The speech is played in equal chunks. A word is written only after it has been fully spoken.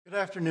Good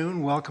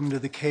afternoon. Welcome to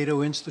the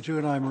Cato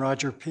Institute. I'm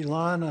Roger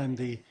Pilon. I'm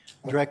the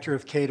director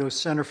of Cato's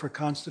Center for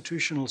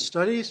Constitutional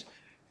Studies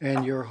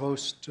and your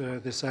host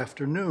this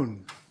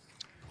afternoon.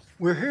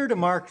 We're here to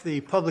mark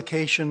the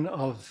publication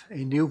of a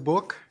new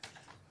book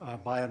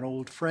by an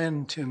old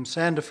friend, Tim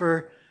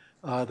Sandefur,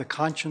 The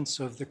Conscience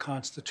of the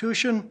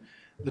Constitution,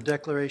 the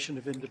Declaration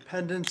of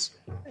Independence,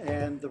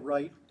 and the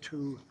Right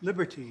to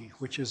Liberty,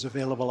 which is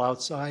available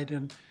outside,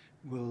 and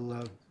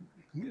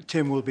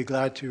Tim will be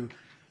glad to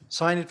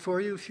sign it for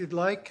you if you'd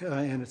like,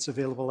 and it's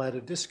available at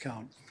a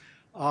discount.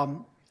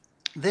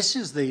 This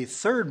is the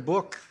third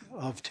book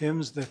of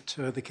Tim's that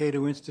the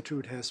Cato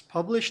Institute has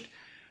published,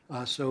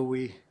 so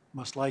we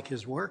must like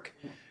his work.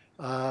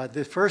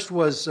 The first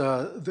was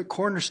The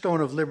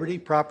Cornerstone of Liberty,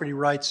 Property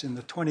Rights in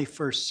the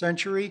 21st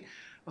Century,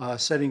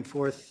 setting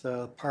forth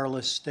the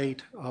parlous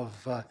state of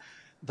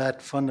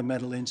that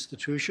fundamental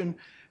institution.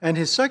 And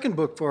his second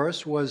book for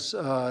us was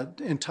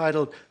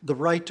entitled The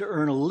Right to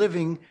Earn a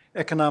Living,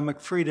 Economic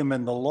Freedom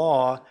and the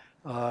Law,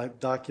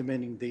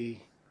 documenting the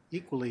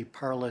equally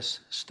parlous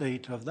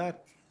state of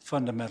that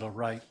fundamental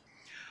right.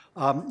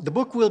 The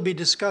book we'll be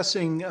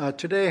discussing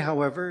today,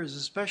 however, is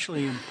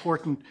especially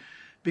important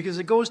because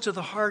it goes to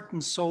the heart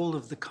and soul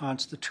of the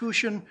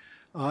Constitution,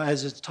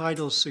 as its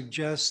title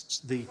suggests,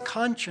 the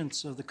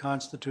conscience of the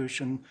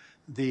Constitution,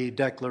 the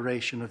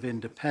Declaration of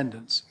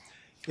Independence.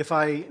 If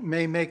I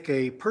may make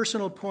a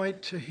personal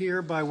point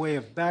here by way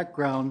of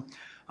background,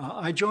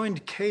 I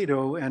joined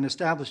Cato and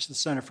established the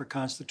Center for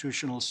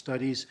Constitutional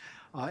Studies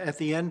at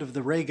the end of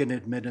the Reagan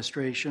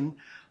administration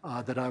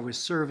that I was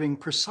serving,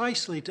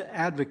 precisely to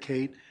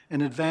advocate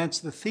and advance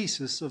the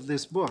thesis of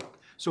this book.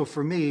 So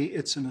for me,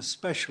 it's an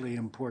especially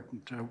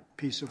important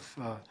piece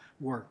of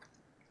work.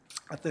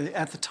 At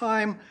the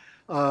time,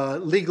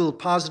 legal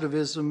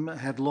positivism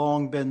had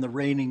long been the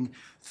reigning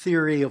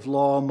theory of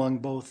law among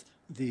both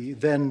the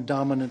then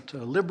dominant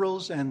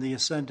liberals and the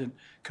ascendant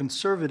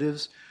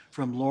conservatives,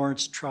 from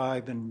Lawrence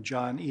Tribe and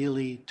John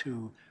Ely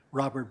to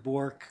Robert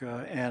Bork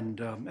and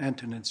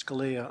Antonin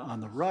Scalia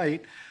on the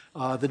right.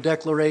 The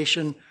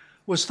Declaration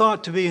was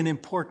thought to be an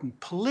important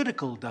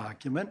political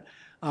document,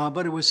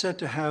 but it was said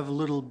to have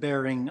little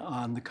bearing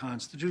on the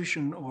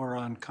Constitution or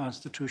on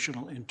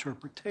constitutional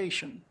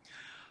interpretation.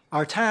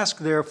 Our task,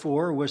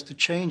 therefore, was to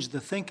change the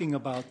thinking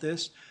about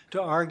this,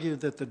 to argue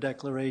that the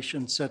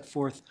Declaration set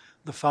forth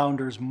the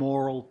founders'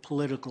 moral,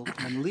 political,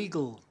 and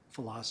legal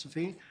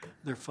philosophy,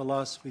 their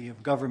philosophy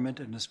of government,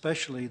 and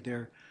especially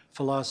their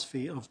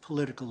philosophy of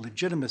political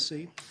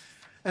legitimacy.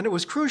 And it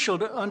was crucial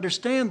to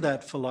understand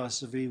that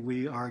philosophy,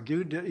 we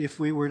argued, if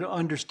we were to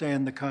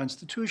understand the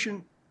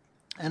Constitution,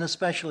 and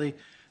especially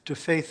to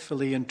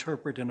faithfully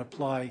interpret and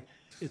apply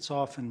its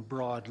often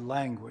broad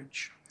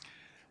language.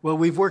 Well,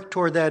 we've worked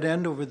toward that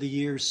end over the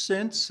years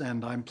since,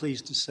 and I'm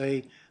pleased to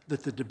say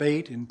that the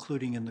debate,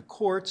 including in the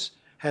courts,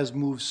 has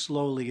moved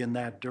slowly in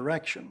that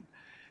direction.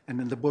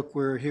 And in the book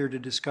we're here to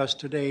discuss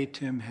today,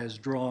 Tim has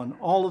drawn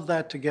all of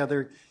that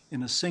together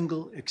in a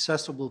single,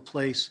 accessible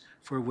place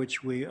for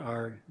which we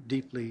are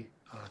deeply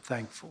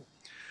thankful.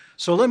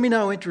 So let me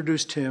now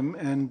introduce Tim,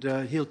 and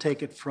he'll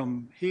take it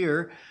from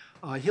here.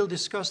 He'll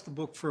discuss the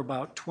book for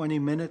about 20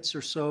 minutes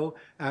or so,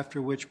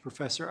 after which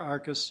Professor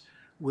Arcus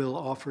will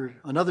offer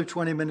another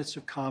 20 minutes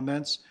of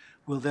comments.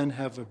 We'll then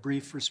have a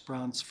brief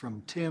response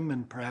from Tim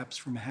and perhaps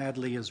from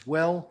Hadley as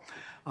well,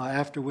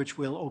 after which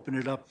we'll open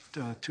it up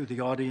to the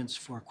audience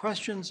for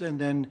questions and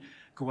then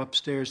go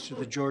upstairs to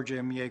the George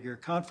M. Yeager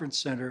Conference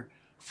Center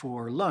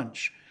for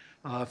lunch.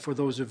 For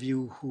those of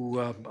you who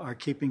are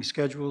keeping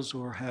schedules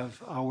or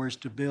have hours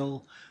to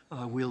bill,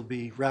 we'll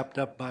be wrapped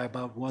up by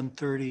about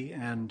 1:30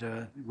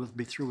 and we'll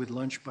be through with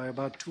lunch by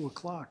about 2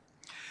 o'clock.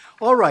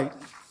 All right,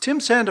 Tim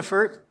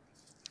Sandefur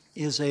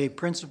is a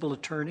principal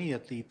attorney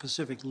at the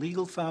Pacific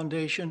Legal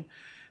Foundation,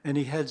 and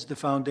he heads the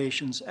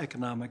foundation's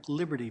Economic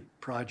Liberty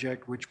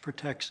Project, which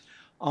protects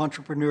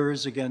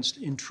entrepreneurs against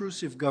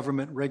intrusive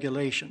government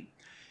regulation.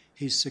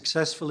 He's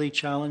successfully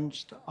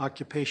challenged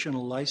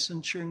occupational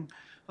licensing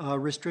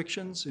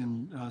restrictions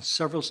in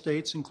several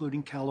states,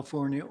 including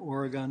California,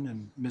 Oregon,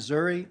 and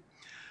Missouri.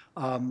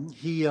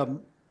 He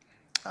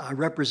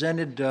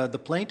represented the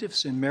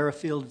plaintiffs in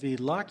Merrifield v.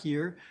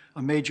 Lockyer,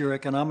 a major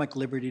economic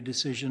liberty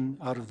decision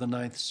out of the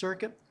Ninth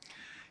Circuit.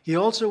 He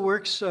also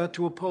works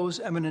to oppose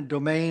eminent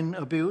domain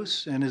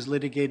abuse and has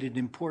litigated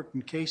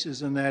important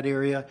cases in that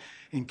area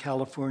in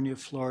California,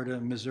 Florida,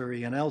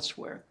 Missouri, and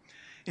elsewhere.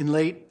 In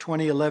late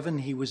 2011,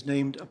 he was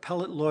named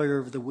Appellate Lawyer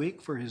of the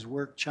Week for his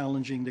work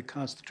challenging the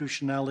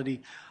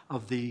constitutionality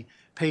of the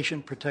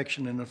Patient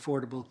Protection and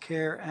Affordable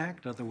Care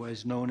Act,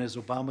 otherwise known as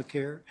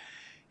Obamacare.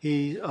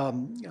 He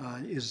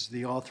is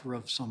the author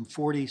of some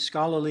 40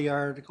 scholarly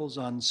articles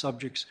on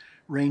subjects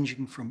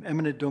ranging from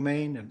eminent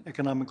domain and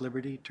economic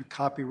liberty to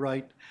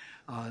copyright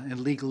and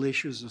legal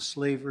issues of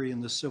slavery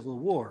and the Civil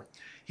War.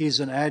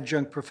 He's an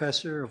adjunct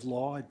professor of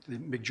law at the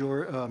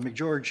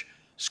McGeorge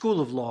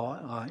School of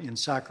Law in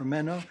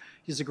Sacramento.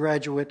 He's a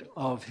graduate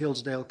of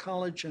Hillsdale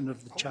College and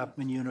of the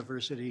Chapman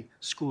University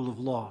School of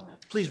Law.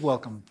 Please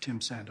welcome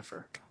Tim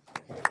Sandefur.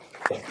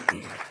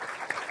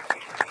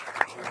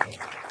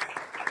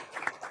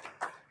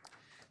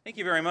 Thank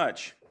you very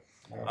much.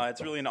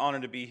 It's really an honor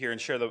to be here and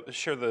share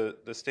the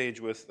stage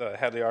with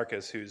Hadley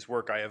Arkes, whose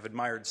work I have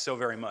admired so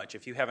very much.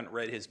 If you haven't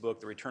read his book,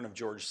 The Return of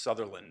George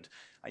Sutherland,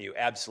 you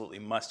absolutely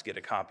must get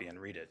a copy and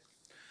read it.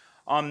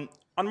 On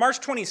March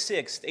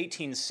 26,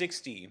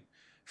 1860,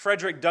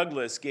 Frederick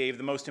Douglass gave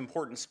the most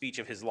important speech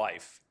of his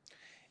life.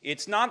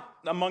 It's not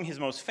among his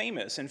most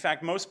famous. In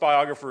fact, most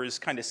biographers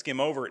kind of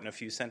skim over it in a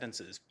few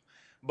sentences.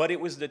 But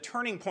it was the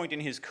turning point in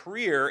his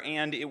career,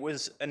 and it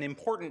was an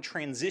important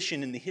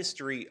transition in the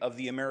history of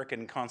the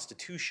American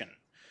Constitution.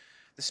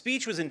 The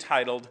speech was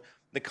entitled,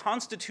 "The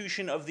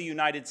Constitution of the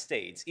United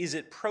States, Is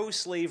it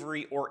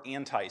Pro-Slavery or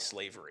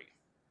Anti-Slavery?"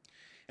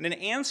 And in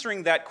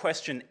answering that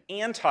question,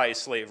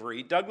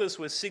 anti-slavery, Douglass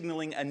was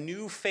signaling a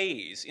new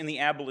phase in the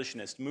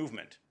abolitionist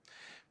movement.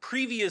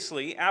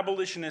 Previously,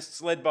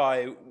 abolitionists led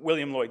by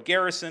William Lloyd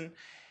Garrison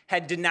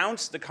had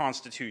denounced the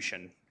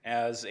Constitution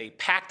as a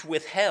pact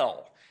with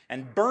hell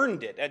and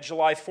burned it at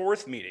July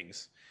 4th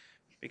meetings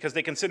because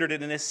they considered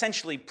it an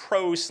essentially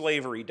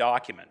pro-slavery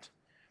document.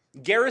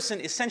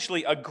 Garrison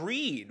essentially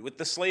agreed with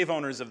the slave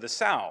owners of the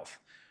South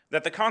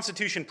that the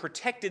Constitution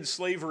protected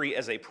slavery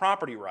as a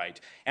property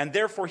right, and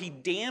therefore he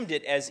damned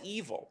it as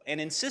evil and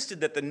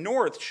insisted that the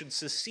North should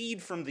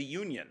secede from the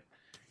Union.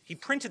 He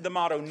printed the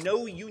motto,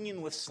 "No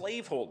Union with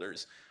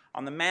Slaveholders,"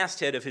 on the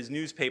masthead of his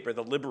newspaper,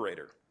 The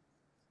Liberator.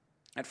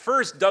 At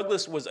first,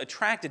 Douglass was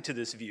attracted to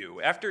this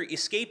view. After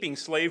escaping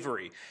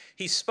slavery,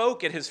 he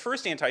spoke at his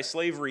first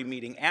anti-slavery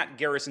meeting at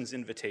Garrison's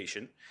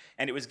invitation,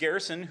 and it was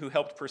Garrison who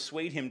helped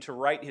persuade him to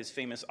write his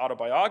famous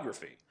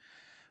autobiography.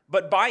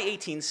 But by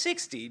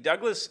 1860,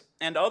 Douglass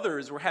and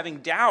others were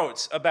having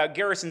doubts about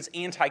Garrison's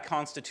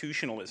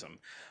anti-constitutionalism.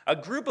 A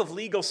group of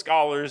legal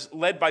scholars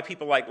led by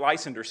people like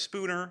Lysander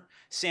Spooner,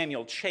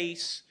 Samuel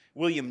Chase,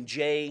 William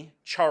Jay,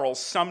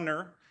 Charles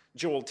Sumner,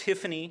 Joel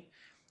Tiffany,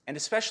 and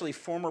especially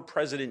former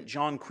President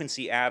John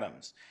Quincy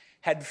Adams,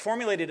 had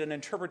formulated an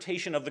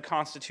interpretation of the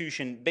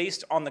Constitution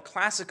based on the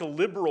classical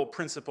liberal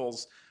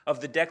principles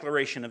of the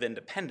Declaration of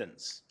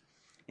Independence.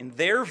 In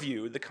their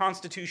view, the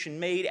Constitution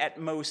made at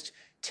most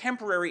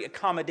temporary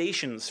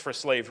accommodations for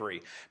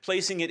slavery,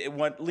 placing it in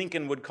what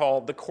Lincoln would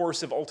call the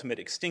course of ultimate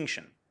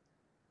extinction.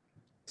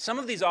 Some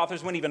of these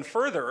authors went even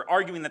further,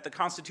 arguing that the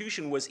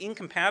Constitution was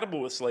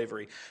incompatible with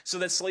slavery, so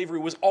that slavery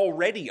was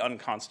already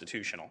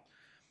unconstitutional.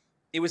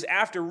 It was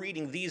after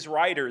reading these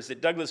writers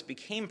that Douglass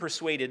became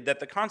persuaded that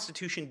the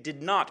Constitution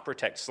did not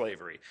protect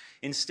slavery.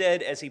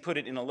 Instead, as he put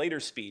it in a later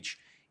speech,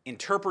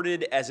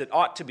 interpreted as it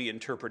ought to be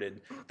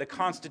interpreted, the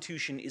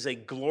Constitution is a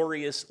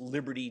glorious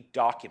liberty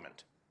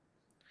document.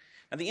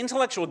 Now, the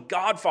intellectual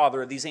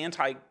godfather of these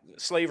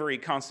anti-slavery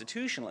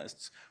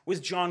constitutionalists was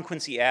John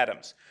Quincy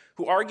Adams,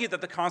 who argued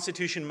that the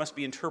Constitution must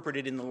be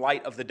interpreted in the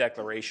light of the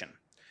Declaration.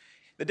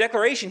 The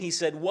Declaration, he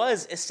said,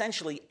 was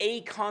essentially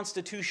a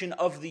constitution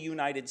of the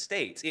United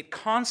States. It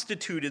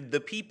constituted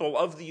the people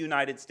of the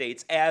United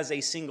States as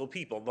a single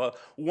people, the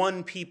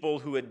one people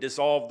who had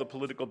dissolved the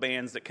political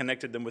bands that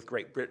connected them with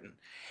Great Britain.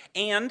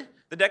 And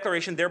the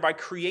Declaration thereby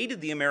created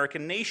the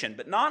American nation,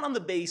 but not on the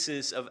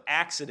basis of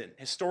accident,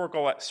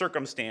 historical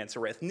circumstance,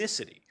 or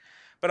ethnicity,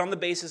 but on the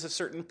basis of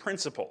certain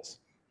principles.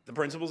 The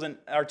principles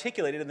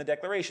articulated in the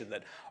Declaration,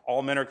 that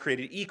all men are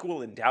created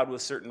equal, endowed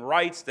with certain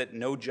rights, that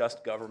no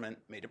just government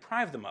may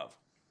deprive them of.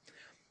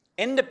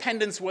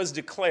 Independence was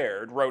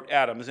declared, wrote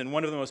Adams in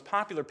one of the most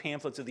popular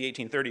pamphlets of the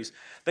 1830s.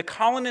 The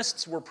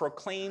colonists were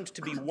proclaimed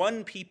to be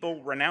one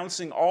people,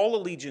 renouncing all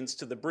allegiance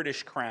to the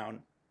British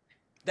crown.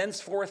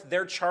 Thenceforth,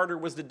 their charter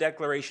was the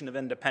Declaration of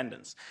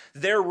Independence.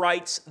 Their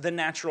rights, the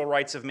natural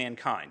rights of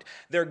mankind.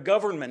 Their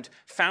government,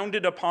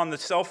 founded upon the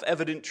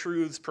self-evident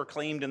truths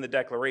proclaimed in the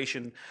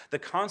Declaration. The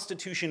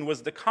Constitution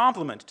was the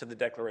complement to the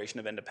Declaration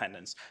of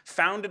Independence,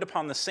 founded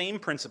upon the same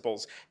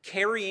principles,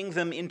 carrying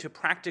them into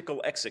practical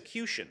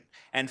execution,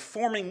 and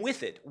forming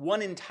with it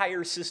one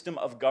entire system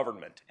of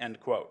government,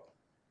 end quote.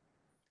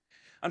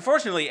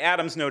 Unfortunately,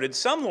 Adams noted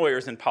some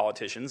lawyers and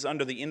politicians,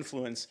 under the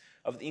influence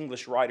of the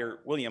English writer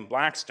William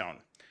Blackstone,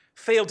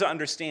 failed to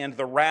understand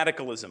the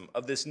radicalism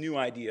of this new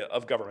idea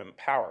of government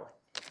power.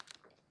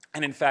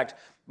 And in fact,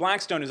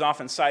 Blackstone is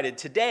often cited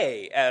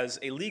today as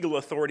a legal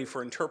authority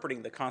for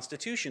interpreting the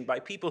Constitution by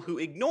people who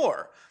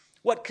ignore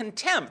what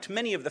contempt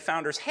many of the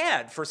founders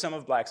had for some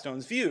of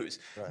Blackstone's views.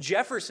 Right.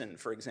 Jefferson,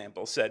 for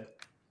example, said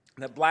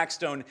that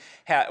Blackstone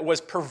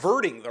was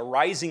perverting the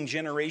rising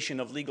generation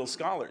of legal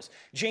scholars.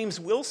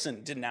 James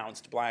Wilson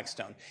denounced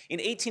Blackstone. In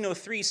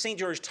 1803, St.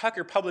 George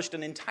Tucker published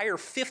an entire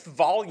 5th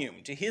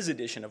volume to his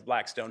edition of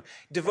Blackstone,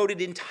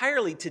 devoted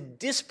entirely to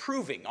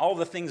disproving all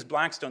the things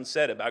Blackstone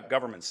said about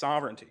government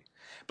sovereignty.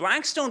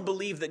 Blackstone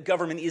believed that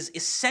government is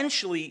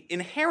essentially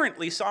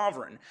inherently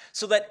sovereign,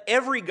 so that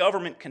every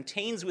government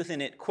contains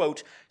within it,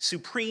 quote,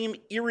 supreme,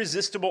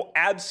 irresistible,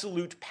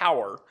 absolute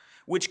power,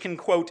 which can,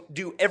 quote,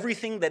 do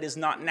everything that is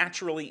not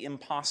naturally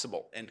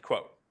impossible, end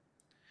quote.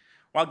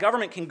 While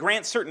government can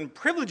grant certain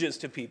privileges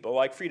to people,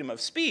 like freedom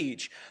of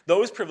speech,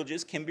 those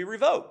privileges can be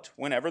revoked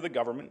whenever the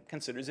government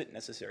considers it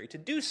necessary to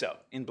do so,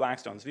 in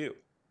Blackstone's view.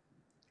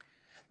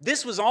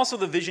 This was also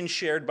the vision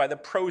shared by the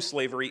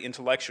pro-slavery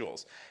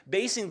intellectuals.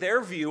 Basing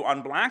their view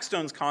on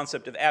Blackstone's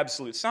concept of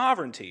absolute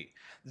sovereignty,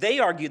 they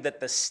argued that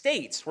the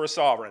states were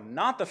sovereign,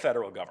 not the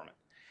federal government,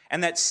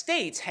 and that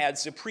states had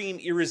supreme,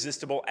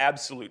 irresistible,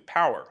 absolute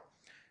power.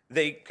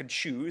 They could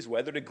choose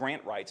whether to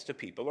grant rights to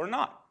people or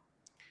not.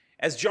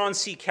 As John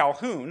C.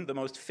 Calhoun, the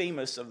most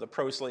famous of the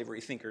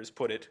pro-slavery thinkers,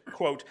 put it,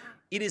 quote,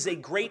 "It is a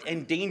great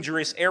and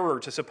dangerous error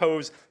to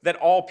suppose that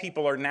all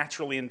people are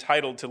naturally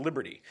entitled to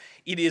liberty.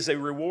 It is a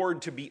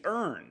reward to be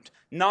earned,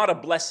 not a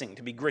blessing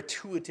to be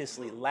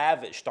gratuitously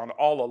lavished on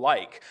all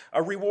alike,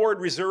 a reward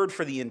reserved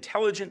for the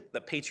intelligent,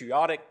 the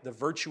patriotic, the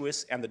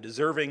virtuous, and the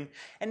deserving,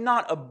 and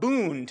not a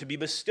boon to be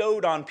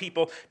bestowed on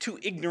people too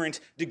ignorant,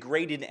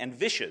 degraded, and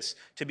vicious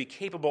to be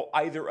capable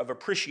either of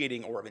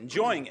appreciating or of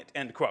enjoying it,"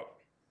 end quote.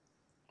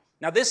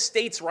 Now, this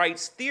states'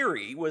 rights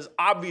theory was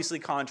obviously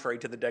contrary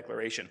to the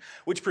Declaration,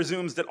 which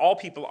presumes that all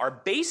people are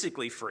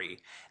basically free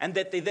and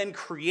that they then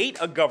create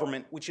a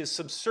government which is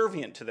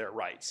subservient to their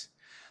rights.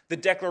 The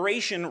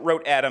Declaration,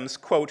 wrote Adams,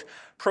 quote,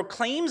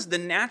 "proclaims the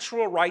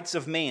natural rights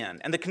of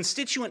man and the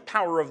constituent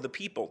power of the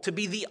people to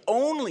be the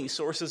only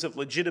sources of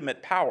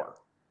legitimate power.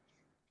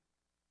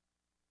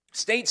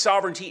 State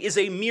sovereignty is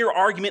a mere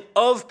argument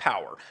of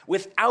power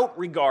without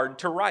regard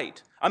to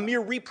right, a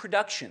mere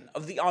reproduction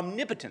of the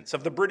omnipotence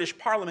of the British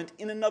Parliament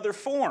in another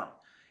form,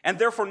 and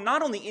therefore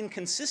not only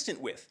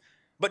inconsistent with,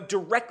 but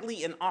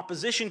directly in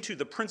opposition to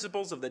the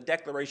principles of the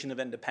Declaration of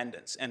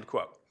Independence," end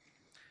quote.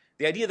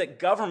 The idea that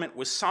government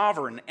was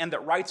sovereign and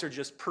that rights are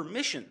just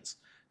permissions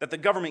that the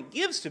government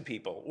gives to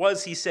people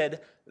was, he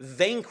said,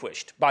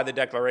 vanquished by the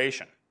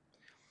Declaration.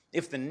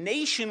 If the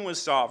nation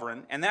was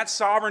sovereign, and that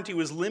sovereignty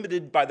was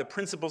limited by the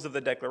principles of the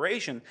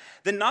Declaration,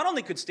 then not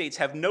only could states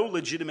have no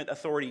legitimate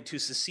authority to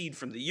secede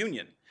from the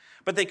Union,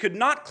 but they could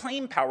not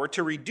claim power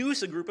to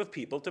reduce a group of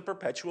people to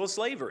perpetual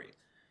slavery.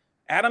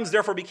 Adams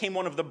therefore became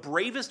one of the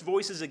bravest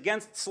voices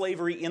against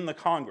slavery in the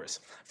Congress.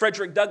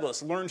 Frederick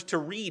Douglass learned to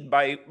read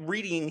by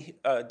reading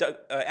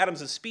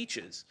Adams's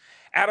speeches.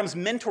 Adams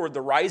mentored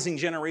the rising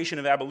generation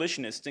of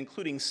abolitionists,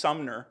 including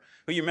Sumner,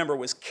 who you remember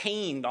was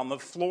caned on the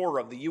floor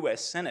of the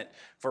U.S. Senate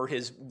for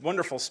his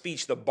wonderful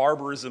speech, The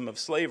Barbarism of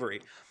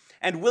Slavery.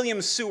 And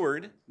William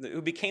Seward,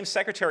 who became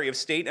Secretary of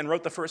State and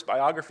wrote the first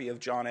biography of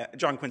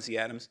John Quincy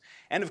Adams.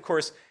 And of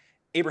course,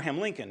 Abraham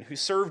Lincoln, who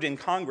served in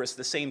Congress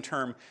the same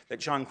term that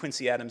John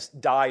Quincy Adams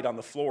died on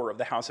the floor of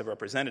the House of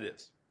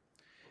Representatives.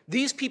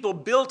 These people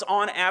built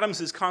on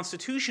Adams's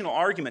constitutional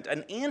argument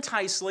an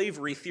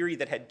anti-slavery theory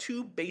that had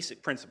two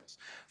basic principles.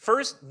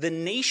 First, the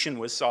nation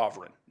was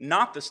sovereign,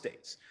 not the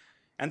states,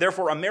 and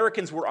therefore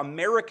Americans were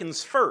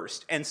Americans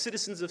first and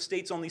citizens of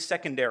states only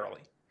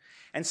secondarily.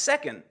 And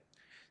second,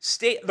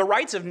 the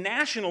rights of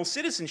national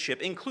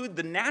citizenship include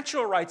the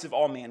natural rights of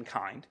all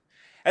mankind,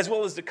 as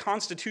well as the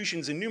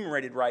Constitution's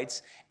enumerated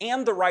rights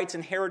and the rights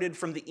inherited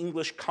from the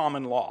English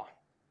common law.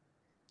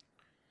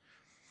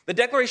 The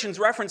Declaration's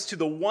reference to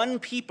the one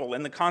people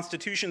and the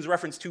Constitution's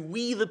reference to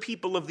we the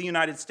people of the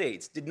United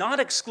States did not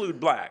exclude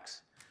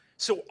blacks.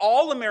 So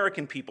all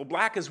American people,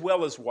 black as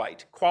well as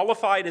white,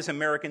 qualified as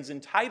Americans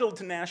entitled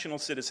to national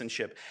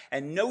citizenship,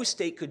 and no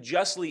state could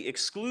justly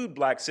exclude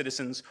black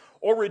citizens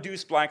or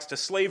reduce blacks to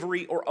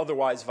slavery or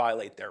otherwise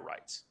violate their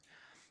rights.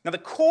 Now, the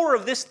core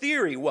of this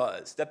theory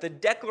was that the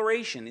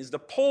Declaration is the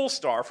pole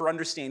star for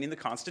understanding the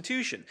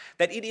Constitution,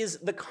 that it is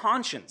the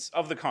conscience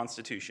of the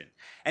Constitution.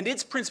 And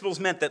its principles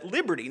meant that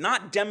liberty,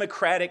 not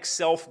democratic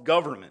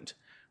self-government,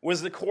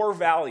 was the core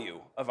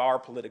value of our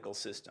political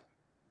system.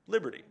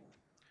 Liberty.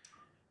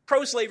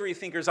 Pro-slavery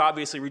thinkers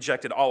obviously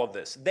rejected all of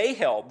this. They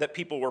held that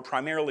people were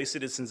primarily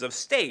citizens of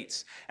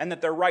states and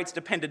that their rights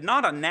depended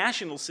not on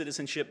national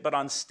citizenship, but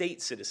on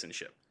state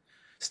citizenship.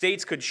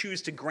 States could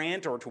choose to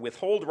grant or to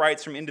withhold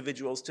rights from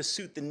individuals to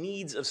suit the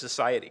needs of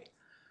society.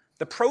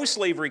 The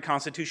pro-slavery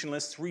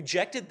constitutionalists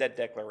rejected that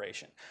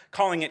declaration,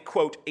 calling it,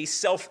 quote, a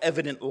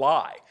self-evident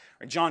lie.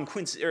 Or John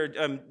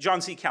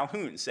C.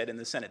 Calhoun said in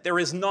the Senate, there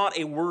is not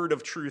a word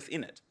of truth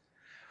in it.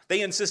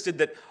 They insisted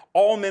that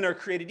all men are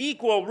created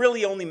equal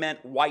really only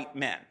meant white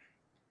men.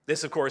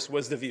 This, of course,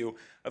 was the view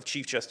of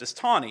Chief Justice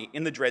Taney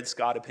in the Dred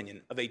Scott opinion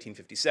of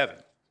 1857.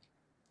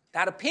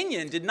 That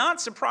opinion did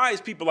not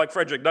surprise people like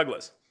Frederick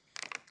Douglass.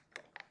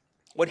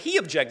 What he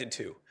objected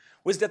to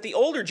was that the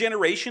older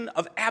generation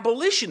of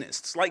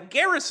abolitionists like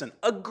Garrison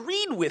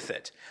agreed with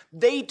it.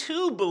 They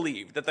too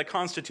believed that the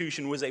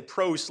Constitution was a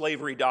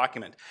pro-slavery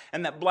document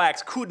and that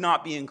blacks could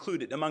not be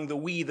included among the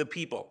we the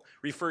people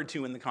referred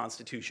to in the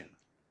Constitution.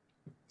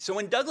 So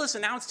when Douglass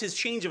announced his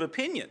change of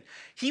opinion,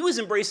 he was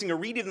embracing a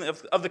reading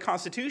of the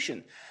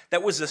Constitution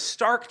that was a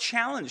stark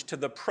challenge to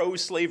the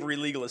pro-slavery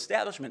legal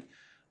establishment,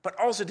 but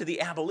also to the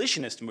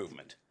abolitionist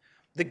movement.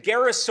 The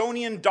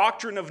Garrisonian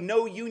doctrine of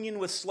no union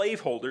with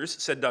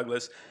slaveholders, said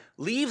Douglass,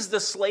 leaves the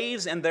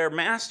slaves and their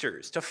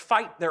masters to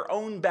fight their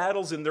own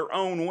battles in their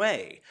own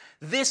way.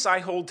 This I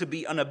hold to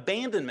be an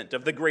abandonment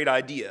of the great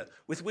idea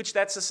with which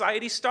that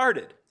society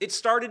started. It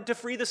started to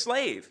free the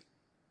slave.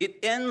 It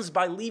ends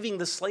by leaving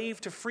the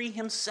slave to free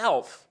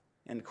himself,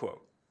 end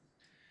quote.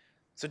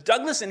 So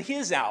Douglass and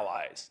his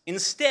allies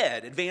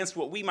instead advanced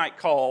what we might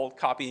call,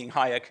 copying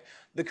Hayek,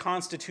 the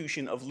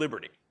Constitution of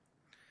Liberty.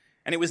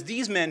 And it was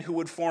these men who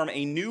would form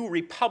a new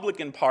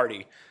Republican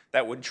Party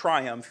that would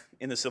triumph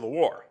in the Civil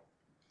War.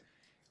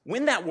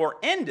 When that war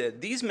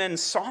ended, these men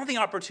saw the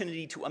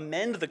opportunity to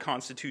amend the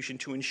Constitution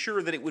to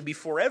ensure that it would be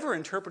forever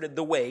interpreted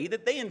the way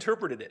that they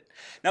interpreted it.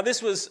 Now,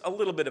 this was a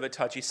little bit of a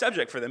touchy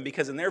subject for them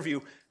because, in their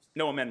view,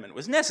 no amendment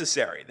was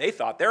necessary. They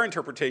thought their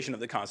interpretation of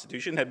the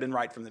Constitution had been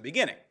right from the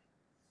beginning.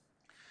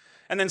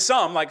 And then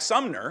some, like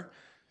Sumner,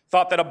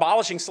 thought that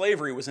abolishing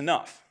slavery was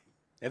enough.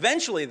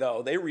 Eventually,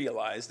 though, they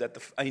realized that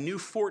a new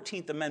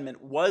 14th Amendment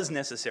was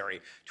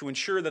necessary to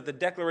ensure that the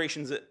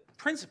Declaration's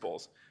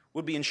principles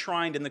would be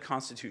enshrined in the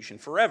Constitution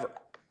forever.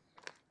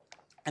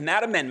 And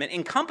that amendment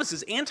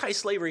encompasses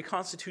anti-slavery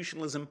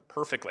constitutionalism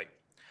perfectly.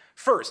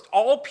 First,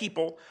 all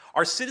people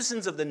are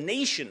citizens of the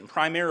nation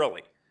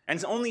primarily,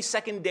 and only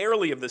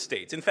secondarily of the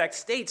states. In fact,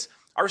 states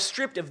are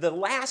stripped of the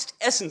last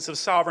essence of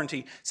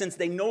sovereignty since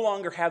they no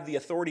longer have the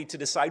authority to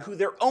decide who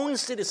their own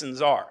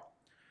citizens are.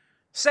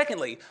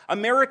 Secondly,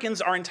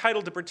 Americans are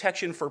entitled to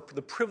protection for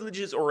the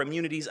privileges or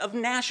immunities of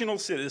national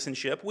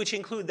citizenship, which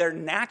include their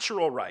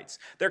natural rights,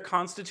 their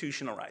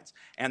constitutional rights,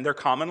 and their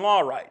common law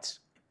rights.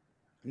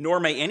 Nor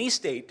may any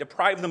state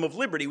deprive them of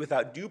liberty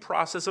without due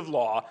process of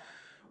law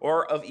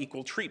or of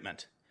equal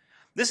treatment.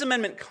 This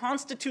amendment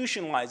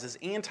constitutionalizes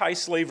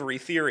anti-slavery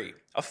theory,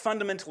 a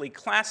fundamentally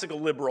classical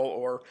liberal,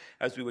 or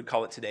as we would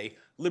call it today,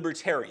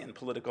 libertarian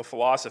political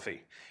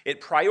philosophy.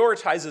 It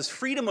prioritizes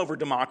freedom over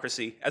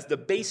democracy as the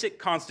basic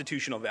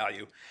constitutional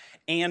value,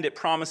 and it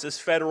promises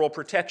federal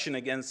protection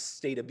against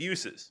state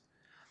abuses.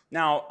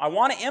 Now, I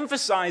want to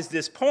emphasize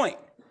this point,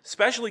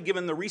 especially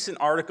given the recent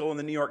article in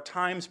the New York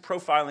Times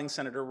profiling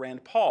Senator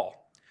Rand Paul.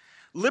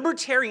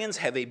 Libertarians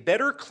have a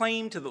better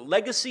claim to the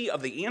legacy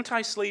of the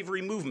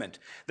anti-slavery movement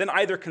than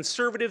either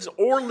conservatives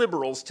or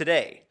liberals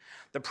today.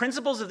 The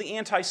principles of the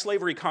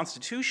anti-slavery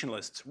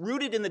constitutionalists,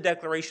 rooted in the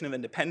Declaration of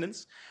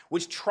Independence,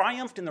 which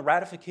triumphed in the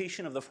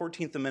ratification of the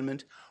 14th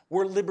Amendment,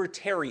 were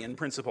libertarian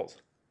principles.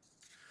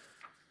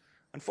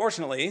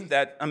 Unfortunately,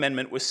 that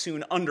amendment was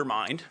soon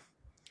undermined,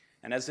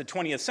 and as the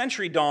 20th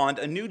century dawned,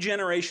 a new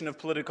generation of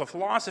political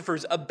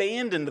philosophers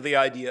abandoned the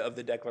idea of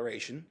the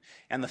Declaration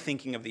and the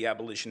thinking of the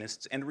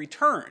abolitionists and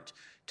returned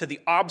to the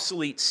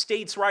obsolete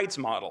states' rights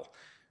model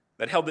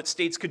that held that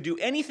states could do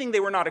anything they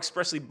were not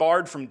expressly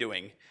barred from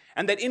doing,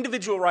 and that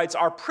individual rights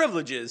are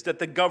privileges that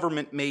the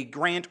government may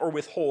grant or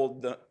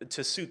withhold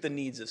to suit the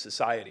needs of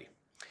society.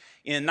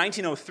 In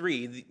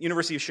 1903, the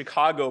University of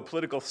Chicago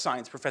political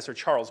science professor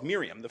Charles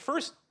Merriam, the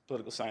first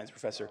political science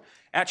professor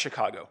at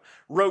Chicago,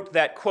 wrote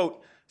that,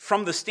 quote,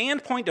 "From the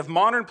standpoint of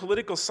modern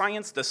political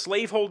science, the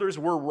slaveholders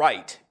were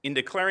right in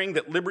declaring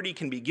that liberty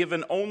can be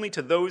given only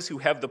to those who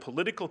have the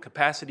political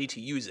capacity to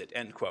use it,"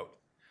 end quote.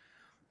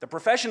 The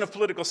profession of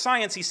political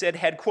science, he said,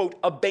 had, quote,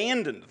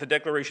 abandoned the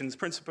Declaration's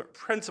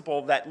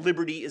principle that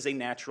liberty is a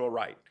natural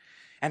right,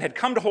 and had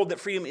come to hold that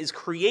freedom is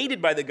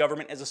created by the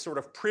government as a sort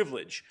of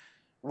privilege.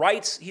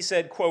 Rights, he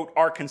said, quote,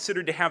 are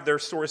considered to have their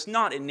source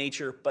not in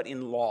nature, but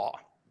in law.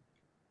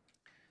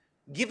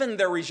 Given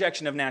their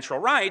rejection of natural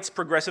rights,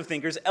 progressive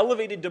thinkers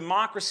elevated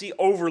democracy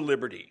over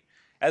liberty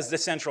as the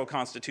central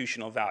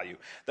constitutional value.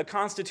 The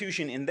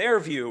Constitution, in their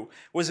view,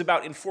 was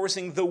about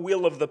enforcing the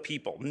will of the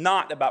people,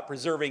 not about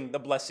preserving the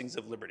blessings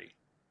of liberty.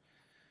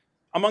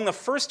 Among the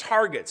first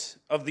targets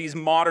of these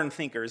modern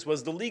thinkers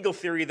was the legal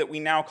theory that we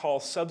now call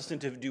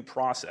substantive due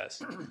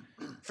process.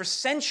 For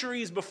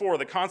centuries before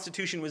the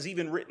Constitution was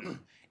even written,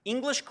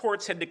 English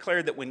courts had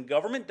declared that when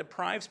government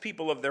deprives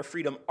people of their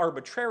freedom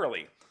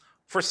arbitrarily,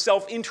 for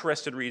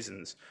self-interested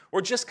reasons,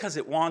 or just because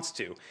it wants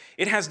to,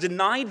 it has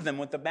denied them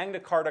what the Magna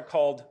Carta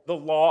called the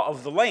law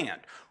of the land,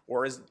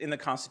 or as in the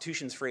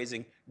Constitution's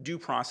phrasing, due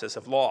process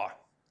of law.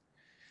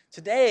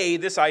 Today,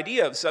 this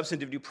idea of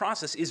substantive due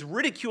process is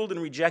ridiculed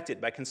and rejected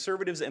by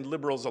conservatives and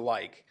liberals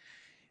alike.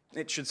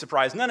 It should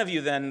surprise none of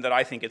you then that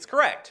I think it's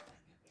correct.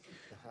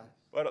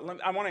 But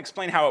I want to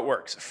explain how it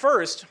works.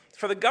 First,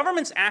 for the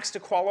government's acts to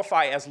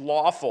qualify as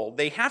lawful,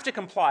 they have to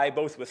comply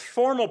both with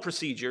formal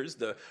procedures,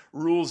 the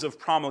rules of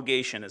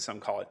promulgation, as some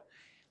call it,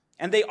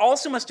 and they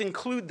also must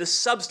include the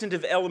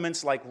substantive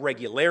elements like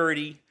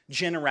regularity,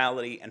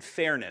 generality, and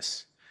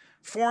fairness.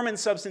 Form and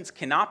substance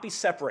cannot be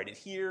separated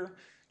here,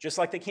 just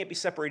like they can't be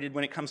separated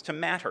when it comes to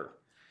matter.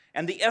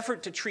 And the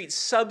effort to treat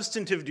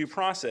substantive due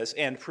process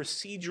and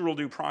procedural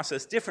due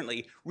process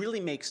differently really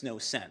makes no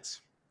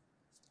sense.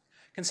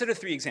 Consider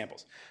three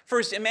examples.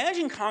 First,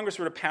 imagine Congress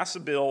were to pass a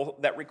bill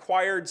that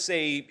required,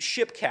 say,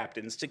 ship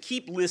captains to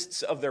keep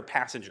lists of their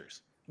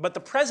passengers, but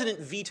the president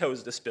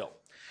vetoes this bill.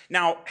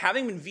 Now,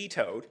 having been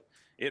vetoed,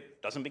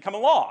 it doesn't become a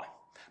law,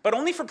 but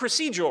only for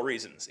procedural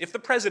reasons. If the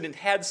president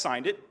had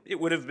signed it, it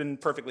would have been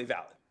perfectly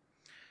valid.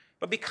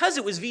 But because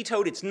it was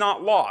vetoed, it's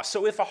not law.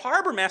 So if a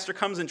harbor master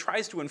comes and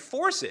tries to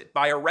enforce it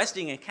by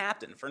arresting a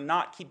captain for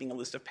not keeping a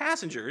list of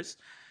passengers,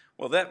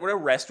 well, that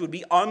arrest would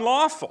be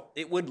unlawful.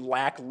 It would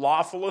lack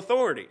lawful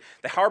authority.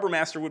 The harbor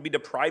master would be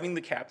depriving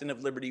the captain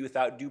of liberty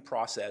without due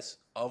process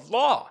of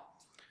law.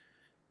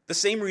 The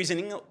same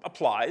reasoning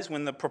applies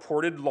when the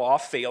purported law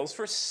fails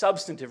for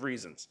substantive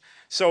reasons.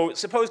 So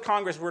suppose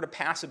Congress were to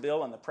pass a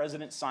bill and the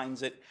president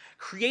signs it,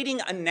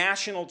 creating a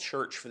national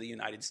church for the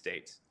United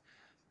States.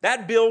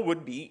 That bill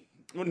would be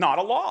not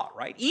a law,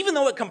 right? Even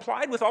though it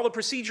complied with all the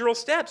procedural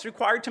steps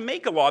required to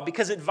make a law,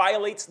 because it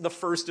violates the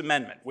First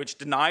Amendment, which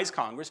denies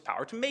Congress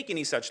power to make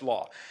any such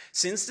law.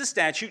 Since the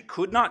statute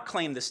could not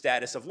claim the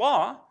status of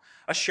law,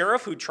 a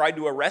sheriff who tried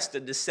to arrest a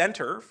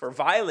dissenter for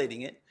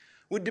violating it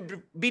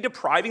would be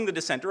depriving the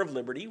dissenter of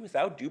liberty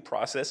without due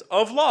process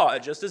of law,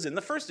 just as in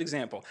the first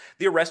example.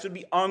 The arrest would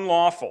be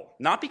unlawful,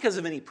 not because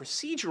of any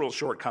procedural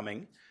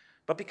shortcoming,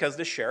 but because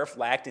the sheriff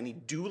lacked any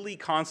duly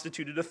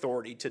constituted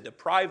authority to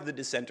deprive the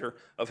dissenter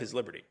of his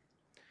liberty.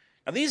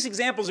 Now, these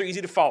examples are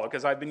easy to follow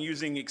because I've been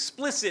using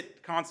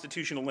explicit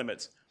constitutional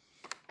limits,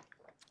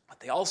 but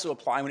they also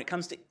apply when it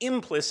comes to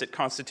implicit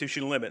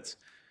constitutional limits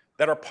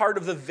that are part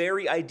of the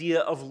very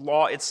idea of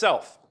law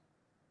itself.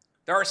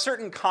 There are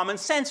certain common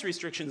sense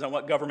restrictions on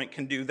what government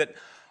can do that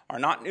are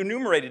not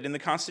enumerated in the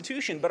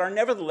Constitution, but are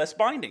nevertheless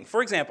binding.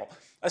 For example,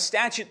 a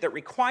statute that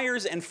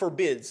requires and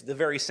forbids the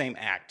very same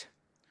act.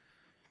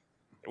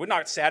 It would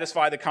not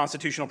satisfy the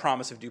constitutional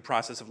promise of due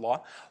process of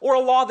law, or a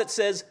law that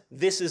says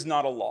this is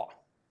not a law,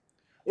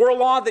 or a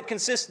law that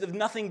consists of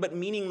nothing but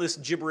meaningless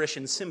gibberish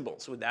and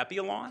symbols. Would that be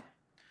a law?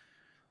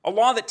 A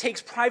law that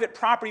takes private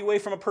property away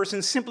from a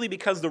person simply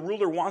because the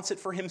ruler wants it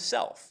for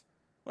himself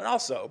would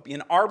also be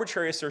an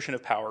arbitrary assertion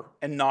of power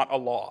and not a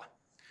law.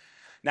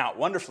 Now,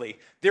 wonderfully,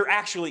 there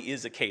actually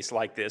is a case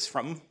like this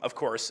from, of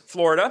course,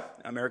 Florida,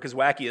 America's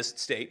wackiest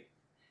state.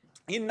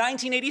 In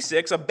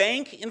 1986, a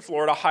bank in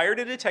Florida hired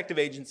a detective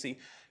agency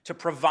to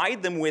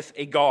provide them with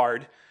a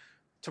guard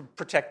to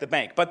protect the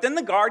bank. But then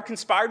the guard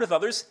conspired with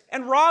others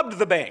and robbed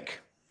the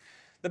bank.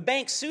 The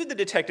bank sued the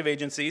detective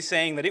agency,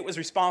 saying that it was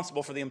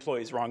responsible for the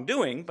employee's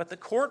wrongdoing, but the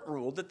court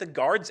ruled that the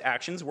guard's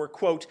actions were,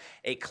 quote,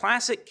 a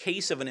classic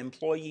case of an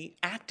employee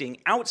acting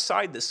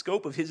outside the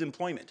scope of his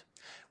employment.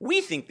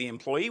 We think the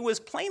employee was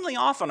plainly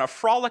off on a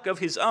frolic of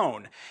his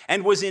own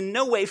and was in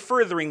no way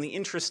furthering the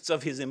interests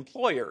of his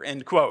employer,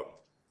 end quote.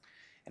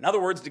 In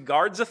other words, the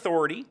guard's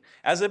authority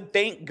as a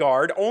bank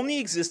guard only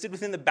existed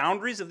within the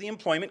boundaries of the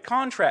employment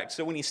contract.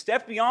 So when he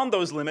stepped beyond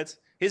those limits,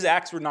 his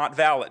acts were not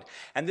valid.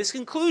 And this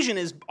conclusion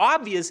is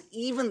obvious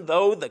even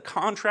though the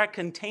contract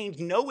contained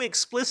no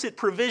explicit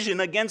provision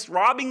against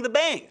robbing the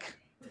bank.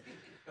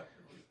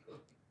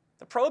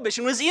 The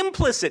prohibition was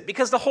implicit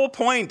because the whole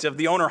point of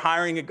the owner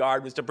hiring a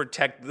guard was to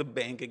protect the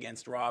bank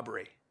against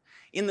robbery.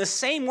 In the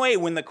same way,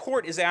 when the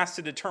court is asked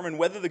to determine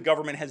whether the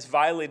government has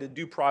violated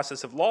due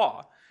process of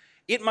law,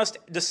 it must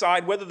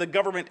decide whether the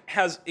government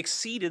has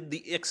exceeded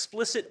the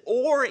explicit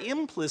or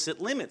implicit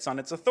limits on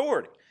its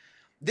authority.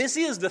 This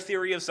is the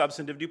theory of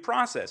substantive due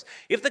process.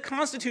 If the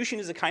Constitution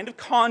is a kind of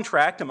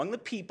contract among the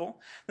people,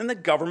 then the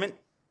government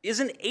is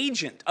an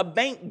agent, a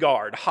bank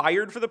guard,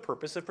 hired for the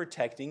purpose of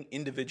protecting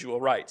individual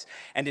rights.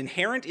 And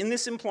inherent in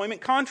this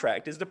employment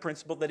contract is the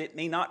principle that it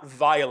may not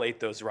violate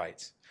those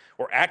rights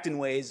or act in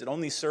ways that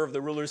only serve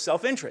the ruler's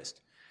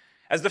self-interest.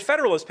 As the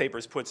Federalist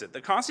Papers puts it,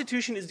 the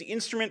Constitution is the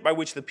instrument by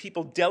which the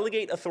people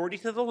delegate authority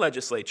to the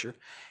legislature,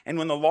 and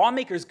when the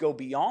lawmakers go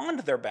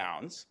beyond their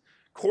bounds,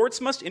 courts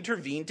must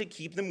intervene to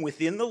keep them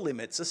within the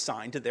limits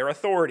assigned to their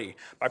authority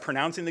by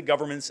pronouncing the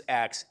government's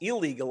acts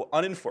illegal,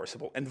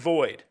 unenforceable, and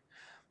void.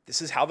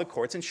 This is how the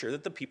courts ensure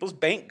that the people's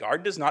bank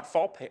guard does not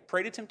fall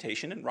prey to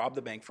temptation and rob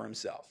the bank for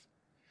himself.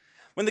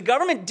 When the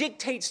government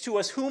dictates to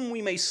us whom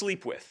we may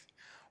sleep with,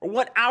 or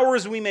what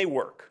hours we may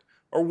work,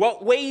 or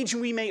what wage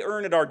we may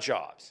earn at our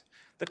jobs,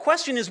 the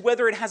question is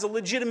whether it has a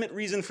legitimate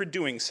reason for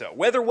doing so,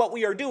 whether what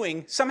we are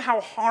doing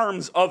somehow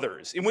harms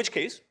others, in which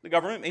case the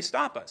government may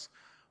stop us,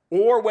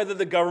 or whether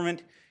the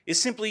government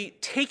is simply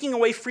taking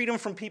away freedom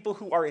from people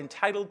who are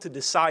entitled to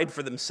decide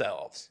for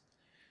themselves.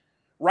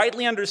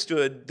 Rightly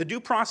understood, the due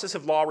process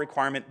of law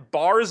requirement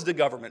bars the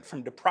government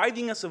from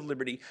depriving us of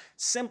liberty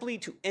simply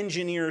to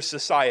engineer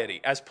society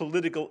as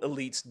political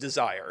elites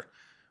desire,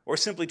 or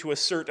simply to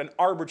assert an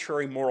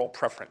arbitrary moral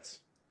preference.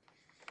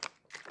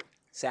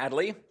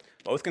 Sadly,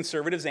 both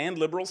conservatives and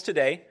liberals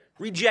today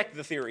reject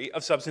the theory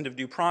of substantive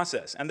due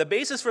process, and the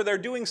basis for their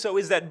doing so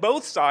is that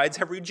both sides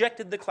have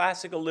rejected the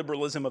classical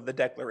liberalism of the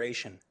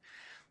Declaration.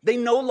 They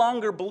no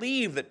longer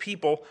believe that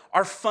people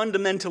are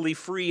fundamentally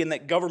free and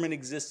that government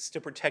exists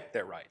to protect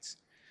their rights.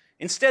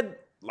 Instead,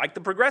 like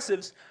the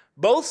progressives,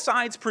 both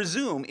sides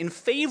presume in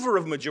favor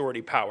of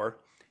majority power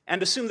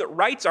and assume that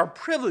rights are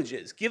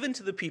privileges given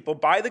to the people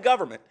by the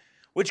government,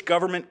 which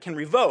government can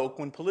revoke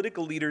when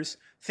political leaders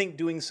think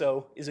doing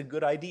so is a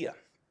good idea.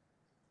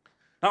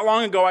 Not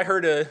long ago, I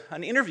heard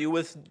an interview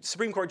with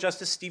Supreme Court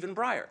Justice Stephen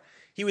Breyer.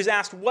 He was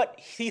asked what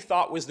he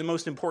thought was the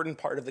most important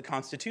part of the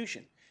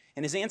Constitution,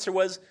 and his answer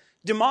was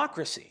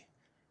democracy,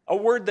 a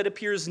word that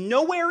appears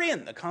nowhere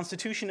in the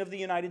Constitution of the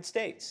United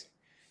States.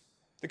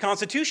 The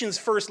Constitution's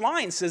first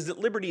line says that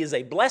liberty is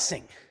a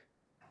blessing.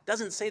 It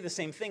doesn't say the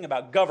same thing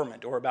about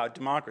government or about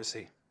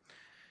democracy.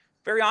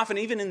 Very often,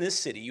 even in this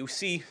city, you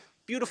see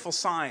beautiful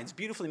signs,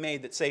 beautifully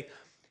made, that say,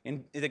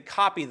 in the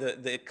copy,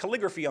 the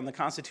calligraphy on the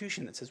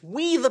Constitution that says,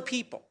 "We the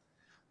people,"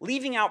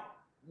 leaving out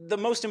the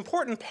most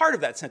important part of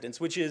that sentence,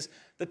 which is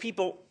the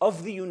people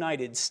of the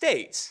United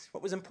States.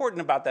 What was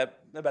important about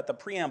the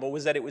preamble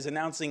was that it was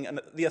announcing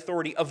the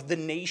authority of the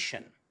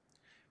nation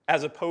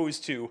as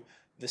opposed to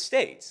the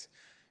states.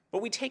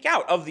 But we take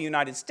out "of the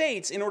United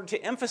States" in order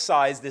to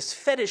emphasize this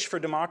fetish for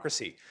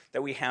democracy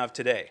that we have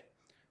today.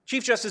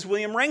 Chief Justice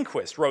William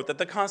Rehnquist wrote that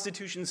the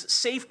Constitution's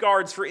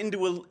safeguards for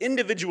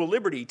individual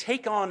liberty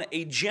take on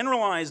a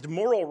generalized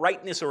moral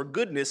rightness or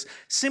goodness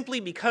simply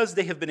because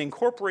they have been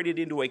incorporated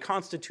into a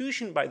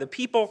constitution by the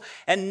people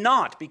and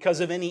not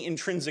because of any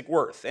intrinsic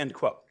worth, end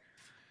quote.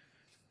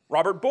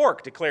 Robert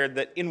Bork declared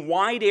that in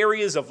wide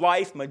areas of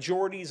life,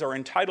 majorities are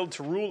entitled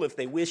to rule if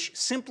they wish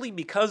simply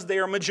because they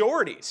are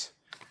majorities,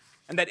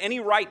 and that any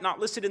right not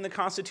listed in the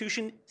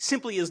Constitution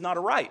simply is not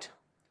a right.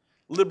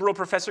 Liberal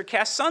Professor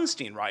Cass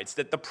Sunstein writes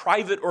that the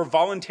private or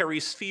voluntary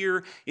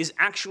sphere is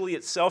actually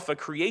itself a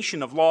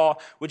creation of law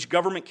which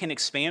government can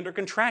expand or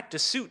contract to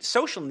suit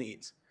social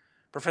needs.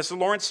 Professor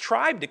Lawrence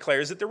Tribe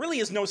declares that there really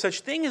is no such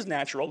thing as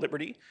natural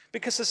liberty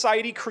because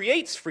society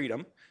creates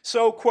freedom.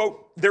 So,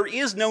 quote, "there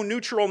is no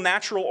neutral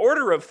natural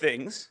order of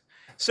things,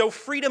 so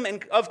freedom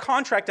of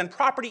contract and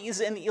property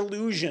is an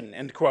illusion,"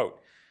 end quote.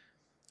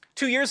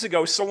 2 years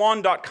ago,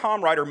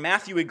 Salon.com writer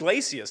Matthew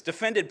Iglesias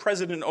defended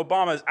President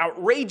Obama's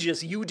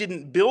outrageous "you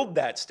didn't build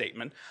that"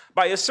 statement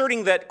by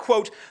asserting that,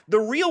 quote, the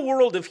real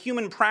world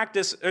human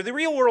practice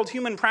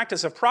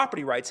of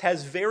property rights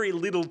has very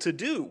little to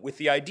do with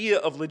the idea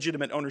of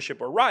legitimate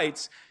ownership or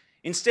rights.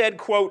 Instead,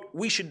 quote,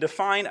 "we should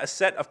define a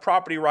set of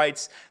property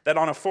rights that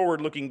on a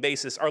forward-looking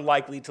basis are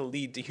likely to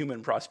lead to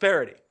human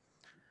prosperity."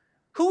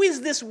 Who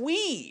is this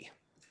 "we"?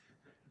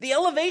 The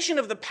elevation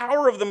of the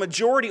power of the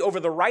majority over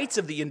the rights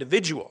of the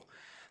individual,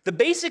 the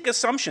basic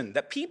assumption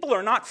that people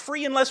are not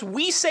free unless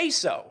we say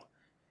so,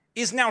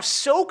 is now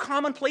so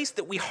commonplace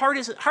that we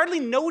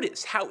hardly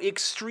notice how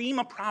extreme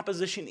a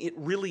proposition it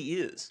really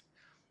is.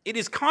 It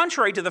is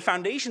contrary to the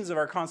foundations of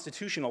our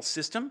constitutional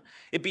system.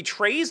 It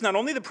betrays not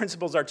only the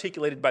principles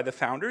articulated by the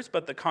founders,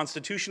 but the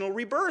constitutional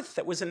rebirth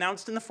that was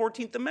announced in the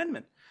 14th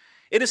Amendment.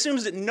 It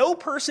assumes that no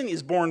person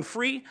is born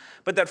free,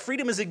 but that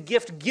freedom is a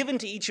gift given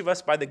to each of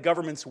us by the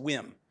government's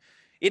whim.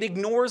 It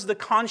ignores the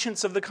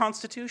conscience of the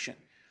Constitution.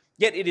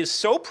 Yet it is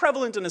so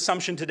prevalent an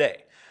assumption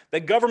today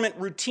that government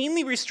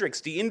routinely restricts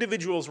the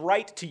individual's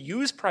right to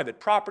use private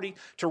property,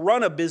 to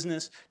run a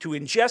business, to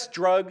ingest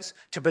drugs,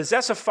 to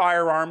possess a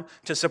firearm,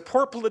 to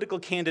support political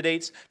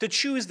candidates, to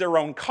choose their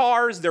own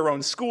cars, their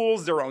own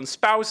schools, their own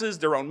spouses,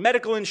 their own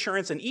medical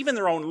insurance, and even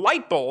their own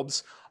light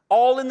bulbs,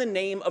 all in the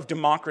name of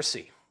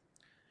democracy.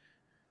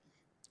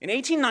 In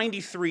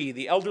 1893,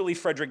 the elderly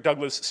Frederick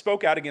Douglass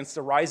spoke out against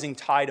the rising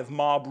tide of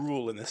mob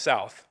rule in the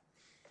South,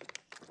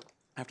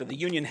 after the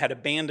Union had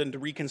abandoned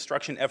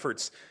Reconstruction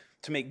efforts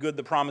to make good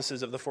the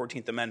promises of the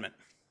 14th Amendment.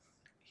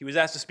 He was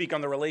asked to speak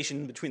on the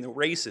relation between the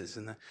races,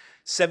 and the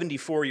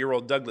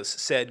 74-year-old Douglass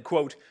said,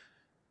 quote,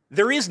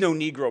 "there is no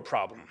Negro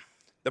problem.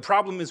 The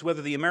problem is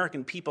whether the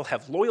American people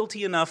have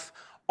loyalty enough,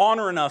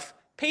 honor enough,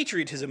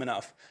 patriotism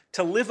enough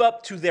to live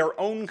up to their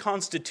own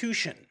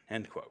Constitution,"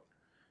 end quote.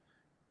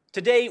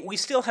 Today, we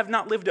still have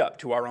not lived up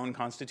to our own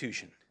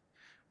Constitution.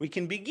 We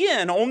can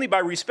begin only by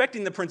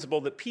respecting the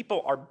principle that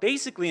people are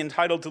basically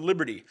entitled to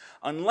liberty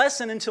unless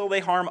and until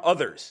they harm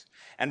others,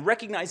 and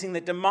recognizing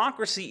that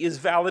democracy is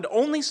valid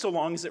only so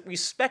long as it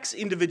respects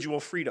individual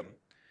freedom.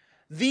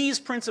 These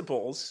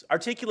principles,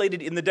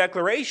 articulated in the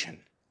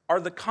Declaration,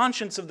 are the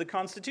conscience of the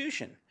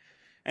Constitution,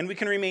 and we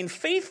can remain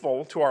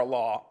faithful to our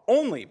law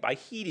only by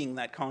heeding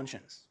that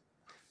conscience.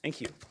 Thank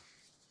you.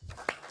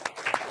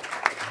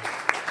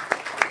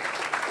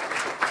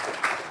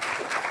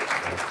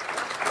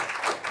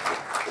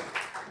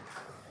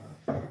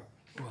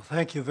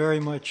 Thank you very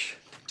much,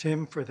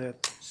 Tim, for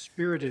that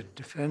spirited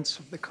defense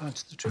of the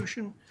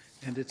Constitution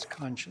and its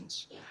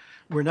conscience.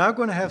 We're now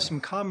going to have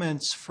some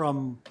comments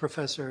from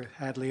Professor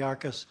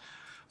Hadley-Arkes,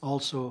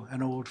 also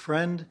an old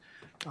friend.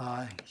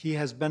 He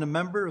has been a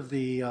member of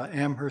the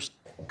Amherst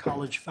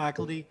College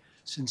faculty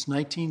since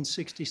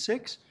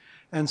 1966,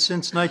 and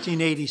since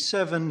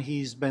 1987,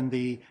 he's been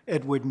the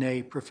Edward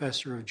Ney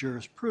Professor of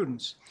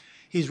Jurisprudence.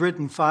 He's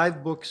written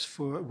 5 books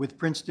with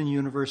Princeton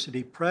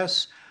University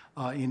Press,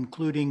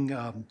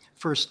 including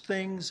First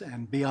Things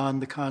and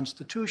Beyond the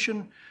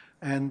Constitution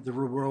and The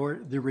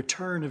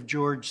Return of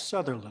George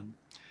Sutherland.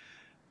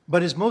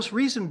 But his most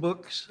recent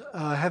books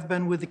have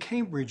been with the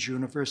Cambridge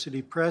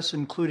University Press,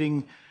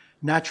 including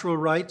Natural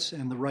Rights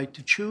and the Right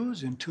to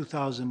Choose in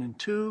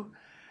 2002,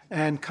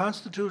 and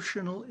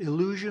Constitutional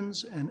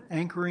Illusions and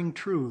Anchoring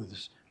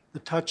Truths, the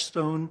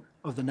Touchstone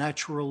of the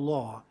Natural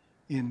Law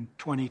in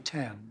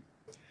 2010.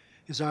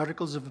 His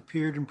articles have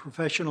appeared in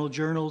professional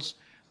journals.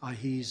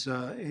 He's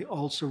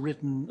also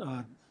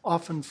written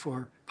often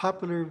for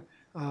popular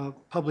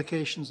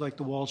publications like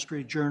the Wall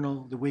Street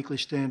Journal, the Weekly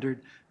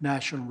Standard,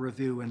 National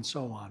Review, and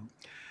so on.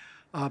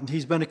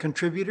 He's been a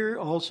contributor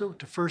also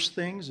to First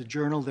Things, a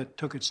journal that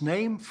took its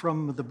name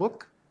from the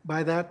book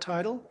by that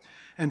title.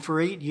 And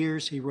for 8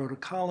 years, he wrote a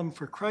column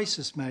for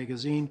Crisis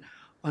magazine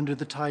under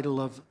the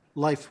title of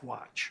Life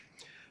Watch.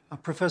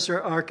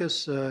 Professor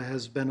Arcus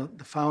has been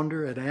the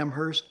founder at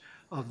Amherst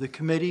of the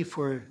Committee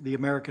for the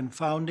American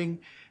Founding,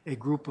 a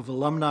group of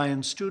alumni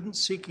and students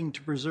seeking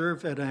to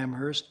preserve at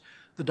Amherst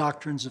the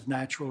doctrines of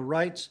natural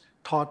rights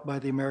taught by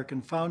the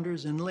American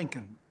founders in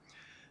Lincoln.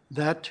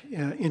 That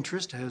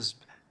interest has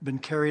been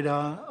carried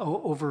on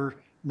over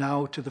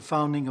now to the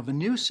founding of a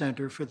new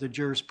center for the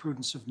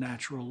jurisprudence of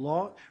natural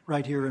law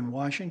right here in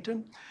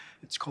Washington.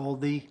 It's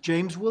called the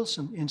James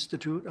Wilson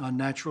Institute on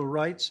Natural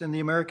Rights and the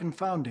American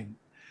Founding.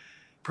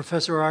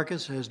 Professor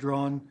Arcus has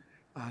drawn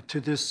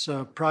to this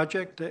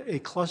project a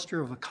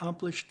cluster of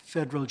accomplished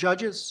federal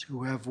judges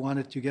who have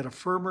wanted to get a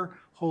firmer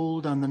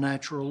hold on the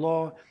natural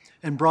law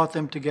and brought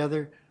them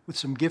together with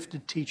some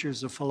gifted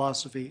teachers of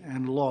philosophy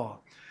and law.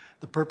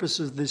 The purpose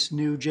of this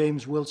new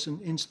James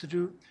Wilson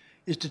Institute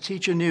is to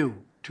teach anew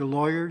to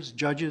lawyers,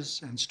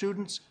 judges, and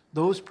students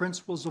those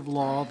principles of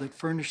law that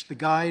furnish the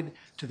guide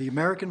to the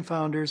American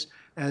founders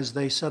as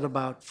they set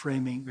about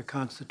framing the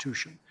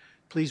Constitution.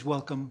 Please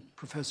welcome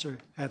Professor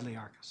Hadley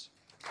Arcus.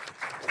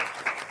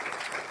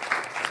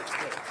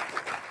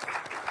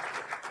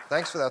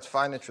 Thanks for that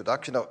fine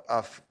introduction.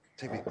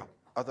 Take me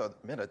another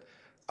minute.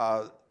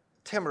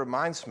 Tim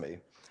reminds me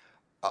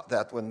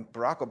that when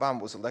Barack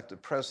Obama was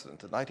elected president,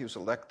 the night he was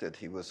elected,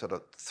 he was at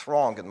a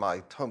throng in my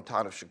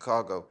hometown of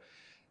Chicago.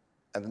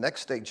 And the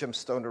next day, Jim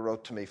Stoner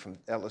wrote to me from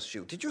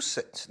LSU. Did you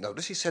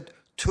notice? He said,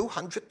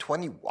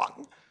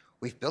 221?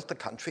 We've built the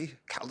country,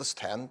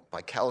 Khalistan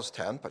by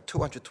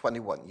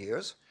 221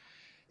 years.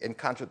 In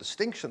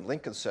contradistinction,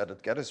 Lincoln said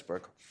at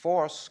Gettysburg,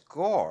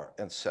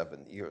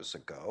 407 years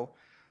ago,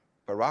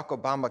 Barack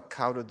Obama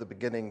counted the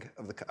beginning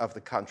of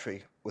the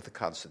country with the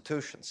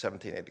Constitution,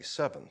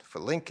 1787. For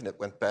Lincoln, it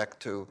went back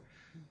to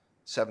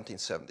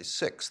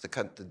 1776.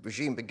 The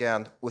regime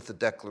began with the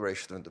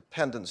Declaration of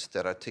Independence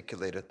that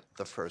articulated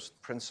the first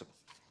principle,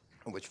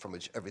 from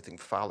which everything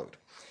followed.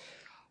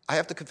 I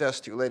have to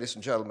confess to you, ladies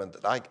and gentlemen,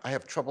 that I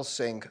have trouble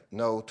saying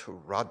no to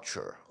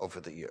Roger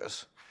over the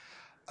years.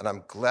 And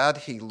I'm glad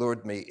he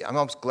lured me. I'm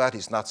almost glad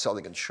he's not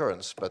selling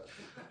insurance, but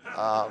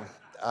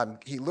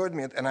he lured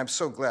me, and I'm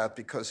so glad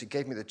because he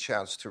gave me the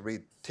chance to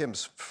read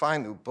Tim's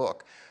fine new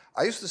book.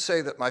 I used to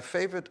say that my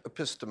favorite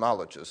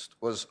epistemologist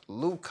was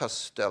Lou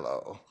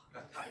Costello,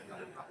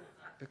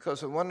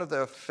 because in one of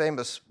their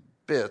famous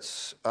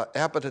bits,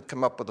 Abbott had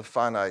come up with a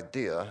fine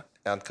idea,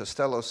 and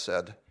Costello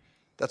said,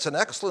 "That's an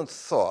excellent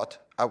thought.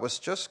 I was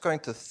just going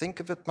to think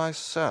of it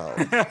myself."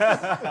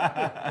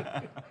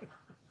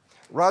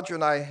 Roger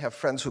and I have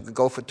friends who could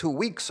go for 2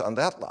 weeks on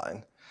that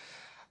line.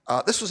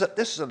 This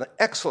is an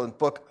excellent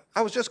book.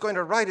 I was just going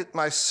to write it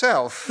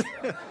myself.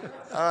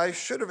 I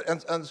should have,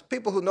 and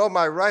people who know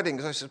my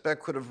writings, I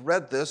suspect, could have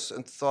read this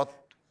and thought,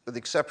 with the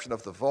exception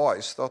of the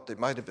voice, thought they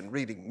might have been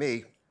reading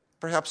me,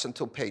 perhaps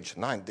until page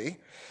 90.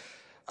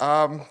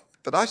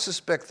 But I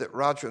suspect that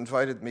Roger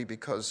invited me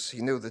because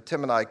he knew that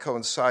Tim and I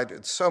coincided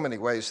in so many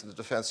ways in the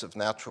defense of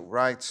natural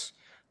rights,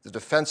 the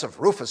defense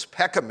of Rufus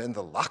Peckham in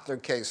the Lochner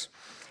case,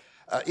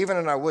 even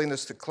in our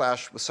willingness to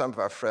clash with some of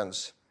our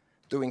friends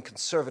doing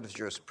conservative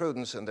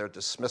jurisprudence and their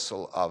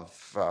dismissal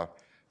of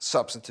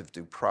substantive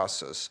due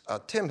process.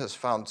 Tim has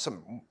found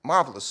some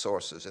marvelous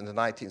sources in the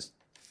 19th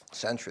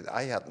century that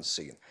I hadn't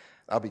seen.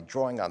 I'll be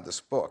drawing on this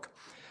book.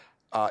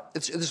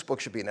 This book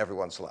should be in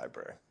everyone's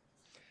library.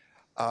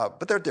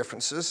 But there are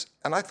differences,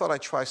 and I thought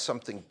I'd try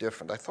something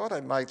different. I thought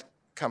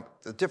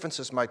the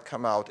differences might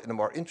come out in a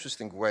more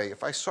interesting way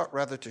if I sought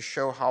rather to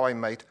show how I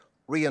might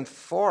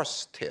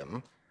reinforce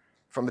Tim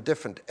from a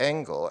different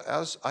angle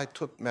as I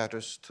took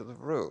matters to the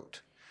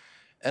root.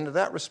 And in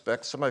that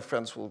respect, some of my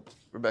friends will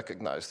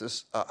recognize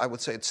this. I would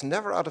say it's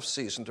never out of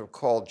season to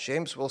recall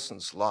James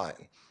Wilson's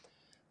line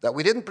that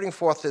we didn't bring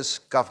forth this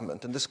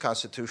government and this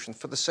Constitution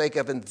for the sake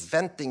of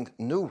inventing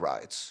new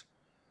rights,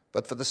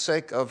 but for the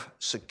sake of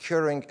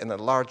securing and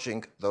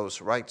enlarging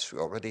those rights we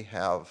already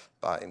have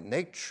by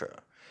nature.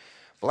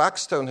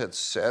 Blackstone had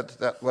said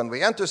that when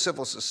we enter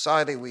civil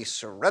society, we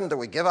surrender,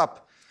 we give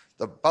up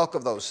the bulk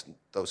of those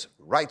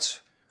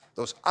rights,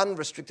 those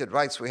unrestricted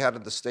rights we had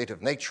in the state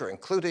of nature,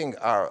 including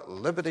our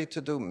liberty to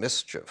do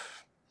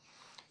mischief.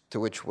 To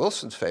which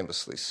Wilson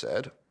famously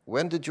said,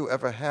 "When did you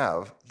ever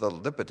have the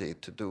liberty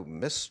to do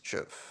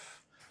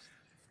mischief?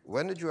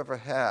 When did you ever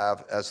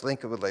have, as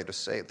Lincoln would later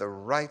say, the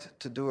right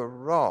to do a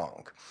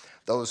wrong?"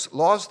 Those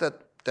laws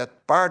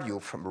that barred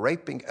you from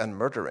raping and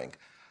murdering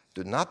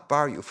do not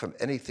bar you from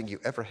anything you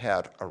ever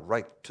had a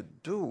right to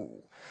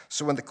do.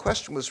 So when the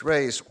question was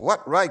raised,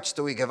 what rights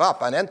do we give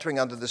up on entering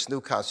under this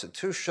new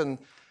Constitution,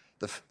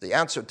 the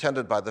answer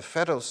tendered by the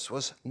Federalists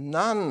was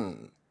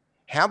none.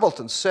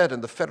 Hamilton said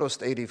in the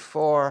Federalist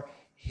 84,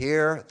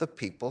 "Here the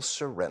people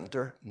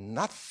surrender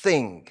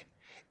nothing."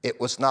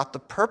 It was not the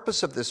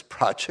purpose of this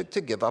project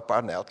to give up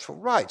our natural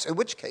rights, in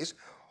which case,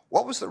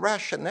 what was the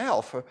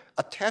rationale for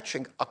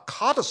attaching a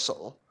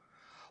codicil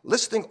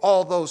listing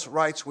all those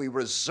rights we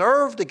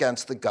reserved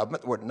against the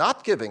government, we're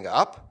not giving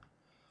up,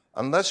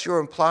 unless you're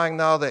implying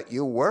now that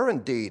you were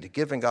indeed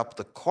giving up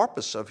the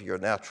corpus of your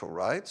natural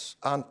rights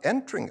on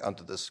entering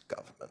under this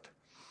government?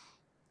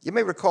 You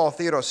may recall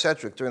Theodore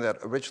Sedgwick during that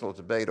original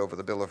debate over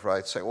the Bill of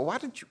Rights say, well, why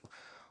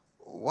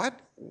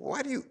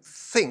do you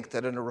think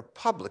that in a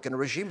republic, in a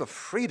regime of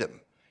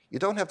freedom, you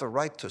don't have the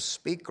right to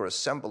speak or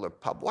assemble or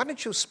pub? Why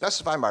don't you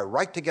specify my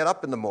right to get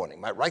up in the morning,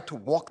 my right to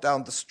walk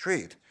down the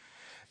street?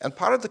 And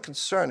part of the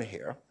concern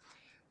here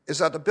is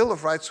that the Bill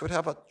of Rights would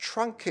have a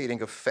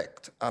truncating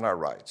effect on our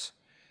rights.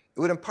 It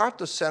would impart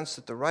the sense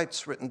that the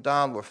rights written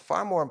down were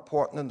far more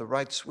important than the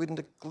rights we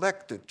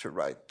neglected to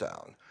write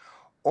down.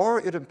 Or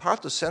it would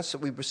impart the sense that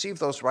we receive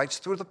those rights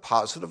through the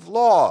positive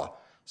law,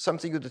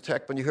 something you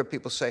detect when you hear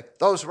people say,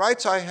 those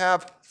rights I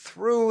have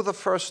through the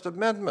First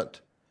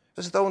Amendment,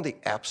 as though in the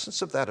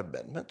absence of that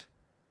amendment,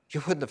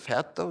 you wouldn't have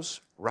had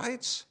those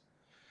rights.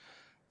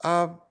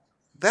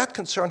 That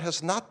concern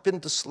has not been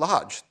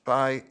dislodged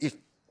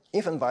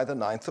even by the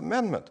Ninth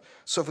Amendment.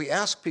 So if we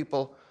ask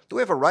people, do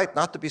we have a right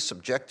not to be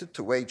subjected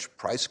to wage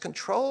price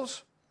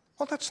controls?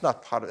 Well, that's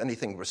not part of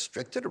anything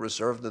restricted or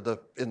reserved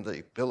in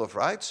the Bill of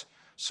Rights,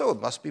 so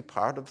it must be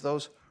part of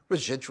those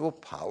residual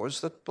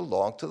powers that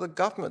belong to the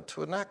government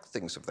to enact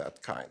things of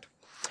that kind.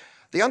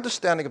 The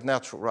understanding of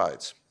natural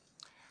rights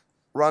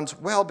runs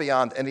well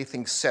beyond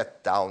anything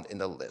set down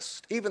in a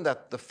list. Even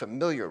that the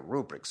familiar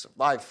rubrics of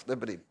life,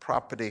 liberty,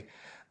 property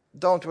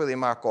don't really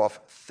mark off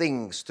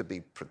things to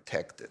be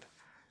protected.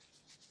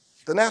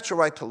 The natural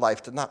right to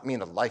life did not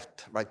mean a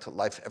right to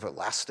life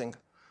everlasting,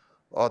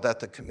 or that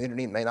the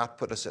community may not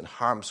put us in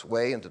harm's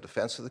way in the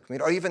defense of the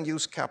community, or even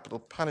use capital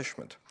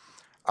punishment.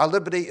 Our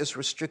liberty is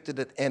restricted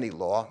in any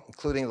law,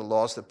 including the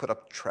laws that put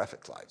up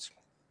traffic lights.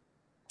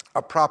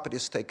 Our property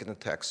is taken in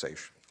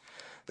taxation.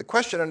 The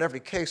question in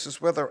every case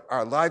is whether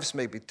our lives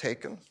may be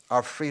taken,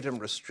 our freedom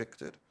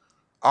restricted,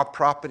 our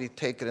property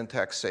taken in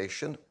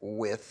taxation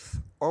with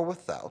or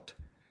without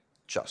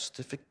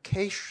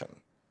justification.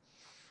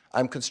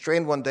 I'm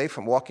constrained one day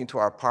from walking to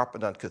our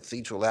apartment on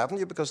Cathedral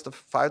Avenue because the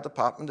fire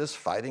department is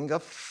fighting a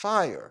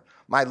fire.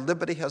 My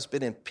liberty has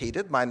been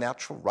impeded. My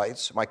natural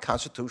rights, my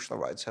constitutional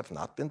rights have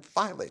not been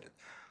violated.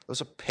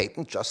 There's a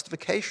patent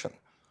justification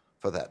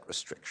for that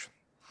restriction.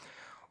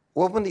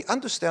 Well, when we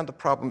understand the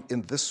problem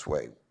in this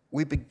way,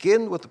 we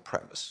begin with the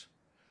premise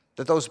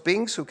that those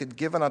beings who can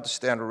give and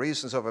understand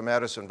reasons over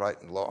matters in right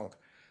and wrong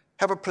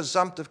have a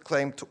presumptive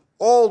claim to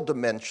all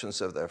dimensions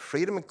of their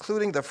freedom,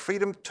 including the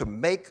freedom to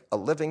make a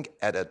living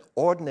at an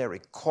ordinary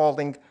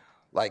calling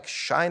like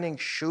shining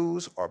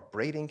shoes or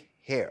braiding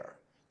hair,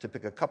 to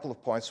pick a couple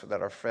of points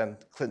that our friend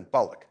Clint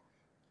Bullock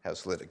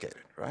has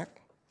litigated, right?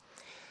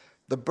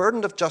 The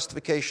burden of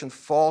justification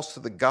falls to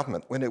the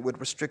government when it would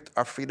restrict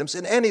our freedoms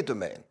in any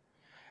domain.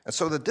 And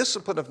so the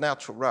discipline of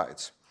natural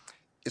rights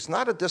is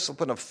not a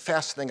discipline of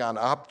fastening on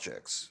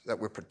objects that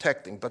we're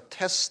protecting, but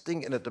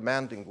testing in a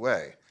demanding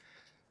way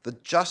the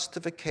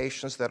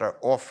justifications that are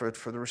offered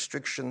for the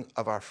restriction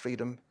of our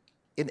freedom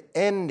in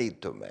any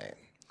domain.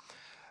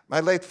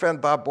 My late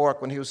friend Bob Bork,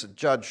 when he was a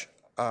judge,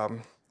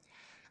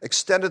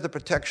 extended the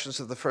protections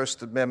of the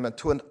First Amendment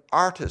to an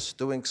artist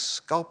doing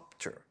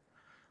sculpture.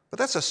 But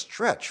that's a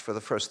stretch for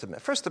the First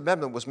Amendment. First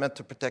Amendment was meant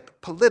to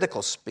protect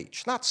political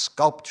speech, not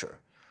sculpture.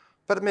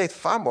 But it made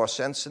far more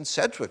sense in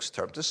Sedgwick's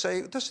term to say,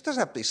 it doesn't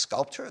have to be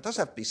sculpture, it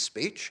doesn't have to be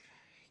speech.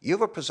 You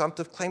have a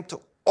presumptive claim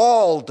to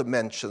all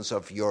dimensions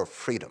of your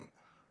freedom,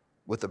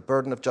 with the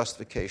burden of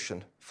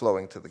justification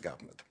flowing to the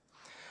government.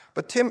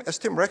 But as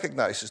Tim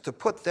recognizes, to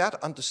put that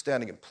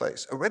understanding in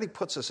place already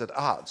puts us at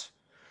odds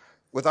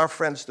with our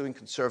friends doing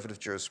conservative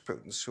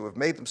jurisprudence who have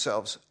made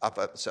themselves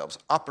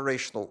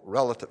operational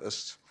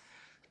relativists,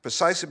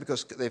 precisely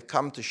because they've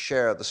come to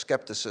share the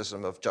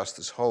skepticism of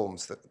Justice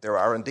Holmes that there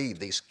are indeed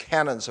these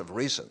canons of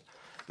reason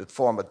that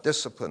form a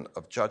discipline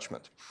of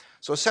judgment.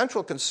 So a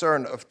central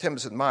concern of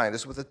Tim's and mine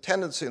is with a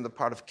tendency on the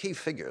part of key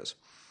figures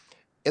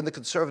in the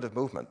conservative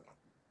movement,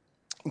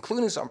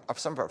 including some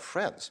of our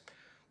friends,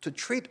 to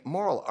treat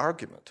moral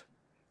argument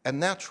and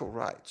natural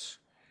rights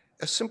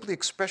as simply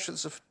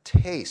expressions of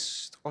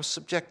taste or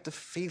subjective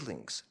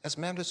feelings, as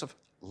matters of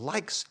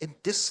likes and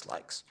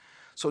dislikes.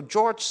 So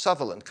George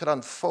Sutherland could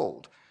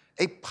unfold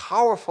a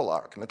powerful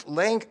argument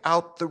laying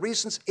out the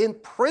reasons in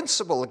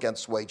principle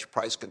against wage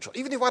price control,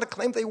 even if you want to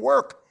claim they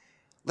work,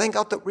 laying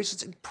out the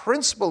reasons in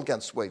principle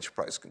against wage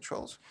price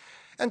controls.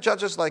 And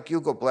judges like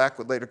Hugo Black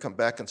would later come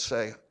back and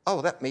say,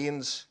 oh, that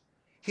means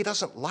he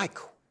doesn't like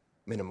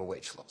minimum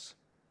wage laws.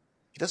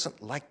 He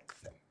doesn't like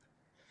them,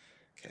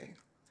 okay?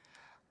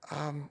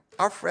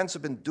 Our friends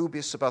have been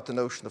dubious about the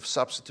notion of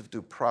substantive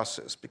due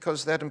process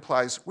because that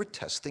implies we're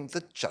testing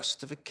the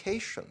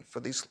justification for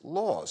these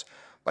laws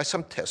by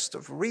some test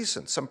of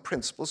reason, some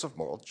principles of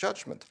moral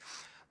judgment.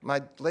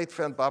 My late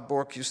friend Bob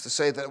Bork used to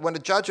say that when a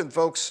judge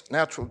invokes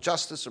natural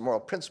justice or moral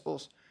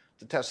principles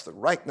to test the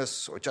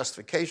rightness or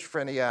justification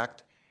for any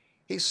act,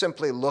 he's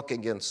simply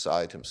looking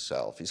inside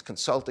himself. He's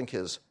consulting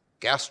his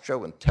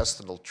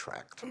gastrointestinal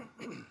tract.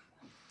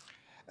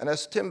 And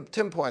as Tim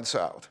points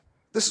out,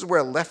 this is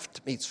where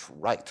left meets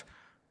right,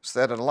 so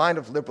that a line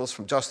of liberals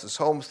from Justice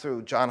Holmes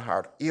through John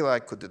Hart Ely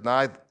could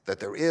deny that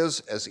there is,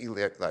 as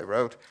Ely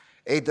wrote,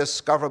 a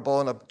discoverable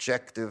and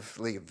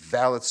objectively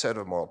valid set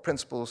of moral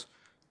principles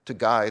to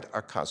guide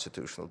our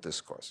constitutional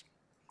discourse.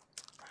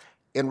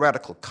 In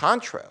radical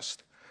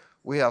contrast,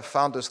 we have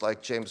founders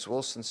like James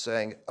Wilson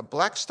saying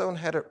Blackstone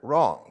had it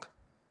wrong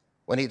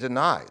when he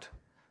denied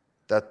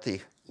that the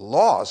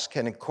laws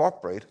can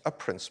incorporate a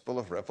principle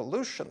of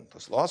revolution.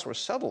 Those laws were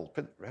settled,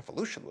 but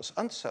revolution was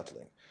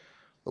unsettling.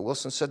 But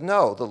Wilson said,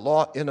 no, the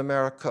law in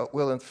America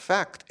will in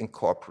fact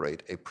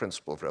incorporate a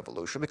principle of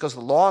revolution because the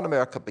law in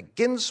America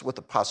begins with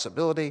the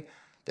possibility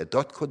that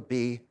there could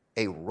be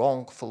a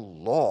wrongful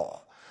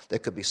law. There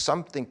could be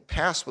something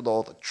passed with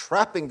all the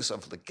trappings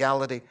of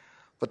legality,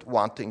 but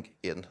wanting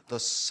in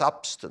the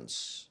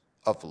substance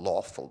of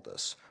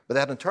lawfulness. But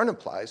that in turn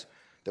implies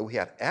that we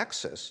had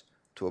access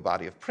to a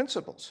body of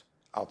principles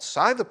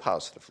outside the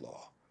positive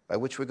law by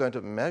which we're going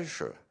to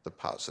measure the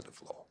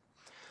positive law.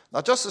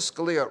 Now, Justice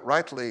Scalia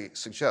rightly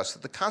suggests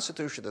that the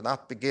Constitution did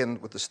not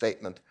begin with the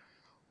statement,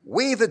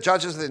 we, the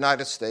judges of the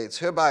United States,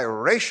 hereby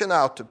ration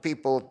out to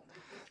people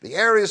the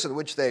areas in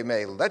which they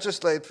may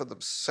legislate for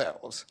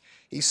themselves.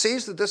 He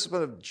sees the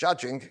discipline of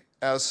judging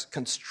as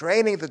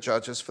constraining the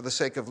judges for the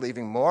sake of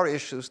leaving more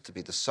issues to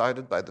be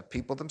decided by the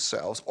people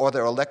themselves or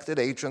their elected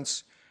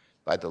agents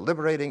by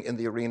deliberating in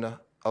the arena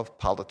of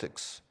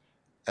politics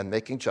and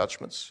making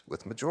judgments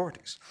with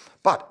majorities.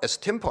 But, as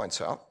Tim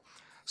points out,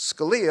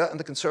 Scalia and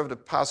the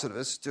conservative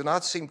positivists do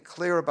not seem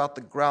clear about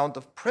the ground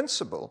of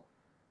principle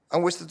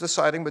on which the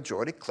deciding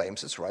majority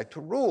claims its right to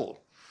rule.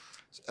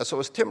 So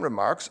as Tim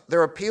remarks,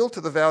 their appeal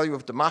to the value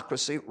of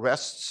democracy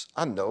rests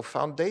on no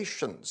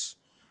foundations.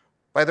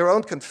 By their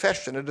own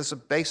confession, it is a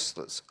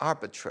baseless,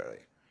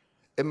 arbitrary,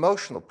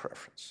 emotional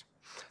preference.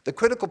 The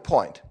critical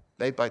point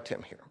made by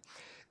Tim here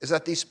is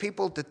that these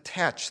people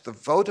detach the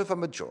vote of a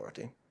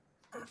majority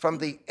from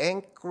the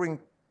anchoring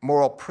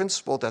moral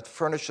principle that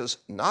furnishes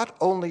not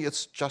only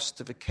its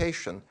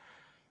justification,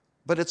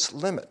 but its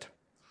limit.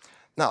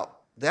 Now,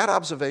 that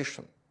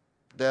observation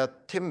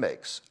that Tim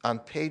makes on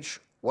page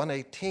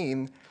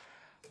 118,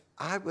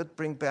 I would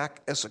bring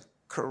back as a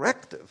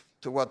corrective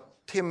to what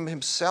Tim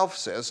himself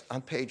says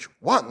on page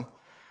 1,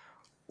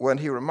 when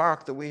he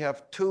remarked that we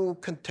have two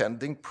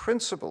contending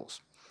principles,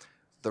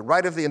 the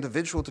right of the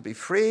individual to be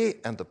free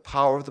and the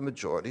power of the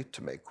majority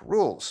to make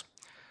rules.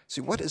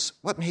 See,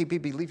 what may he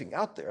be leaving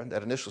out there in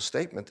that initial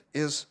statement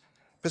is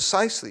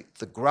precisely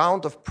the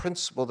ground of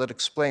principle that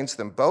explains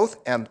them both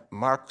and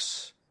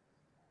marks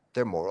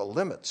their moral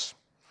limits.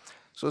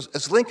 So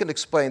as Lincoln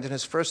explained in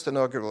his first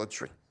inaugural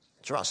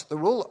address, the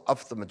rule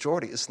of the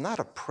majority is not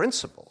a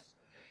principle.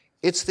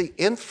 It's the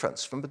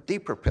inference from a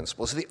deeper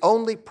principle. It's the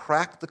only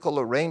practical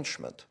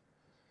arrangement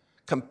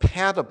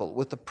compatible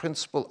with the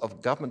principle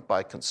of government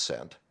by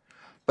consent,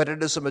 but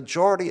it is a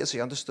majority, as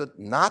he understood,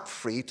 not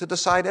free to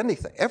decide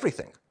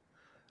everything.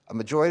 A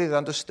majority that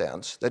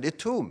understands that it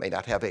too may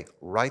not have a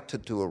right to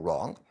do a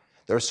wrong.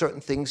 There are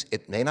certain things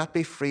it may not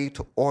be free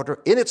to order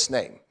in its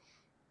name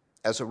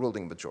as a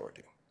ruling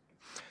majority.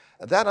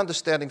 And that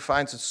understanding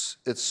finds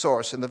its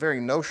source in the very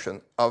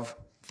notion of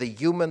the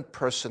human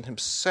person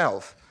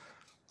himself,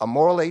 a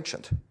moral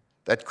agent,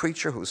 that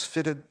creature who's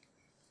fitted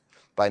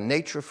by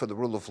nature for the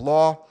rule of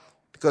law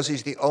because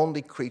he's the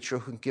only creature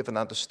who can give and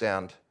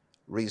understand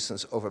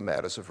reasons over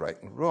matters of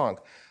right and wrong.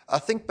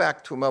 Think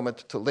back to a moment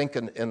to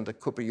Lincoln in the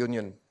Cooper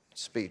Union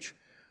speech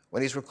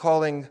when he's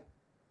recalling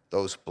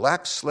those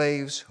black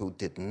slaves who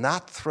did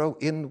not throw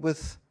in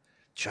with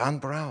John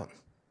Brown.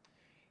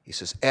 He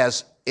says,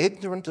 as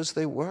ignorant as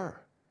they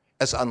were,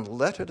 as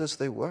unlettered as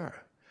they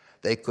were,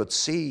 they could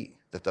see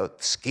that the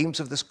schemes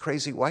of this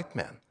crazy white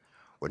man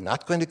were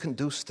not going to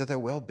conduce to their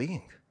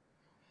well-being.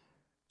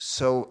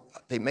 So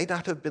they may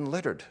not have been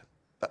lettered,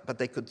 but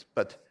they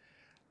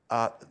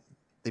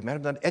might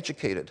have been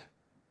educated,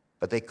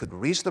 but they could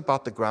reason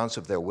about the grounds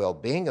of their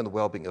well-being and the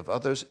well-being of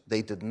others.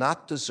 They did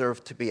not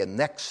deserve to be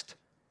annexed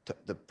to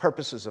the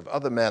purposes of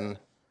other men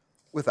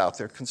without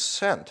their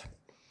consent.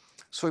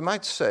 So we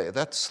might say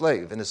that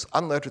slave in his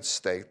unlettered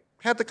state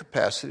had the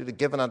capacity to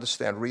give and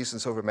understand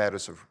reasons over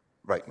matters of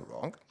right and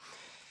wrong.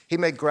 He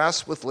may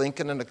grasp with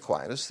Lincoln and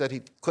Aquinas that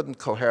he couldn't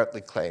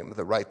coherently claim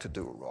the right to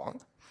do a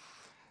wrong.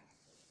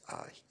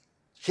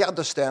 He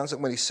understands that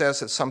when he says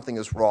that something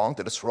is wrong,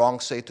 that it's wrong,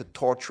 say, to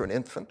torture an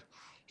infant,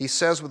 he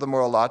says with a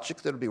moral logic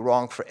that it would be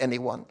wrong for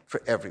anyone,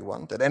 for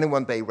everyone, that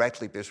anyone may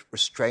rightly be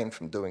restrained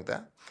from doing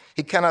that.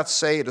 He cannot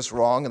say it is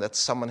wrong and that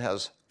someone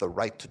has the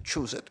right to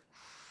choose it.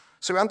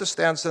 So he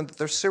understands then that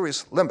there are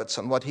serious limits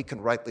on what he can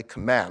rightly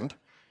command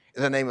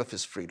in the name of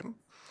his freedom.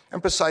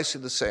 And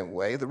precisely the same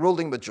way, the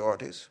ruling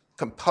majorities,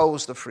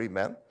 composed of free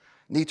men,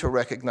 need to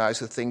recognize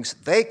the things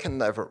they can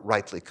never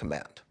rightly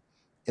command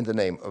in the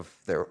name of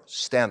their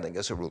standing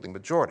as a ruling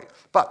majority.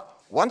 But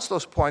once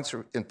those points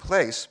are in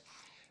place,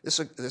 this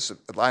is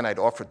a line I'd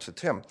offered to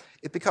Tim,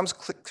 it becomes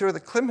clear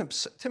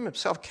that Tim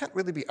himself can't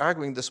really be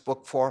arguing this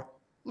book for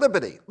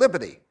liberty,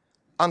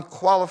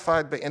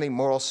 unqualified by any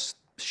moral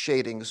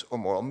shadings or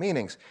moral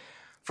meanings.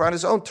 For on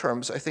his own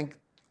terms, I think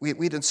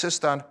we'd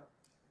insist on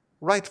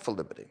rightful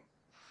liberty,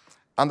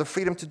 on the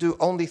freedom to do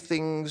only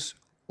things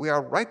we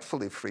are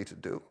rightfully free to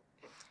do.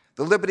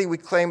 The liberty we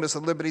claim is the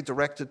liberty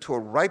directed to a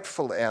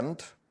rightful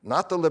end,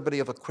 not the liberty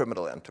of a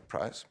criminal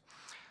enterprise.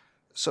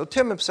 So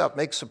Tim himself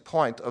makes a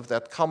point of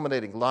that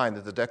culminating line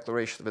in the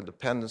Declaration of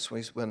Independence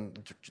when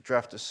the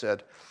drafters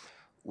said,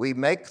 we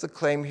make the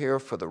claim here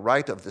for the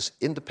right of this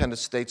independent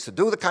states to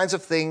do the kinds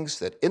of things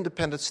that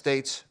independent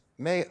states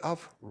may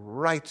of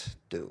right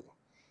do,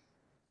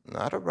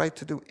 not a right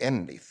to do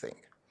anything.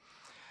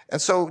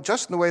 And so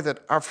just in the way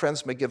that our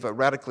friends may give a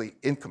radically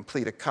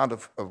incomplete account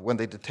of when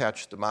they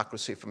detach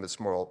democracy from its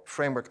moral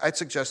framework, I'd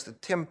suggest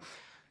that Tim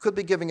could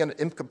be giving an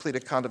incomplete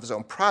account of his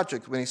own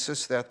project when he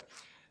says that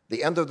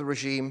the end of the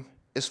regime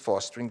is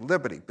fostering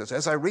liberty. Because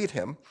as I read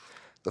him,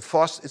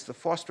 it's the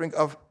fostering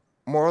of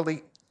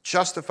morally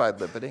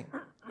justified liberty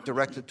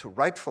directed to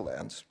rightful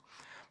ends.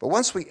 But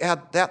once we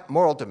add that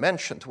moral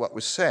dimension to what we're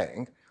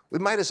saying, we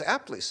might as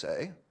aptly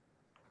say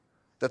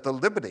that the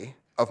liberty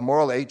of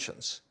moral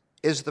agents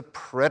is the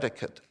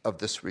predicate of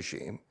this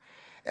regime,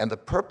 and the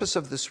purpose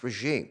of this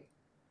regime,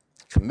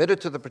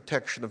 committed to the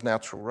protection of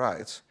natural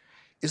rights,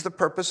 is the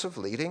purpose of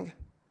leading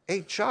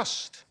a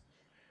just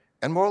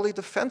and morally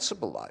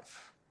defensible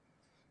life,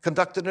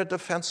 conducted in a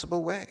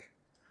defensible way,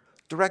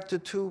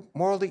 directed to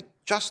morally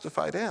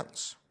justified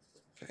ends.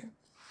 Okay?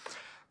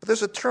 But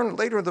there's a turn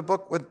later in the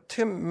book when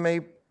Tim may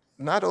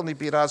not only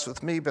be at odds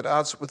with me, but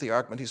odds with the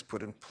argument he's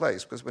put in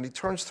place, because when he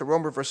turns to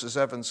Romer versus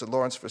Evans and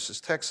Lawrence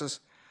versus Texas,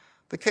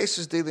 the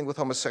cases dealing with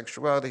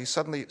homosexuality, he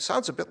suddenly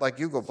sounds a bit like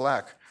Hugo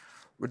Black,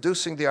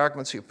 reducing the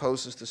arguments he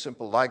opposes to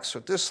simple likes or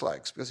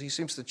dislikes, because he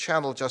seems to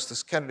channel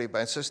Justice Kennedy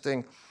by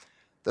insisting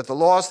that the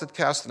laws that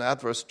cast an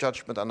adverse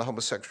judgment on the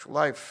homosexual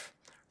life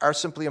are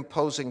simply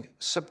imposing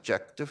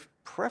subjective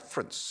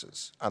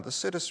preferences on the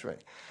citizenry.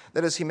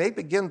 That is, he may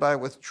begin by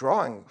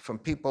withdrawing from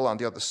people on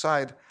the other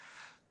side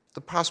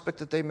the prospect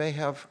that they may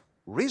have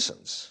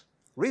reasons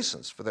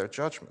for their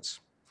judgments.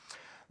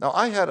 Now,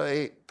 I had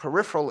a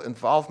peripheral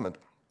involvement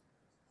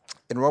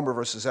in Romer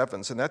versus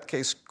Evans, and that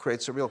case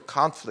creates a real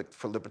conflict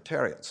for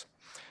libertarians.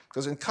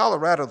 Because in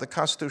Colorado, the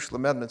constitutional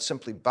amendment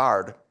simply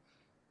barred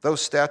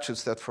those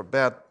statutes that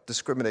forbade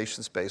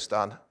discriminations based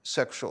on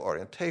sexual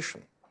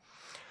orientation.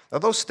 Now,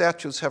 those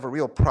statutes have a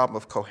real problem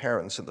of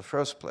coherence in the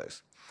first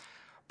place.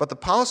 But the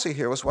policy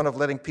here was one of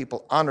letting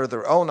people honor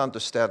their own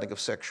understanding of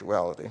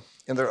sexuality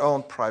in their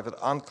own private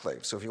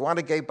enclave. So if you want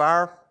a gay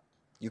bar,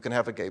 you can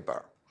have a gay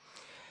bar.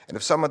 And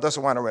if someone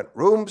doesn't want to rent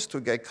rooms to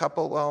a gay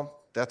couple, well,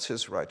 that's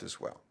his right as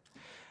well.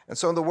 And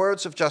so in the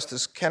words of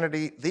Justice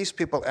Kennedy, these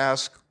people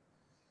ask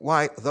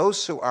why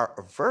those who are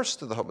averse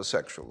to the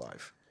homosexual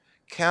life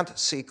can't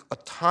seek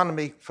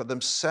autonomy for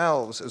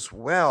themselves as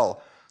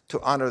well to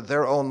honor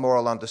their own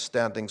moral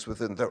understandings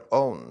within their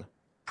own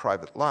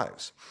private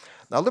lives.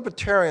 Now,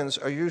 libertarians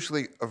are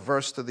usually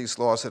averse to these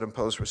laws that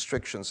impose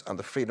restrictions on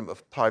the freedom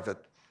of private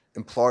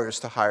employers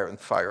to hire and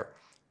fire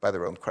by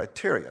their own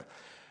criteria.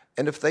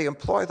 And if they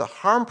employ the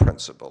harm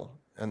principle,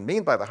 and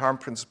mean by the harm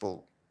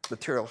principle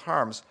material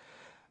harms,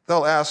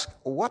 they'll ask,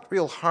 what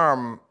real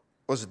harm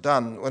was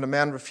done when a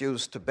man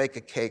refused to bake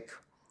a cake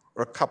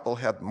or a couple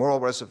had moral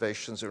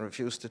reservations and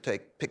refused to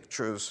take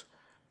pictures,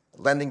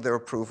 lending their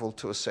approval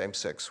to a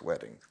same-sex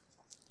wedding?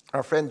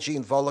 Our friend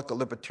Jean Volokh, a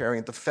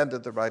libertarian,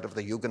 defended the right of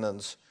the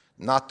Huguenots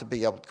not to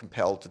be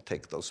compelled to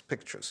take those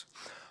pictures.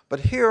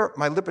 But here,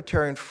 my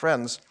libertarian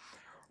friends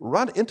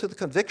run into the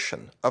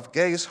conviction of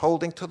gays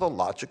holding to the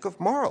logic of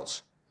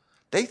morals.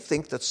 They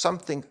think that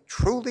something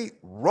truly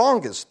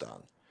wrong is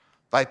done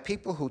by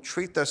people who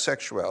treat their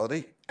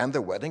sexuality and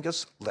their wedding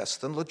as less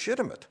than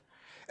legitimate.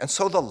 And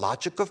so the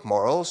logic of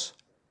morals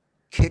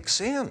kicks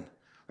in.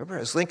 Remember,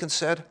 as Lincoln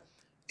said,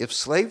 if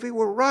slavery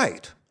were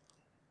right,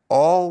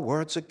 all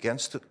words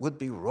against it would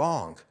be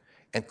wrong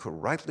and could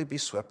rightly be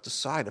swept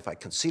aside. If I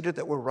conceded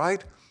that we're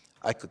right,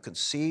 I could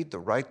concede the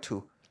right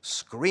to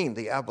screen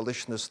the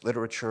abolitionist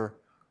literature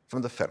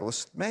from the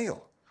Federalist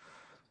Mail.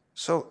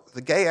 So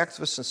the gay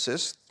activists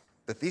insist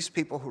that these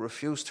people who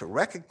refuse to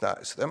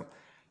recognize them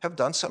have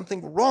done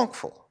something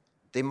wrongful.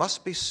 They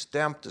must be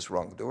stamped as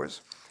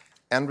wrongdoers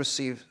and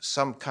receive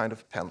some kind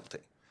of penalty.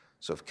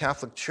 So if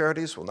Catholic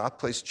charities will not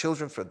place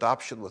children for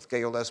adoption with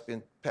gay or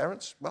lesbian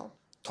parents, well,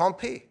 tant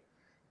pis.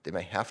 They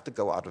may have to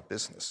go out of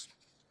business.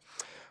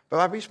 But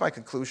I reached my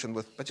conclusion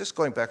by just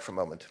going back for a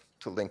moment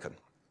to Lincoln.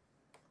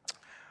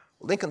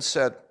 Lincoln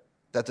said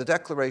that the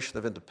Declaration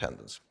of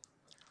Independence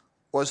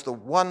was the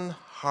one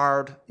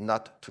hard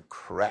nut to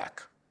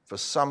crack for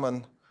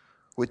someone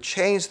who would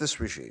change this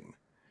regime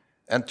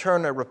and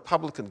turn a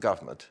Republican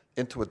government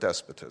into a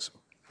despotism.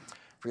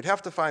 We'd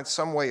have to find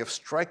some way of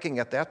striking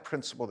at that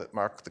principle that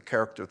marked the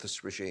character of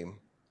this regime: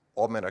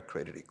 all men are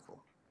created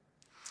equal.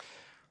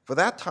 For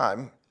that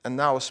time, and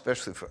now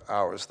especially for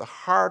ours, the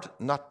hard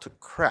nut to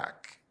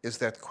crack is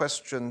that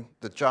question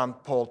that John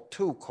Paul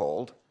II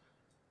called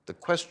the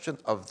question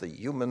of the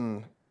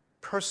human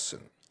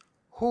person.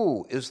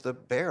 Who is the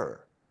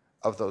bearer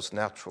of those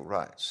natural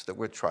rights that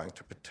we're trying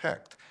to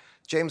protect?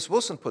 James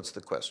Wilson put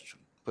the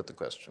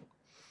question,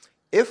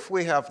 if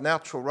we have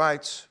natural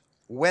rights,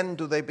 when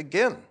do they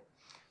begin?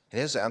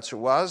 And his answer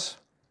was,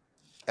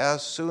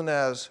 as soon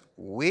as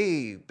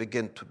we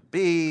begin to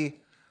be,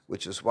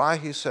 which is why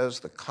he says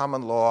the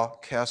common law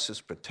casts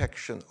its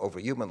protection over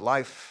human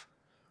life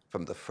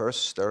from the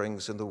first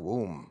stirrings in the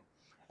womb,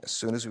 as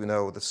soon as we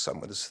know that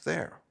someone is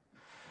there?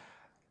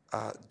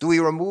 Do we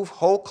remove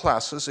whole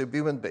classes of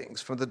human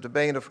beings from the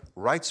domain of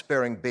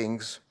rights-bearing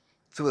beings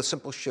through a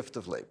simple shift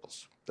of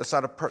labels? That's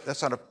not a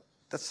person.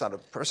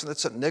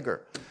 That's a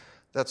nigger.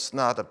 That's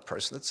not a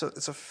person.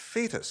 It's a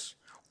fetus.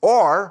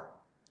 Or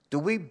do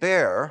we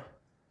bear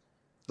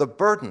the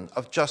burden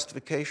of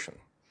justification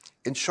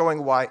in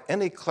showing why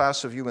any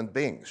class of human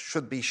beings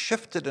should be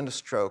shifted in a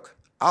stroke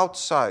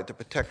outside the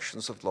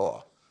protections of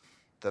law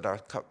that are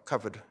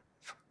covered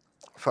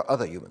for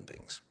other human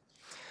beings?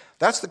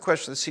 That's the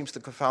question that seems to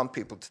confound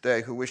people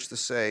today who wish to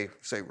say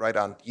right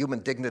on human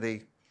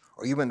dignity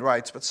or human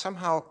rights, but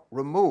somehow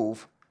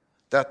remove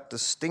that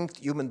distinct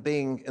human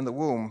being in the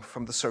womb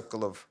from the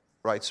circle of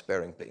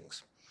rights-bearing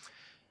beings.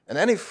 And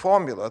any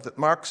formula that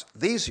marks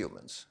these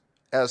humans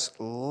as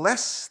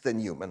less than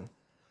human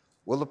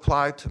will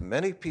apply to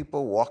many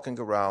people walking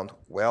around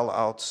well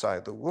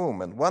outside the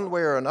womb. And one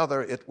way or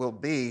another, it will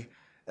be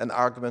an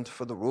argument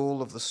for the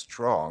rule of the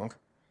strong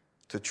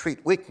to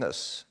treat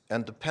weakness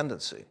and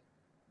dependency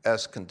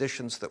as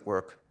conditions that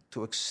work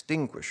to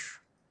extinguish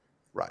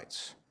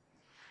rights.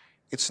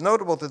 It's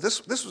notable that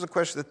this was a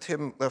question that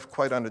Tim left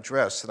quite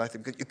unaddressed, and I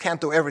think you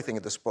can't do everything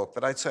in this book,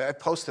 but I'd say I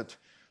post it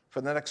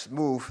for the next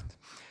move,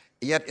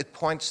 yet it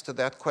points to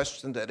that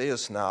question that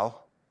is now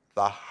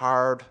the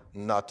hard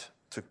nut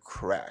to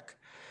crack.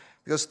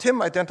 Because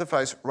Tim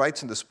identifies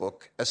rights in this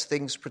book as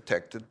things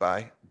protected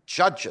by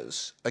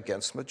judges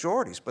against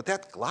majorities, but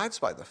that glides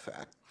by the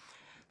fact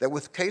that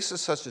with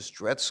cases such as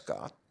Dred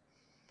Scott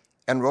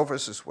and Roe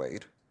versus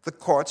Wade, the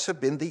courts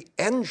have been the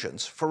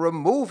engines for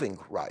removing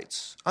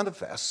rights on a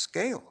vast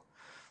scale.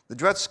 With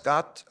Dred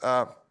Scott,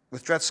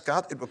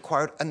 it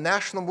required a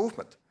national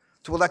movement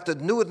to elect a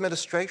new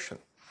administration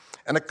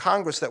and a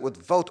Congress that would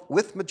vote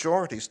with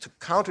majorities to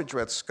counter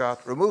Dred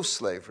Scott, remove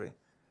slavery,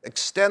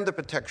 extend the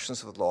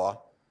protections of the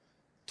law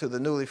to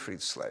the newly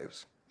freed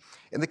slaves.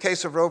 In the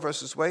case of Roe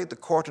versus Wade, the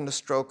court in a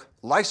stroke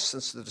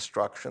licensed the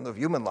destruction of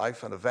human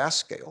life on a vast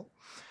scale.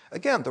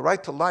 Again, the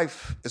right to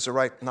life is a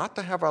right not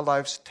to have our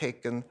lives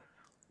taken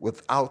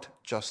without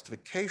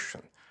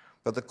justification,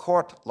 but the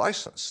court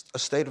licensed a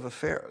state of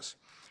affairs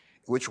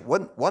in which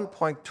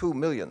 1.2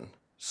 million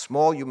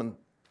small human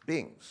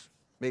beings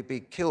may be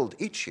killed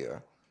each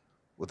year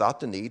without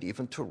the need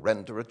even to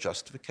render a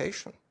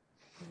justification.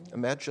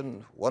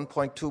 Imagine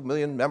 1.2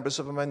 million members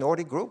of a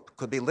minority group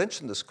could be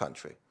lynched in this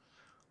country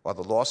while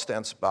the law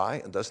stands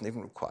by and doesn't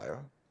even require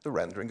the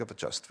rendering of a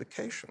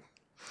justification.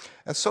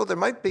 And so there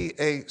might be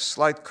a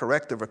slight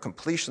corrective or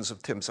completions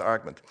of Tim's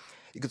argument.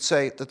 You could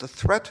say that the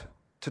threat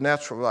to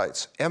natural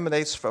rights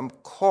emanates from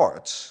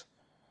courts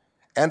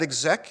and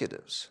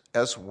executives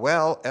as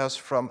well as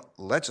from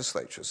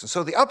legislatures. And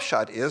so the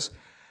upshot is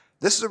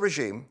this is a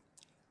regime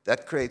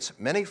that creates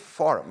many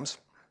forums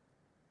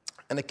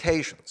and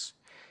occasions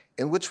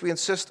in which we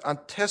insist on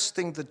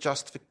testing the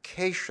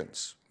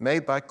justifications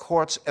made by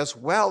courts as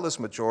well as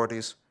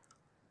majorities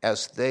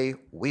as they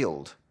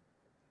wield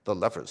the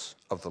levers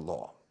of the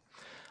law.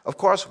 Of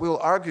course, we will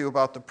argue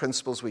about the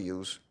principles we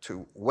use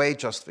to weigh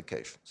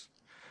justifications.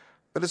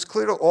 But it's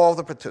clear to all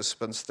the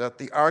participants that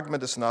the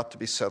argument is not to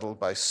be settled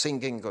by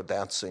singing or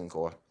dancing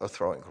or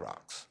throwing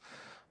rocks.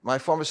 My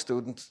former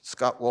student,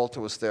 Scott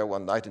Walter, was there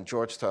one night in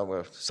Georgetown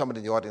where somebody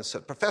in the audience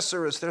said,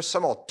 "Professor, is there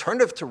some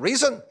alternative to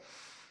reason?"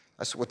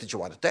 I said, "What did you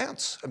want to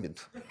dance? I mean,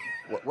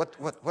 what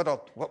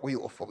were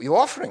you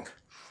offering?"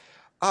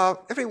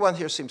 Everyone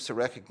here seems to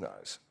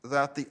recognize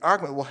that the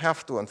argument will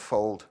have to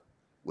unfold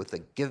with the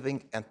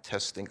giving and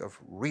testing of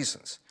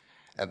reasons.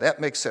 And that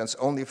makes sense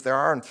only if there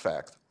are, in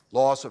fact,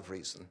 laws of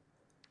reason,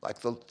 like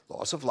the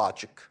laws of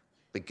logic,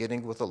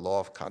 beginning with the law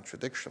of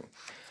contradiction.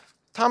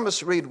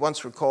 Thomas Reid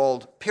once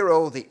recalled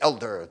Pyrrho the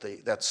Elder,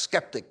 that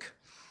skeptic,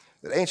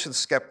 that ancient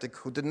skeptic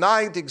who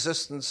denied the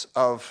existence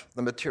of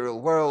the material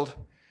world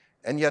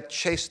and yet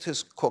chased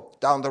his cook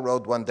down the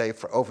road one day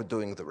for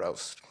overdoing the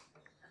roast.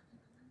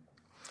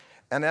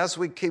 And as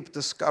we keep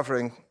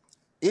discovering,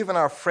 even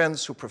our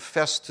friends who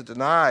profess to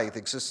deny the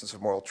existence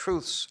of moral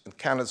truths and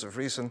canons of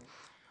reason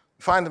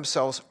find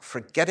themselves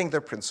forgetting their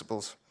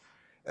principles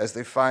as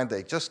they find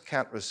they just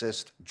can't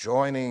resist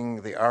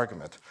joining the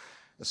argument.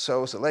 And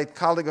so, as a late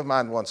colleague of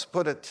mine once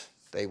put it,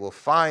 they will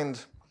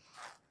find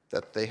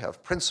that they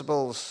have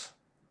principles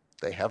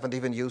they haven't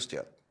even used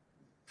yet.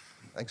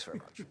 Thanks very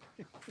much.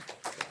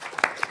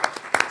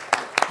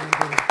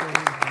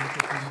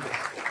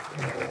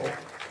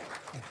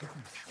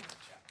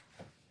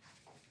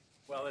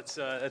 Well, it's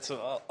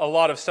a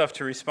lot of stuff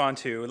to respond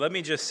to. Let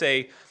me just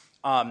say,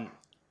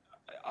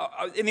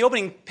 in the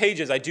opening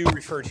pages, I do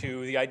refer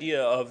to the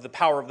idea of the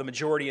power of the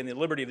majority and the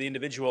liberty of the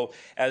individual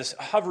as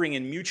hovering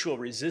in mutual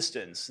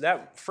resistance.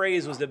 That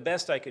phrase was the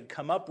best I could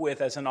come up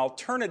with as an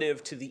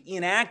alternative to the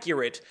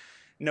inaccurate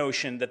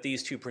notion that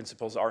these two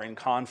principles are in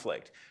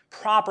conflict.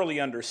 Properly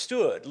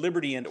understood,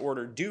 liberty and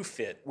order do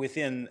fit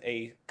within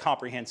a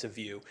comprehensive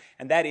view,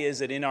 and that is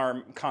that in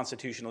our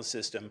constitutional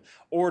system,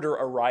 order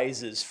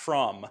arises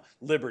from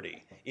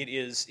liberty.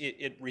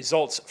 It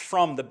results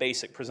from the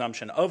basic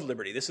presumption of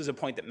liberty. This is a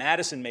point that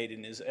Madison made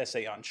in his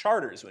essay on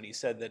charters when he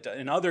said that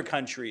in other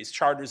countries,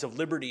 charters of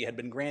liberty had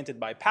been granted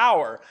by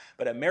power,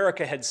 but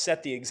America had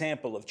set the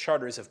example of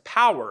charters of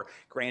power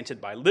granted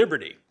by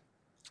liberty.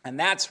 And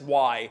that's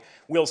why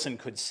Wilson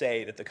could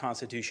say that the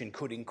Constitution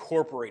could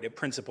incorporate a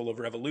principle of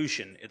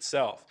revolution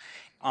itself.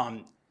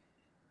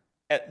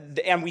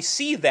 And we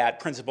see that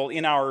principle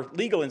in our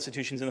legal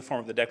institutions in the form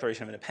of the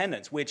Declaration of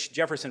Independence, which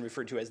Jefferson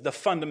referred to as the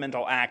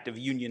fundamental act of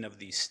union of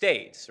these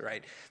states,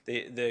 right?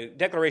 The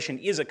Declaration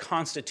is a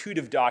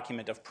constitutive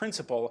document of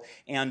principle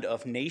and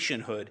of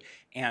nationhood,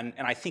 and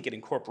I think it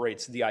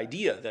incorporates the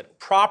idea that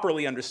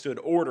properly understood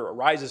order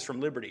arises from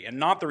liberty and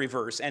not the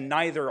reverse, and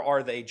neither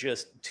are they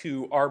just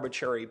two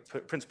arbitrary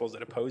principles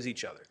that oppose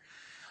each other.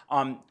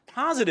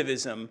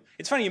 Positivism,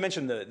 it's funny you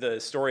mentioned the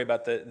story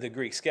about the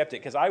Greek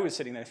skeptic, because I was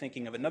sitting there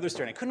thinking of another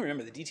story, and I couldn't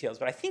remember the details,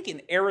 but I think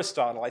in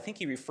Aristotle, I think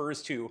he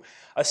refers to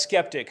a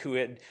skeptic who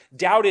had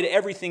doubted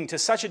everything to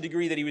such a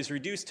degree that he was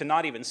reduced to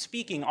not even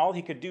speaking. All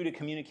he could do to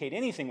communicate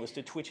anything was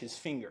to twitch his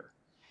finger.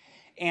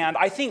 And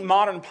I think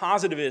modern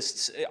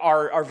positivists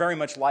are very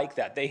much like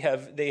that. They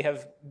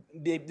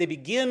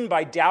begin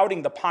by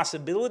doubting the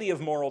possibility of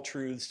moral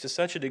truths to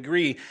such a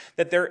degree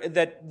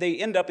that they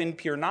end up in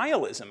pure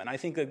nihilism. And I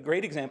think a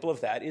great example of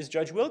that is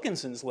Judge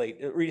Wilkinson's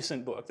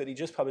recent book that he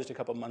just published a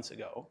couple months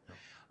ago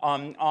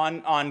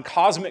on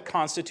cosmic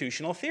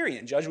constitutional theory.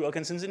 And Judge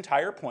Wilkinson's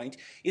entire point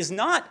is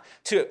not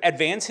to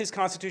advance his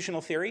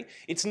constitutional theory.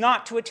 It's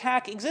not to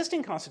attack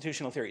existing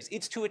constitutional theories.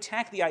 It's to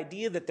attack the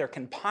idea that there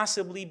can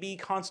possibly be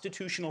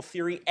constitutional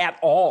theory at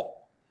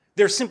all.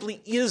 There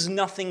simply is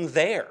nothing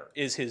there,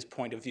 is his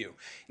point of view.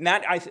 And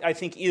that, I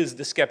think, is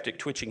the skeptic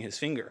twitching his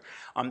finger.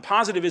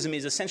 Positivism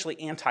is essentially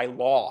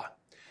anti-law.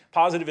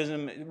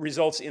 Positivism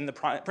results in the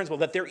principle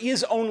that there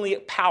is only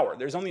power.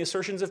 There's only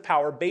assertions of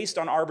power based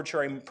on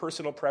arbitrary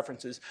personal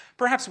preferences.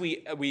 Perhaps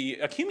we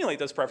accumulate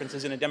those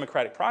preferences in a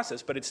democratic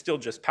process, but it's still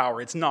just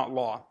power. It's not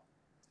law.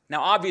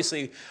 Now,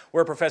 obviously,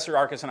 where Professor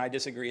Arcus and I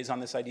disagree is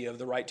on this idea of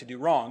the right to do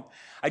wrong.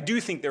 I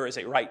do think there is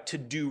a right to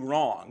do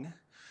wrong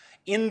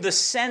in the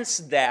sense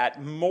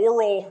that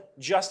moral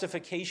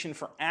justification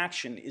for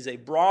action is a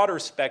broader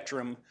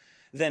spectrum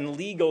than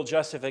legal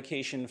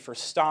justification for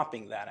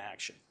stopping that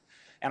action.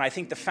 And I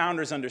think the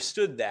founders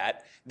understood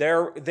that.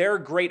 Their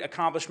great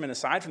accomplishment,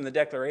 aside from the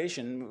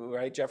Declaration,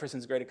 right,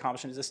 Jefferson's great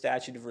accomplishment is the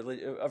Statute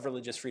of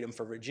Religious Freedom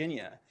for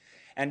Virginia.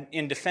 And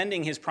in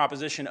defending his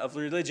proposition of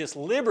religious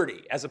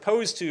liberty, as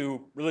opposed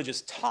to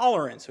religious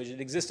tolerance, which had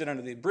existed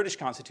under the British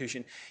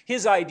Constitution,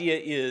 his idea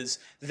is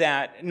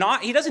that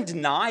he doesn't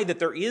deny that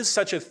there is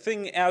such a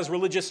thing as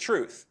religious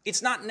truth.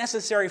 It's not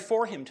necessary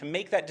for him to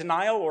make that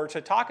denial or to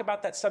talk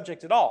about that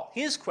subject at all.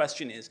 His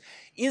question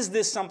is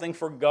this something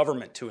for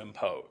government to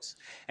impose?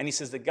 And he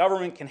says the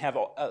government can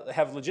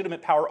have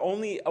legitimate power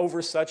only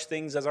over such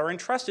things as are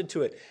entrusted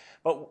to it.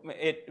 But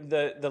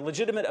the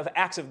legitimate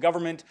acts of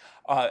government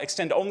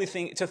extend only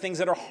to things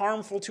that are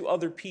harmful to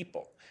other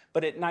people.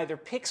 But it neither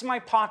picks my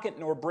pocket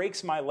nor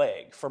breaks my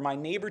leg for my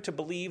neighbor to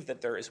believe that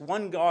there is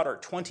one God or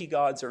 20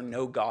 gods or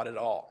no God at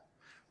all.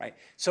 Right?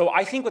 So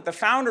I think what the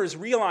founders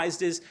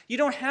realized is you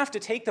don't have to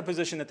take the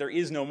position that there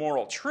is no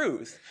moral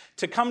truth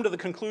to come to the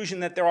conclusion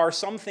that there are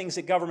some things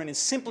that government is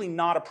simply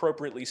not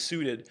appropriately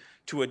suited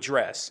to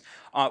address.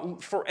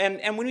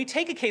 And when we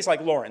take a case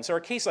like Lawrence or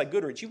a case like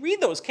Goodrich, you read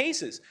those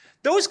cases,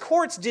 those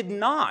courts did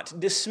not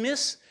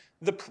dismiss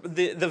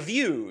the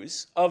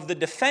views of the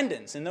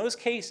defendants in those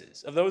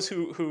cases, of those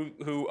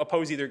who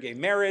oppose either gay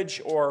marriage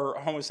or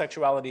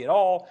homosexuality at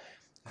all.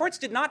 Courts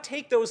did not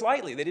take those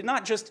lightly. They did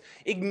not just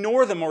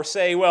ignore them or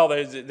say, well,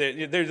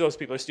 those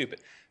people are stupid.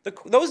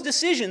 Those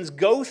decisions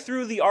go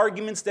through the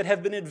arguments that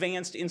have been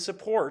advanced in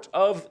support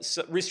of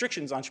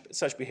restrictions on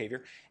such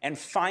behavior and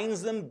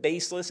finds them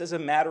baseless as a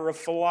matter of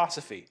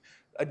philosophy,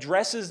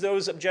 addresses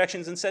those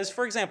objections and says,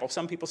 for example,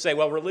 some people say,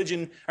 well,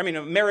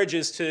 marriage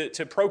is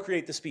to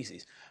procreate the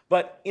species,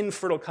 but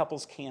infertile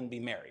couples can be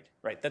married,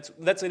 right?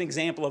 That's an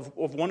example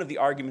of one of the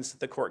arguments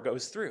that the court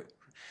goes through.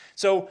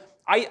 So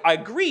I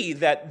agree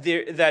that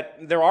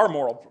there are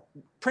moral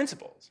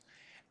principles,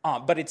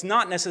 but it's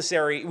not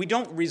necessary. We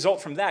don't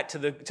result from that to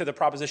the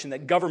proposition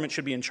that government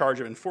should be in charge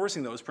of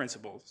enforcing those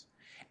principles.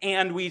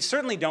 And we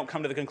certainly don't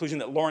come to the conclusion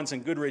that Lawrence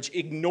and Goodrich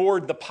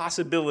ignored the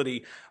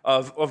possibility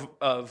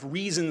of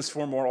reasons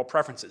for moral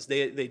preferences.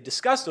 They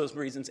discussed those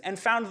reasons and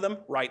found them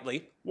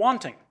rightly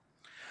wanting.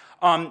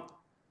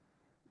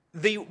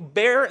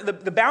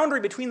 The boundary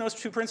between those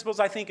two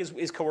principles, I think,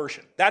 is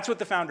coercion. That's what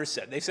the founders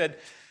said. They said,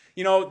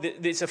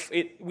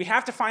 we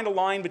have to find a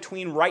line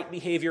between right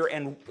behavior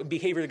and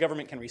behavior the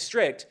government can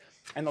restrict,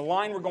 and the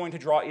line we're going to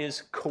draw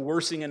is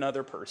coercing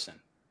another person.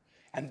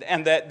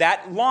 And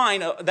that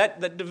line,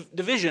 that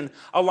division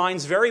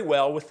aligns very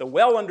well with the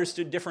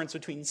well-understood difference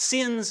between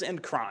sins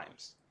and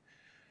crimes.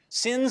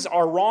 Sins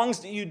are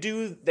wrongs that you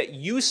do that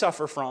you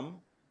suffer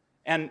from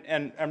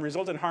and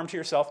result in harm to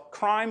yourself.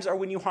 Crimes are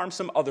when you harm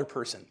some other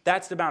person.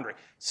 That's the boundary.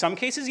 Some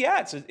cases,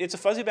 yeah, it's a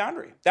fuzzy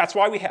boundary. That's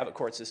why we have a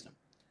court system.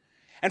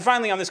 And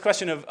finally, on this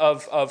question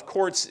of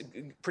courts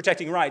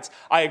protecting rights,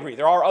 I agree.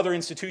 There are other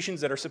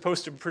institutions that are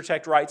supposed to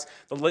protect rights.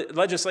 The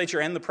legislature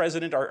and the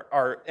president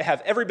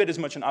have every bit as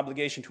much an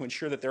obligation to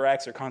ensure that their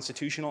acts are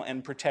constitutional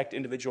and protect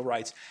individual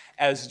rights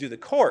as do the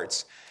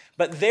courts.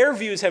 But their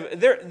views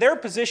their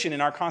position in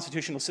our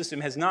constitutional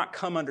system has not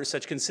come under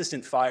such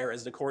consistent fire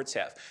as the courts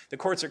have. The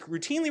courts are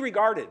routinely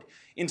regarded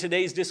in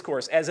today's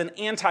discourse as an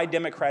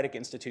anti-democratic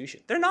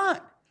institution. They're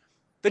not.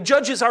 The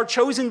judges are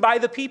chosen by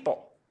the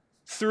people.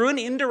 Through an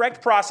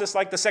indirect process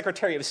like the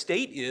Secretary of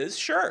State is,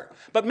 sure.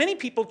 But many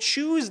people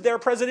choose their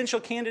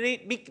presidential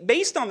candidate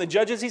based on the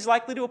judges he's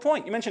likely to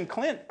appoint. You mentioned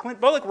Clint. Clint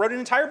Bullock wrote an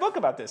entire book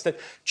about this, that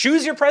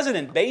choose your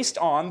president based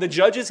on the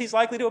judges he's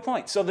likely to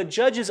appoint. So the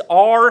judges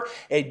are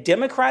a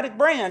democratic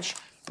branch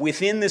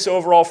within this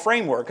overall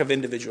framework of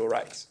individual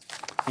rights.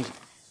 Thank you.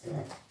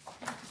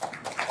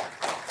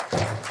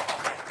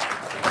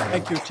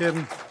 Thank you,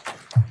 Tim.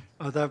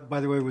 That, by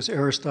the way, was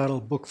Aristotle,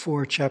 Book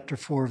 4, Chapter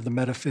 4 of the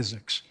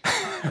Metaphysics.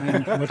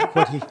 And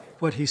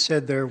what he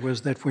said there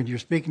was that when you're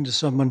speaking to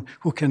someone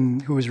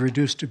who is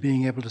reduced to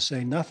being able to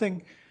say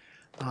nothing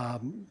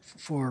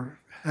for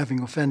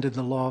having offended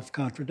the law of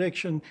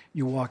contradiction,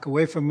 you walk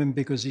away from him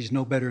because he's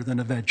no better than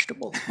a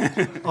vegetable.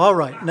 All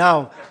right,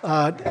 now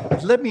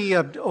let me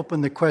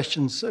open the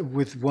questions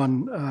with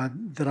one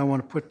that I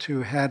want to put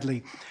to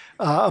Hadley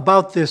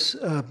about this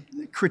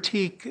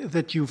critique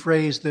that you've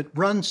raised that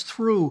runs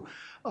through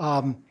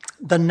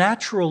the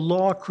natural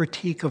law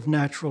critique of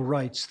natural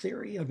rights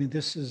theory. I mean,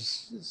 this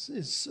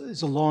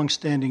is a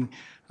long-standing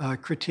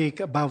critique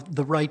about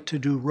the right to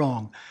do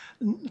wrong.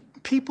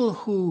 People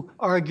who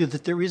argue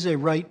that there is a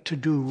right to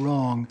do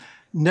wrong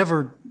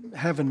never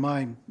have in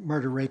mind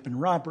murder, rape,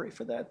 and robbery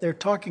for that. They're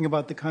talking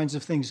about the kinds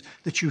of things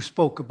that you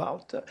spoke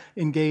about,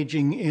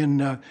 engaging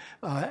in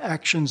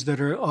actions that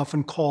are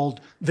often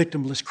called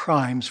victimless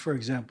crimes, for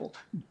example,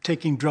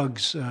 taking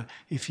drugs,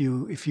 if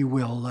you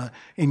will,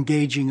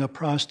 engaging a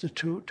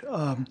prostitute,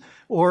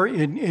 or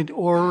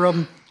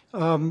engaging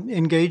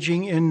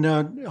in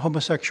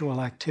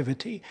homosexual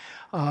activity.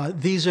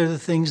 These are the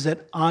things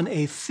that, on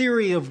a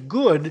theory of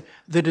good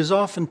that is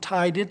often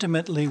tied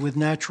intimately with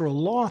natural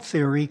law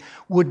theory,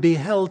 would be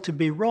held to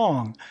be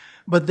wrong.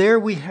 But there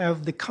we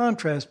have the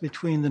contrast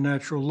between the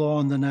natural law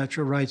and the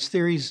natural rights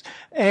theories,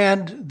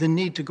 and the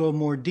need to go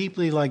more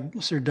deeply, like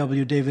Sir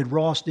W. David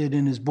Ross did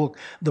in his book,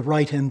 The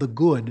Right and the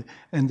Good,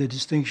 and the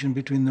distinction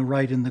between the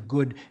right and the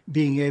good,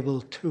 being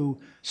able to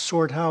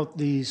sort out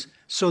these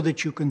so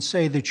that you can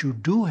say that you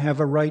do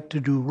have a right to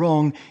do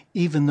wrong,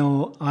 even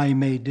though I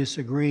may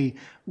disagree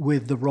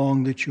with the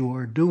wrong that you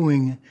are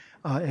doing,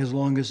 as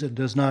long as it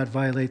does not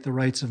violate the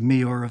rights of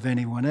me or of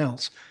anyone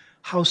else.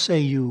 How say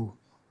you,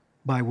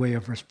 by way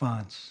of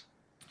response?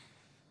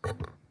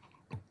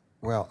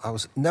 Well, I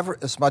was never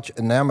as much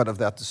enamored of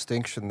that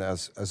distinction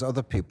as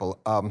other people.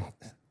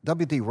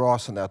 W.D.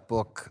 Ross in that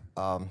book,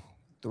 The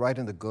Right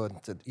and the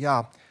Good, said,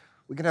 yeah,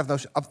 we can have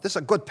those, this is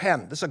a good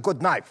pen, this is a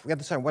good knife. We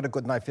understand what a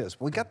good knife is.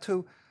 When we get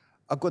to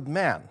a good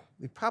man,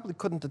 we probably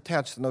couldn't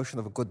detach the notion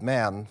of a good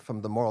man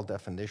from the moral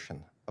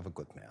definition of a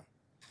good man.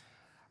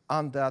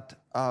 On that,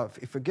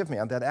 forgive me,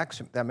 on that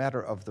axiom, that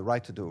matter of the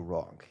right to do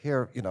wrong.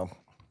 Here,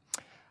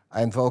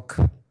 I invoke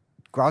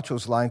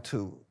Groucho's line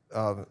to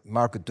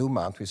Margaret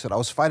Dumont. He said, I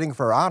was fighting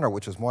for her honor,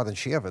 which was more than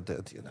she ever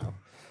did,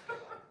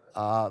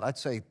 I'd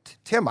say,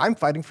 Tim, I'm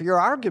fighting for your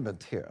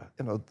argument here.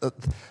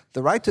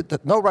 The right to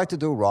no right to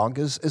do wrong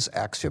is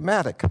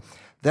axiomatic.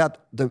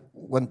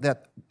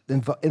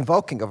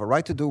 Invoking of a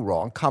right to do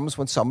wrong comes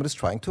when someone is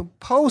trying to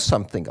impose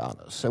something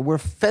on us, and we're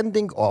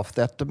fending off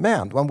that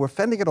demand. When we're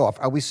fending it off,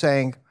 are we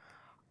saying,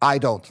 I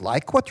don't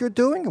like what you're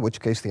doing, in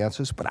which case the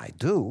answer is, but I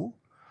do?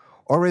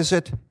 Or is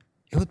it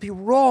would be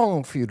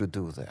wrong for you to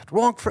do that,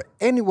 wrong for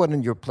anyone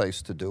in your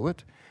place to do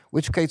it,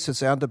 which case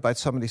it's ended by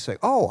somebody saying,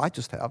 oh, I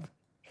just have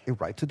a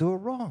right to do a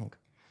wrong.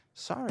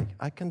 Sorry,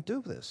 I can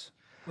do this.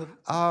 But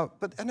on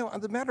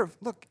the matter of,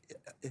 look,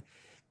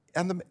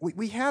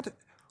 we had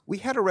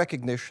a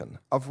recognition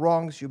of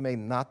wrongs you may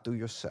not do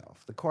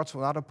yourself. The courts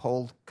will not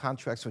uphold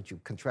contracts which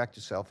you contract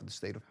yourself in the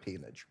state of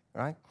peonage,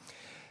 right?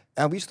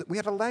 And we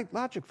had a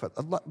logic for it,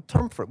 a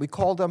term for it. We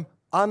called them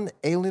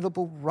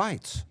unalienable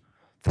rights,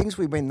 things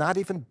we may not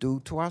even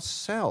do to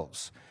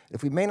ourselves.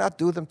 If we may not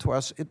do them to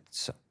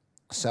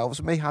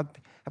ourselves, we may have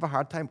a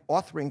hard time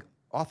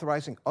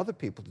authorizing other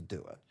people to do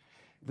it.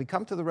 If we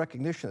come to the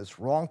recognition it's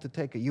wrong to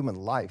take a human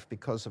life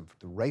because of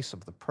the race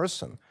of the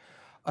person,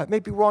 it may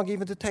be wrong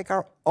even to take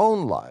our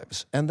own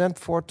lives, and then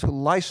to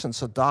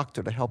license a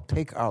doctor to help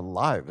take our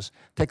life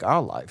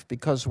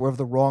because we're of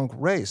the wrong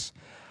race.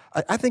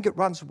 I think it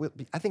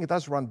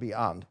does run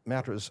beyond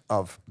matters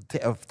of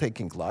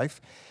taking life.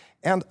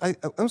 And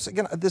once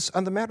again,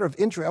 on the matter of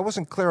injury, I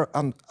wasn't clear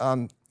on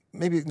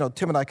maybe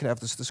Tim and I can have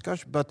this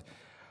discussion, but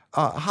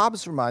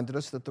Hobbes reminded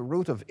us that the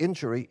root of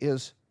injury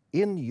is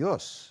in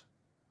jus,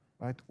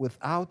 right?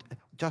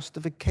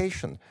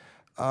 justification.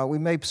 We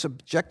may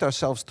subject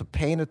ourselves to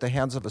pain at the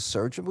hands of a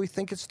surgeon. We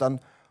think it's done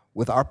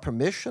with our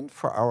permission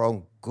for our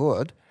own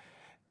good.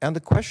 And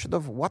the question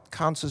of what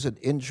counts as an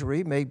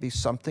injury may be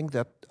something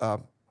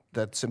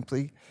that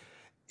simply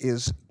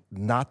is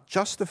not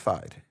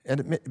justified. And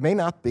it may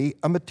not be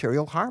a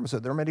material harm. So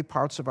there are many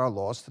parts of our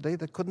laws today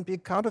that couldn't be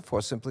accounted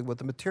for simply with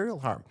a material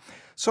harm.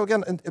 So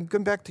again, and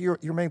going back to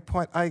your main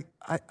point,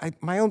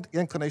 my own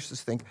inclination is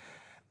to think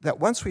that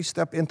once we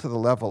step into the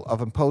level of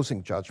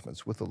imposing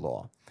judgments with the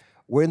law,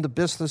 we're in the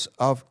business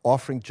of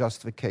offering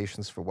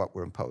justifications for what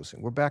we're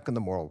imposing. We're back in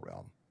the moral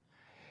realm.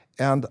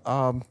 And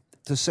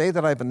to say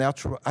that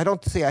I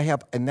don't say I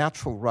have a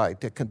natural right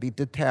that can be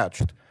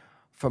detached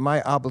from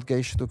my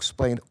obligation to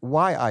explain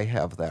why I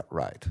have that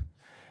right.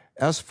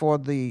 As for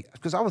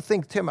because I would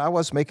think, Tim, I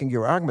was making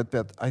your argument,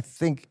 but I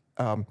think,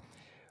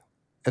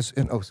 as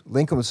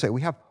Lincoln would say,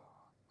 we have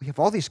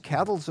all these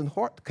cattle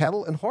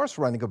and horse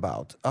running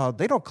about.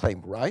 They don't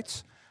claim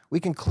rights. We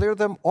can clear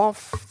them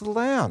off the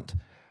land.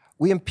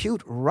 We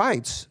impute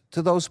rights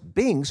to those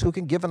beings who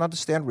can give and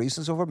understand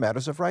reasons over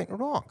matters of right and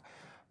wrong.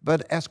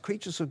 But as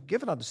creatures who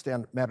give and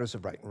understand matters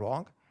of right and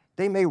wrong,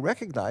 they may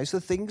recognize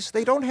the things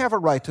they don't have a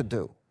right to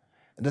do,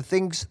 and the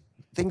things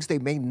they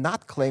may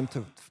not claim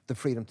the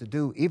freedom to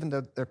do, even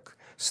though they're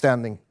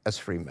standing as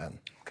free men.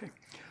 Okay.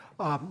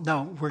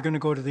 Now, we're going to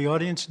go to the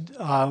audience.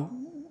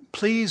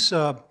 Please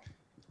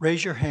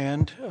raise your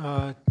hand,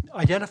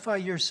 identify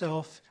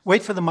yourself,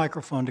 wait for the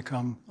microphone to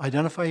come,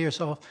 identify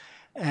yourself,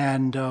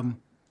 and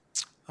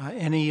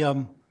any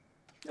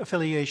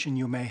affiliation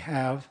you may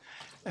have.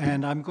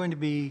 And I'm going to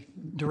be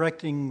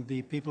directing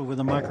the people with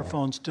the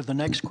microphones to the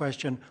next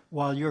question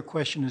while your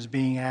question is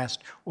being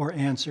asked or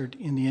answered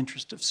in the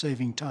interest of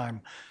saving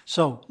time.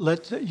 So,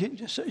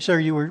 sir,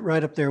 you were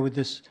right up there with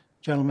this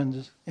gentleman,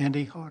 this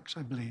Andy Hawks,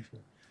 I believe.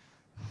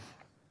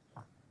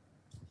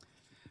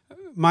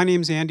 My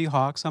name's Andy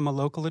Hawks. I'm a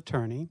local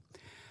attorney.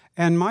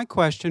 And my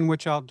question,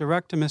 which I'll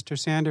direct to Mr.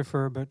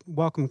 Sandifer, but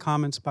welcome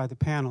comments by the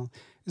panel,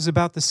 is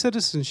about the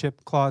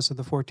citizenship clause of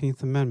the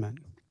 14th Amendment.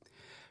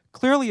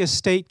 Clearly, a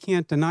state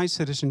can't deny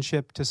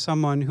citizenship to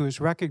someone who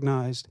is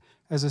recognized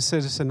as a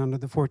citizen under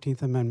the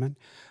 14th Amendment,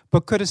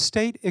 but could a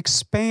state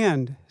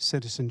expand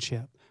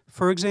citizenship?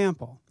 For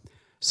example,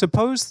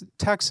 suppose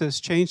Texas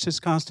changed its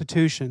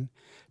constitution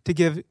to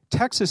give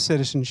Texas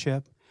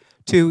citizenship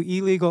to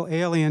illegal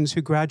aliens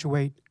who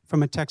graduate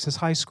from a Texas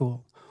high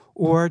school,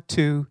 or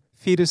to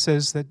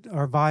fetuses that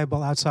are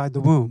viable outside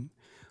the womb.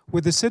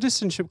 Would the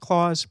citizenship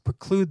clause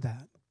preclude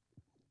that?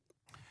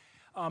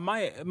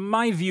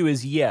 My view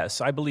is yes.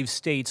 I believe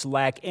states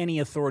lack any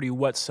authority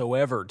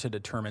whatsoever to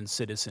determine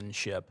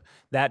citizenship.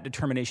 That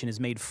determination is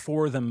made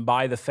for them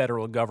by the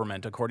federal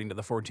government, according to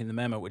the 14th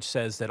Amendment, which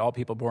says that all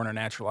people born or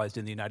naturalized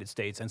in the United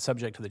States and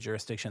subject to the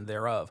jurisdiction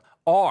thereof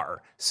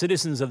are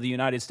citizens of the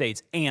United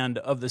States and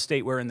of the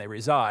state wherein they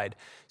reside.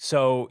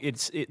 So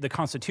the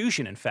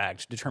Constitution, in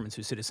fact, determines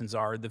who citizens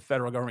are. The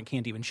federal government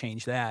can't even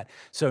change that.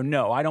 So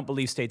no, I don't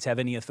believe states have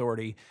any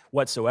authority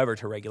whatsoever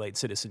to regulate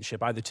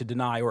citizenship, either to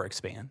deny or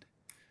expand.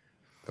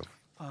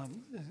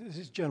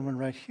 This gentleman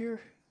right here.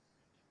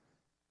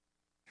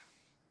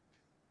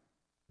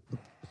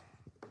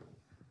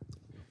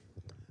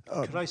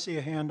 Could I see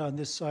a hand on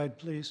this side,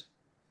 please?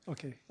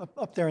 Okay,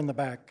 up there in the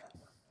back.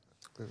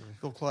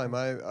 Phil Klein,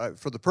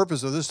 for the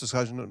purpose of this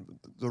discussion,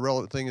 the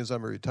relevant thing is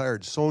I'm a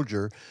retired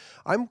soldier.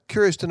 I'm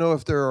curious to know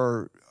if there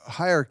are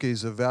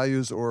hierarchies of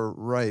values or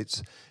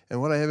rights. And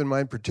what I have in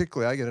mind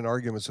particularly, I get in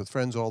arguments with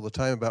friends all the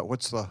time about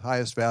what's the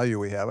highest value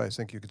we have. I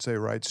think you could say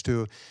rights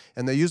too.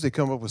 And they usually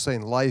come up with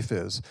saying life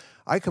is.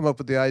 I come up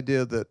with the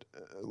idea that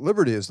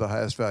liberty is the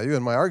highest value.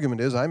 And my argument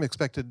is I'm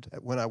expected,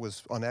 when I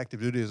was on active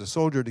duty as a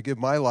soldier, to give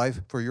my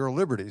life for your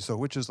liberty. So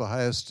which is the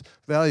highest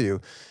value?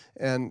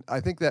 And I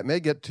think that may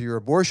get to your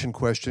abortion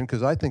question,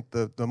 because I think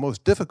the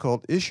most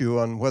difficult issue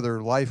on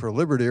whether life or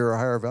liberty are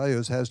higher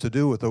values has to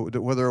do with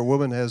whether a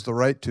woman has the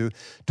right to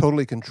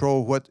totally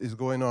control what is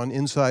going on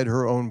inside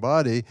her own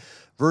body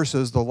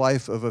versus the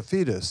life of a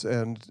fetus.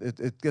 And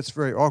it gets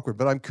very awkward.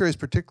 But I'm curious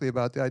particularly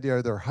about the idea,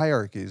 are there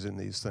hierarchies in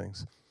these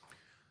things?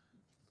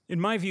 In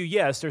my view,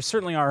 yes, there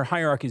certainly are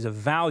hierarchies of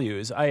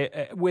values.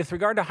 With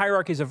regard to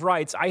hierarchies of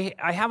rights, I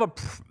have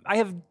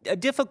a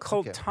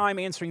difficult time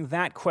answering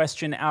that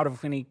question out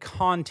of any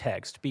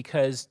context,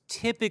 because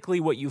typically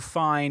what you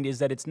find is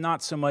that it's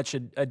not so much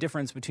a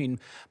difference between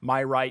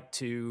my right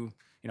to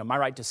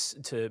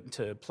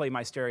to play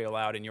my stereo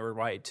loud and your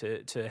right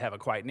to have a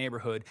quiet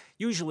neighborhood.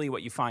 Usually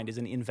what you find is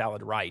an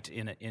invalid right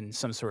in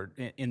some sort,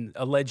 in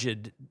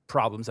alleged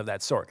problems of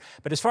that sort.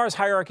 But as far as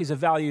hierarchies of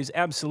values,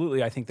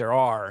 absolutely I think there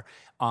are.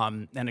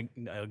 And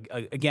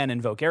again,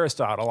 invoke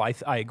Aristotle,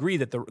 I agree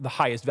that the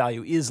highest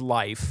value is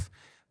life,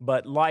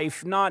 but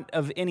life not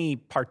of any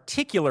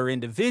particular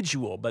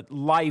individual, but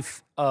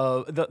life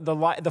of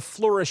the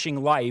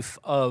flourishing life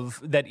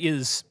of that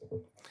is.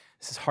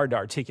 This is hard to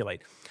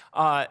articulate.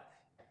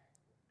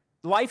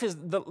 Life is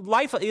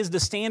the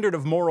standard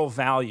of moral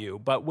value,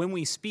 but when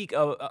we speak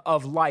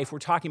of life, we're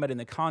talking about in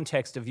the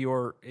context of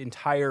your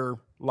entire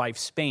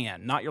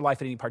lifespan, not your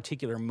life at any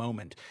particular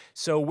moment.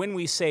 So when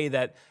we say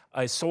that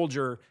a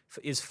soldier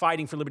is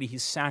fighting for liberty,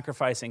 he's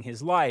sacrificing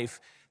his life,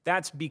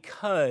 that's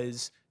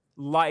because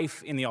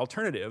life in the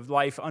alternative,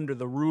 life under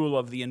the rule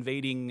of the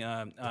invading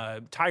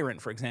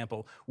tyrant, for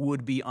example,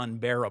 would be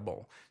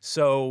unbearable.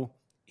 So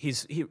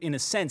in a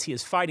sense, he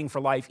is fighting for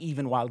life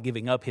even while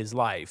giving up his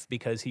life,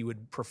 because he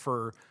would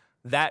prefer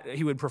that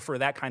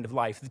kind of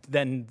life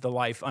than the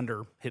life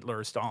under Hitler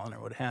or Stalin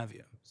or what have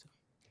you. So.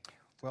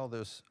 Well,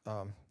 there's,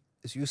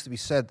 it used to be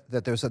said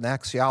that there's an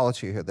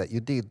axiology here, that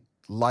you need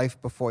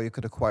life before you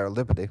could acquire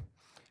liberty,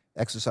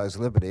 exercise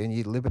liberty, and you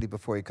need liberty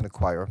before you can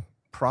acquire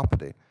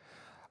property.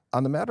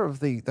 On the matter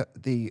of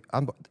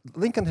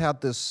Lincoln had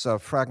this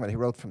fragment he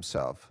wrote for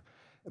himself,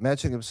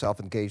 imagining himself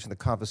engaged in a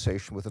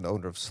conversation with an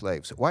owner of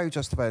slaves. Why are you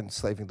justified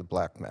enslaving the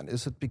black man?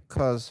 Is it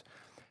because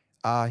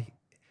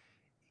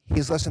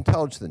he's less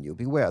intelligent than you?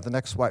 Beware, the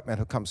next white man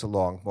who comes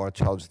along, more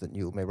intelligent than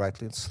you, may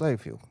rightly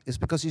enslave you. Is it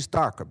because he's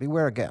darker?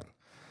 Beware again.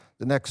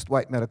 The next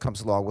white man who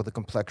comes along with a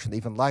complexion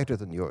even lighter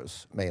than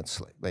yours may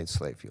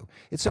enslave you.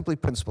 It's simply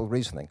principle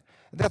reasoning.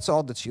 And that's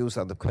all that's used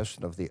on the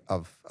question of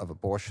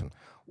abortion.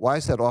 Why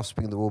is that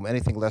offspring in the womb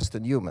anything less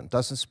than human?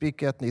 Doesn't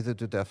speak yet, neither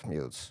do deaf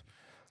mutes.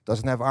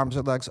 Doesn't have arms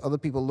or legs. Other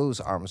people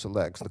lose arms or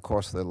legs in the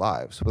course of their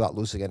lives without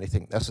losing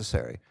anything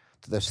necessary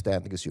to their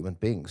standing as human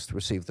beings to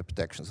receive the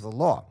protections of the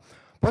law.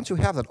 Once you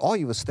have that, all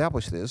you've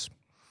established is,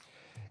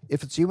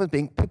 if it's a human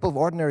being, people of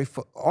ordinary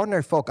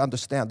folk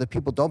understand that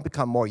people don't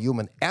become more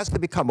human as they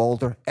become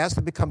older, as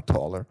they become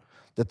taller,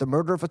 that the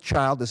murder of a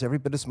child is every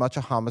bit as much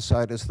a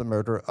homicide as the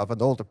murder of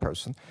an older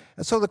person.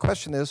 And so the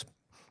question is,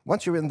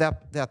 once you're in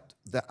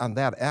on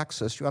that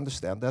axis, you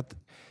understand that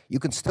you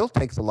can still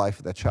take the life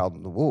of that child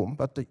in the womb,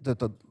 but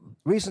the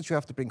reasons you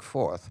have to bring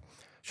forth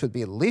should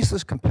be at least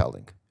as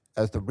compelling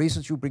as the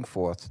reasons you bring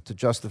forth to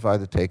justify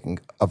the taking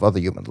of other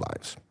human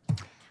lives.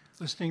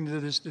 Listening to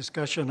this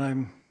discussion,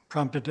 I'm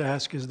prompted to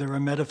ask, is there a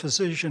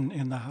metaphysician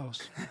in the House?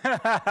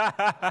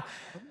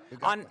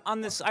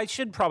 On this, I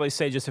should probably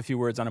say just a few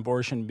words on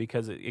abortion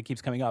because it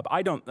keeps coming up.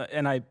 I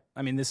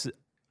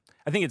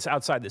think it's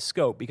outside the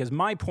scope, because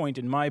my point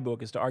in my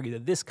book is to argue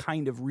that this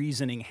kind of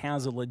reasoning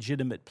has a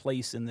legitimate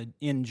place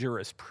in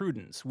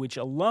jurisprudence, which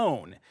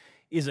alone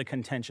is a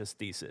contentious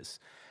thesis.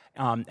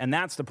 And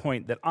that's the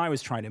point that I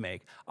was trying to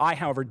make. I,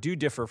 however, do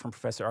differ from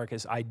Professor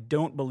Arcus. I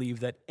don't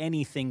believe that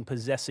anything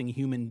possessing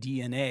human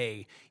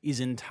DNA is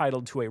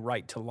entitled to a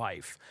right to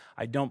life.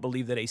 I don't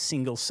believe that a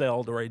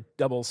single-celled or a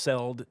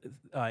double-celled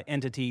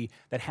entity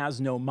that has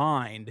no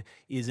mind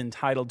is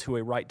entitled to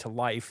a right to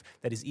life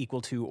that is equal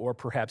to or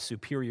perhaps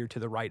superior to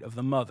the right of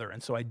the mother.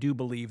 And so I do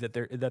believe that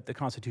the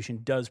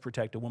Constitution does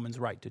protect a woman's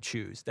right to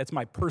choose. That's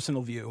my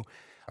personal view.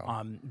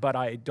 But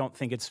I don't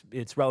think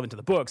it's relevant to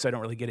the book, so I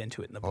don't really get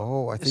into it in the book.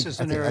 Oh, I think it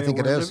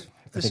is.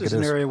 This is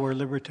an area where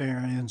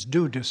libertarians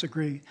do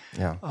disagree.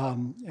 Yeah.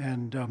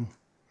 And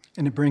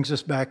it brings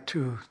us back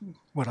to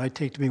what I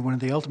take to be one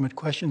of the ultimate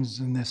questions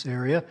in this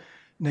area,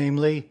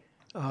 namely,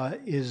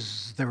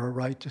 is there a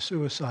right to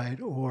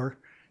suicide, or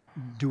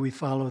do we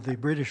follow the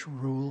British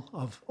rule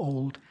of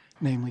old,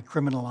 namely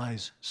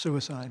criminalize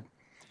suicide,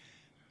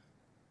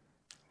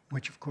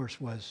 which of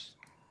course was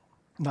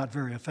not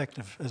very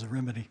effective as a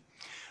remedy.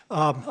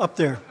 Up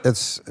there.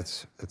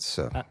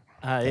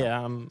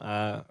 I'm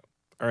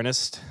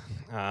Ernest.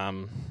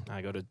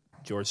 I go to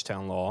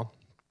Georgetown Law.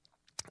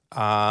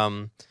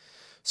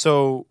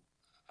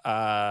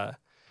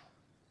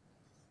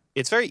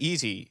 It's very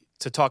easy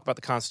to talk about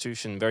the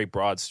Constitution in very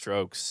broad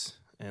strokes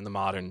in the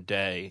modern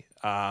day.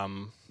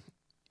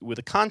 With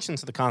the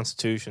conscience of the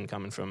Constitution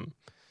coming from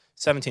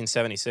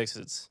 1776,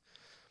 it's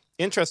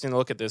interesting to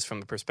look at this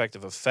from the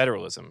perspective of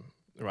federalism,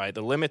 right?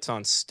 The limits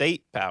on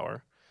state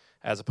power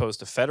as opposed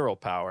to federal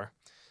power,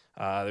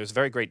 there's a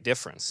very great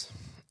difference.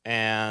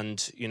 And,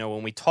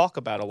 when we talk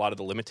about a lot of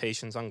the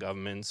limitations on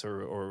governments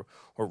or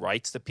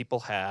rights that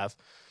people have,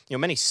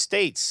 many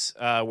states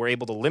were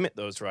able to limit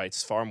those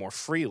rights far more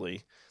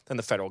freely than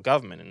the federal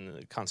government. And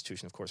the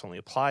Constitution, of course, only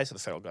applies to the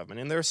federal government.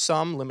 And there are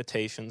some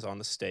limitations on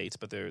the states,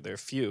 but they're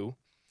few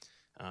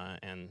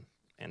and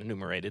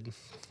enumerated.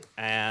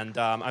 And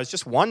I was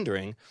just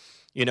wondering,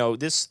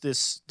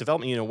 this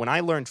development, when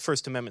I learned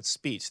First Amendment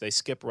speech, they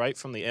skip right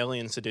from the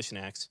Alien Sedition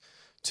Acts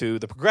to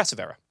the Progressive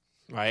Era,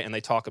 right? And they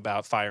talk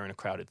about fire in a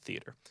crowded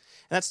theater.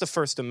 And that's the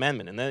First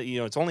Amendment. And that,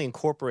 it's only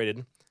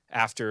incorporated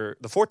after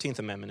the 14th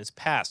Amendment is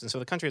passed. And so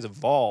the country has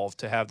evolved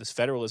to have this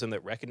federalism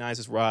that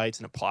recognizes rights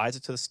and applies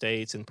it to the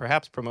states and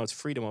perhaps promotes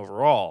freedom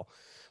overall.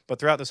 But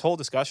throughout this whole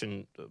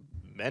discussion,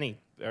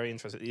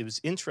 it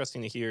was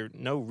interesting to hear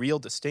no real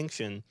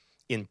distinction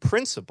in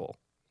principle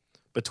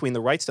between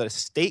the rights that a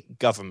state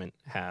government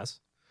has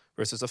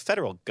versus a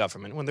federal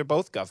government. When they're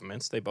both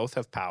governments, they both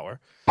have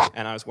power.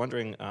 And I was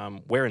wondering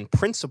where in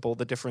principle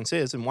the difference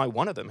is and why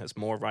one of them has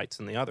more rights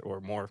than the other, or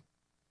more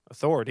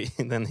authority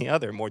than the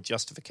other, more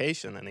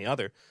justification than the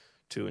other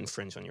to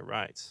infringe on your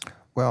rights.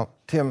 Well,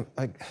 Tim,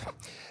 at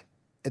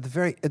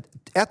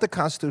the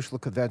Constitutional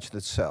Convention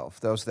itself,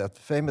 there was that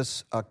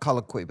famous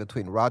colloquy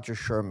between Roger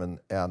Sherman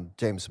and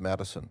James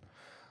Madison,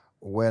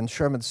 when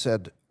Sherman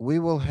said, "We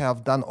will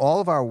have done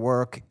all of our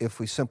work if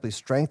we simply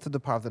strengthen the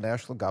power of the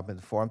national government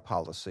in foreign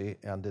policy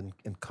and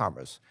in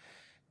commerce."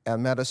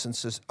 And Madison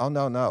says, "Oh,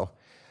 no, no.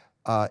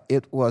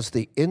 It was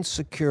the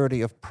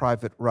insecurity of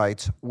private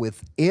rights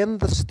within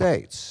the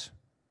states."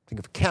 Think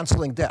of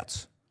canceling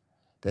debts.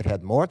 That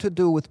had more to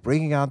do with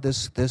bringing out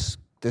this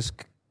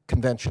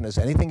convention as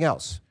anything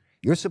else.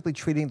 You're simply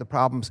treating the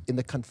problems in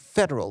the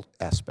confederal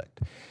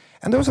aspect.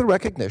 And there was a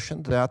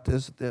recognition that,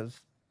 as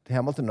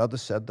Hamilton and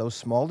others said, those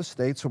smaller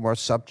states were more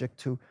subject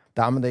to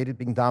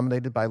being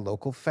dominated by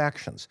local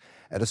factions.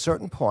 At a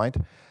certain point,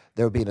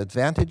 there would be an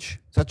advantage,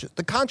 such as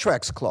the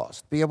Contracts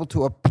Clause, be able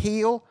to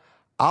appeal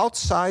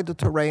outside the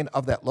terrain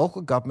of that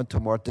local government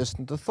to more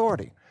distant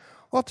authority.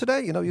 Well,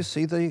 today, you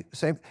see the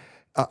same.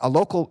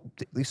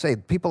 They say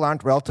people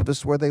aren't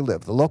relativists where they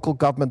live. The local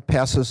government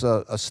passes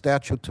a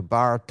statute to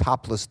bar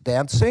topless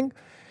dancing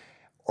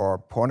or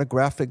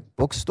pornographic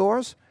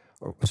bookstores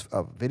or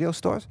video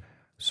stores.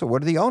 So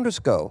where do the owners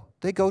go?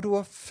 They go to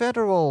a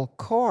federal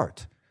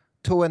court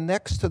to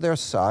annex to their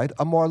side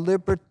a more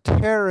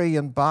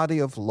libertarian body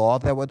of law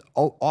that would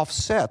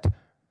offset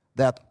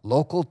that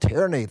local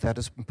tyranny that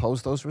has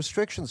imposed those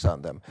restrictions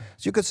on them.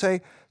 So you could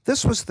say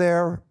this was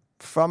there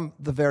from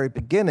the very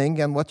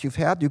beginning, and what you've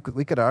had,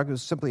 we could argue,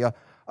 is simply a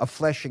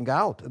fleshing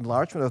out,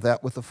 enlargement of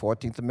that with the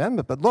 14th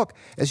Amendment. But look,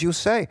 as you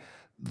say,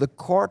 the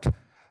court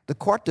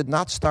did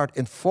not start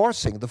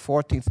enforcing the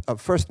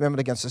First Amendment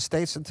against the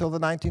states until the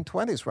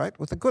 1920s, right,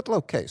 with the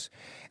Goodloe case.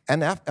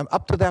 And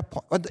up to that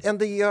point,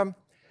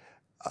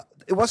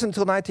 it wasn't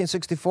until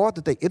 1964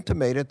 that they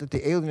intimated that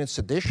the Alien and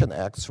Sedition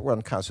Acts were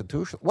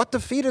unconstitutional. What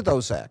defeated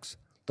those acts?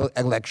 The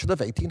election of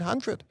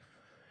 1800.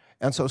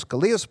 And so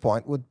Scalia's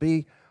point would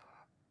be,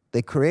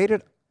 they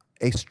created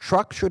a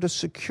structure to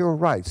secure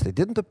rights. They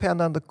didn't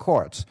depend on the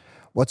courts.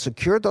 What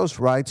secured those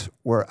rights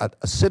were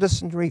a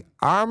citizenry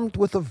armed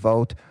with a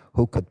vote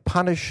who could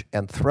punish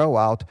and throw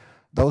out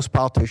those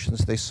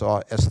politicians they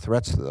saw as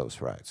threats to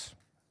those rights.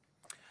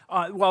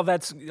 Well,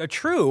 that's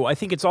true. I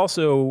think it's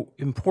also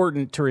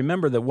important to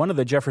remember that one of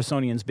the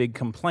Jeffersonians' big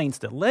complaints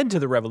that led to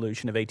the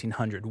Revolution of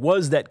 1800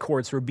 was that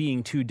courts were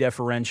being too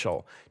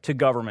deferential to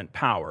government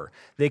power.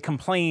 They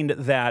complained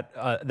that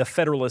the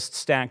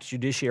Federalist-stacked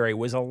judiciary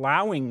was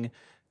allowing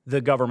the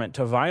government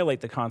to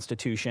violate the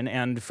Constitution,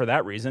 and for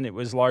that reason, it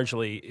was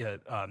largely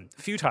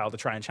futile to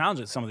try and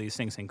challenge some of these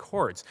things in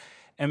courts.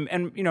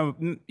 And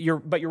you're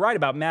right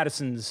about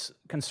Madison's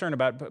concern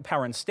about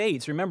power in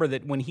states. Remember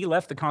that when he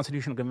left the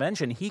Constitutional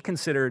Convention, he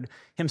considered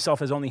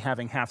himself as only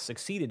having half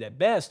succeeded. At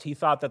best, he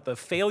thought that the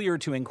failure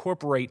to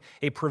incorporate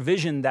a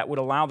provision that would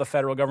allow the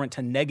federal government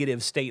to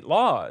negative state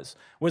laws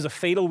was a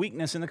fatal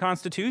weakness in the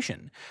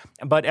Constitution.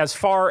 But as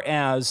far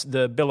as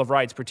the Bill of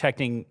Rights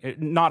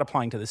not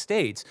applying to the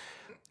states,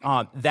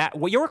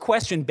 your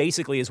question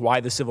basically is why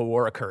the Civil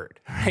War occurred,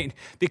 right?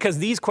 Because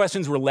these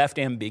questions were left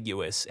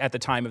ambiguous at the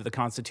time of the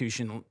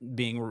Constitution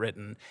being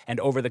written and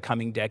over the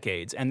coming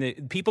decades. And the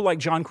people like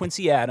John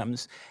Quincy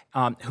Adams,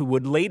 who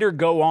would later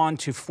go on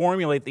to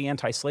formulate the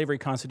anti-slavery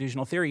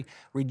constitutional theory,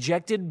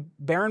 rejected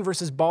Barron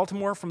versus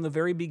Baltimore from the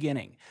very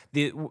beginning.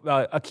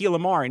 Akhil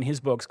Amar, in his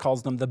books,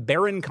 calls them the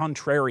Barron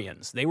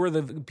Contrarians. They were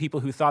the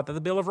people who thought that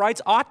the Bill of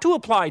Rights ought to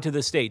apply to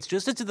the states,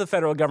 just as to the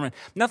federal government.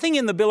 Nothing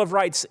in the Bill of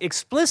Rights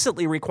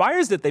explicitly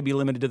requires that they be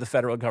limited to the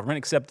federal government,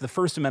 except the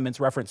First Amendment's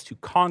reference to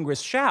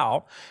Congress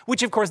shall,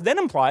 which of course then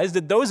implies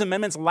that those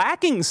amendments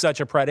lacking such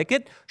a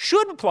predicate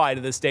should apply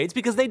to the states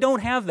because they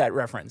don't have that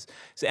reference.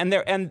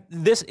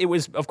 It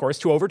was, of course,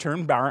 to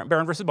overturn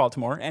Barron versus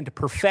Baltimore and to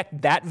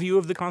perfect that view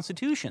of the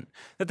Constitution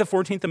that the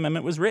 14th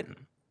Amendment was written.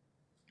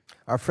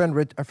 Our friend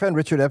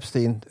Richard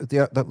Epstein,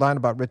 the line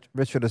about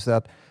Richard is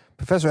that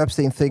Professor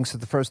Epstein thinks that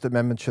the First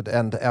Amendment should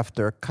end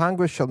after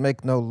Congress shall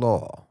make no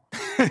law.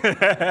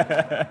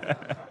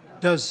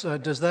 Does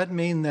that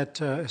mean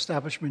that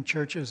establishment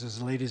churches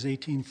as late as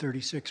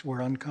 1836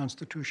 were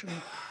unconstitutional?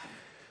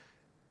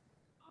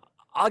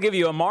 I'll give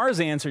you Amar's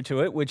answer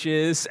to it, which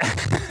is,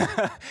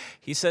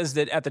 he says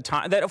that at the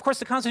time, that of course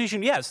the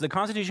Constitution, yes, the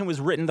Constitution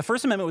was written, the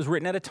First Amendment was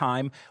written at a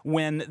time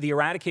when the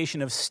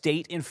eradication of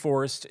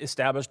state-enforced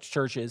established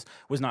churches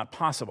was not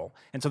possible.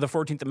 And so the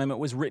 14th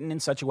Amendment was written in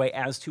such a way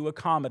as to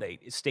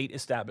accommodate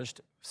state-established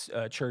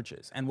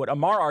churches. And what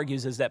Amar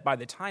argues is that by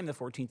the time the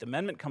 14th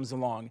Amendment comes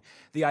along,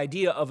 the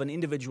idea of an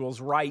individual's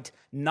right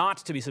not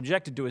to be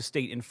subjected to a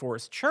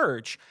state-enforced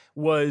church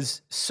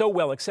was so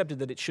well accepted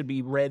that it should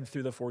be read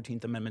through the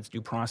 14th Amendment's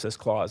due process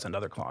clause and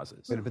other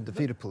clauses. Would have been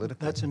defeated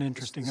politically. That's an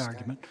interesting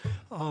argument.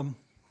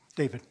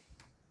 David.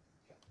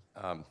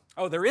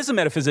 There is a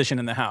metaphysician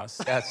in the house.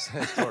 That's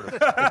sort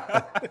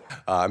of.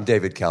 I'm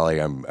David Kelly.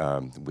 I'm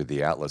with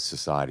the Atlas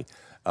Society.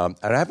 And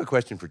I have a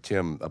question for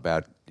Tim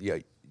about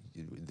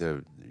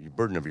the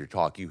burden of your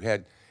talk.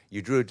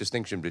 You drew a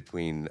distinction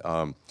between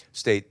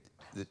state,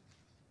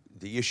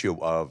 the issue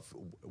of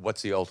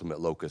what's the ultimate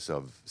locus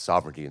of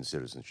sovereignty and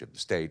citizenship, the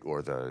state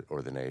or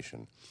the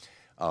nation.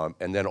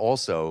 And then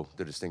also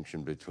the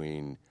distinction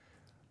between,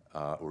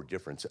 or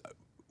difference,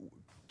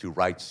 to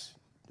rights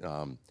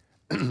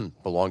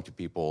belong to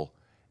people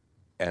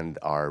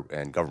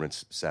and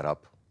governments set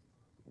up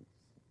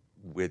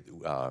with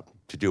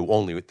to do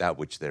only that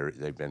which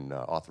they've been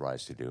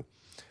authorized to do,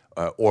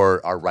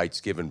 or are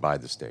rights given by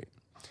the state.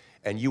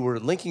 And you were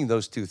linking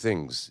those two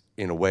things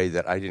in a way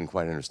that I didn't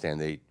quite understand.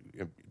 They,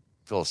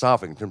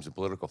 philosophic in terms of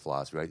political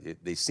philosophy, right?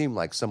 They seem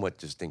like somewhat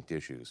distinct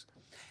issues.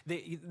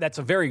 That's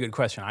a very good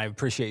question. I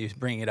appreciate you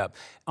bringing it up.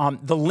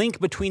 The link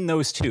between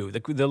those two,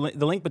 the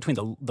link between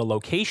the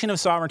location of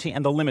sovereignty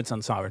and the limits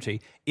on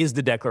sovereignty is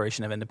the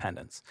Declaration of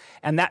Independence.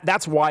 And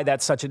that's why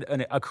that's such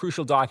a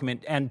crucial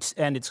document, and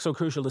it's so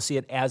crucial to see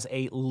it as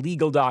a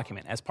legal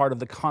document, as part of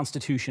the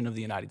Constitution of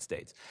the United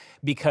States.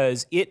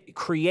 Because it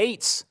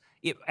creates,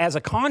 as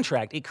a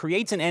contract, it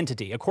creates an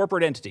entity, a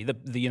corporate entity,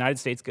 the United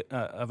States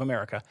of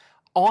America,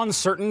 on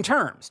certain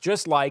terms.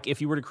 Just like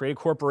if you were to create a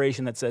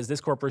corporation that says this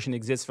corporation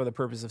exists for the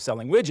purpose of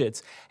selling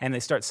widgets, and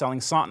they start selling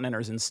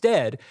Sontenenners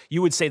instead,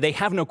 you would say they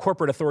have no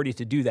corporate authority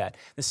to do that.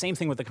 The same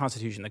thing with the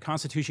Constitution. The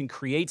Constitution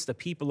creates the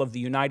people of the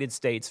United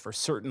States for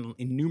certain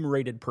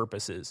enumerated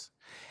purposes.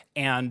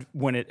 And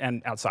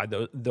outside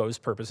those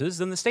purposes,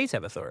 then the states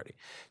have authority.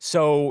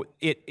 So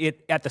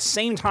it at the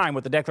same time,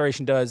 what the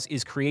Declaration does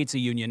is creates a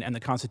union,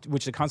 and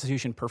which the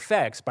Constitution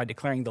perfects by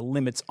declaring the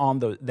limits on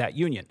that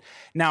union.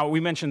 Now, we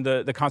mentioned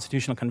the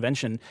Constitutional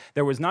Convention.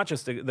 There was not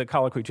just the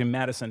colloquy between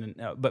Madison,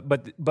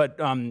 but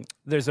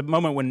there's a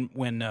moment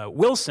when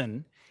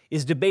Wilson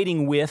is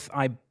debating with,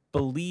 I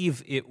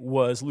believe it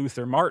was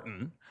Luther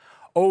Martin,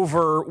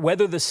 over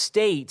whether the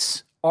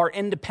states are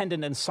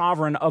independent and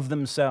sovereign of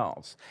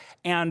themselves.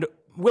 And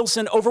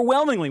Wilson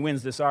overwhelmingly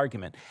wins this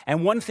argument.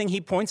 And one thing he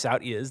points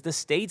out is the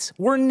states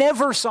were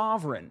never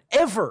sovereign,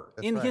 ever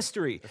in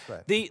history.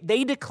 That's right.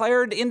 They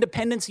declared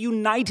independence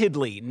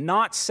unitedly,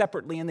 not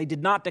separately, and they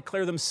did not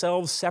declare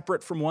themselves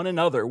separate from one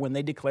another when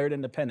they declared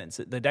independence.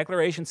 The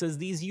Declaration says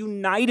these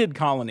united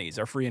colonies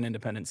are free and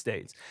independent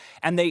states,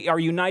 and they are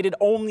united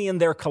only in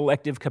their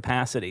collective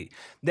capacity.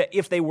 That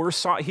if they were,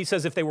 he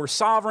says, if they were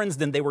sovereigns,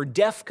 then they were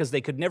deaf because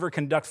they could never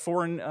conduct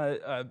foreign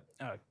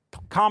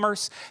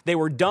commerce. They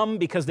were dumb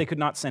because they could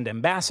not send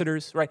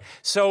ambassadors, right?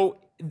 So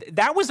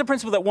that was the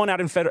principle that won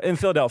out in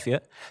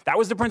Philadelphia. That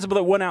was the principle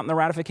that won out in the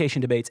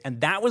ratification debates.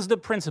 And that was the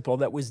principle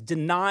that was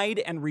denied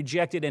and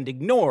rejected and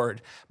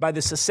ignored by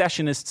the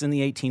secessionists in the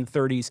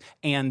 1830s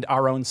and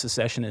our own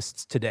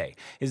secessionists today,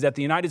 is that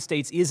the United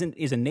States is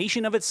a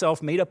nation of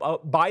itself made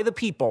up by the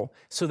people,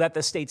 so that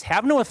the states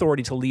have no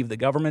authority to leave the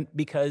government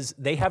because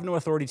they have no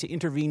authority to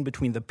intervene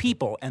between the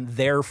people and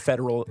their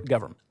federal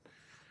government.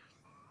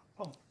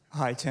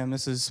 Hi, Tim.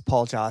 This is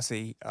Paul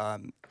Jossi.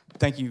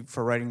 Thank you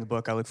for writing the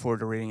book. I look forward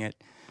to reading it.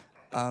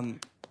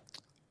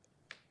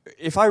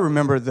 If I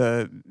remember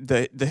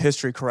the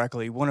history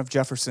correctly, one of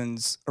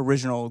Jefferson's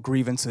original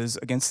grievances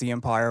against the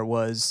empire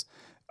was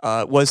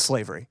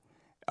slavery.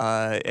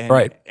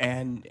 Right.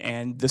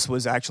 And this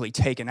was actually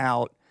taken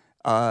out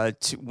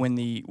when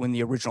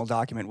the original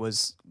document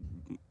was,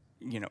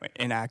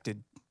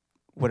 enacted.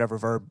 Whatever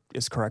verb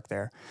is correct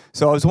there.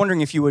 So I was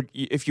wondering if you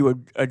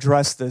would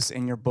address this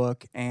in your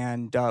book,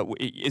 and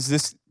is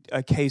this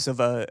a case of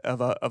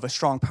a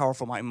strong,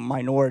 powerful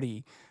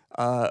minority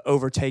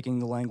overtaking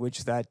the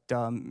language that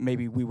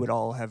maybe we would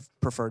all have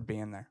preferred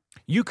being there?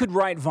 You could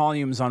write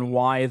volumes on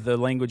why the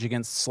language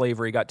against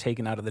slavery got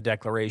taken out of the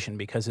Declaration,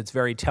 because it's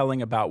very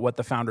telling about what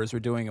the founders were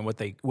doing and what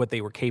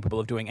they were capable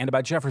of doing, and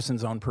about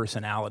Jefferson's own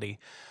personality.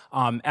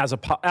 As a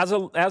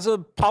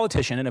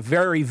politician, and a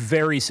very,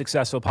 very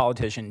successful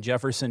politician,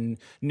 Jefferson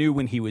knew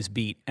when he was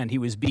beat, and he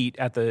was beat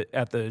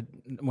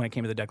when it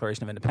came to the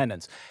Declaration of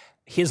Independence.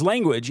 His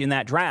language in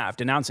that draft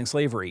denouncing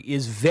slavery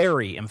is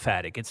very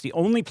emphatic. It's the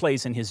only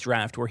place in his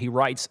draft where he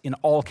writes in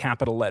all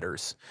capital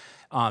letters,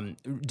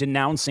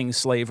 denouncing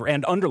slavery,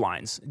 and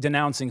underlines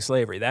denouncing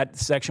slavery. That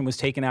section was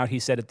taken out, he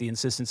said, at the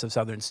insistence of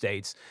Southern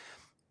states.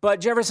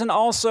 But Jefferson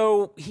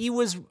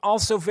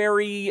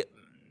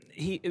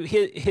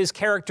his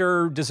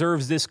character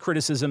deserves this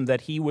criticism,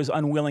 that he was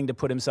unwilling to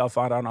put himself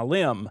out on a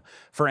limb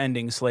for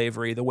ending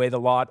slavery the way the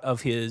lot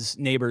of his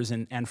neighbors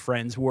and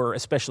friends were,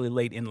 especially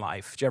late in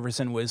life.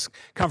 Jefferson was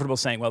comfortable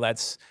saying, well,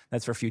 that's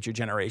for future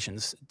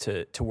generations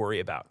to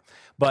worry about.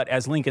 But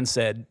as Lincoln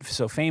said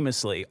so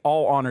famously,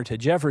 all honor to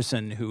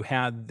Jefferson, who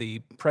had the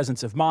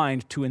presence of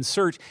mind to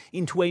insert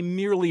into a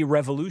merely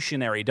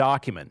revolutionary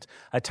document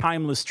a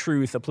timeless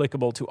truth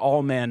applicable to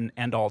all men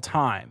and all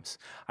times.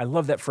 I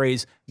love that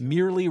phrase,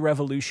 merely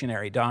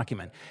revolutionary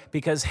document,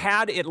 because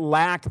had it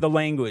lacked the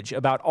language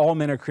about all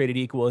men are created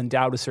equal,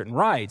 endowed with certain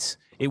rights,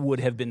 it would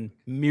have been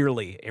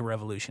merely a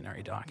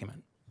revolutionary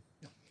document.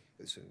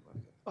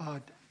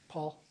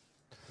 Paul?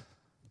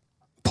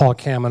 Paul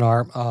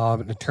Kamenar,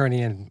 an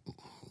attorney, and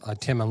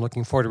Tim, I'm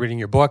looking forward to reading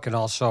your book, and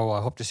also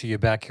I hope to see you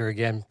back here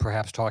again,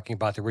 perhaps talking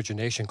about the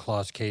Origination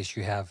Clause case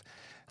you have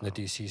in the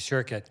D.C.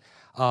 Circuit.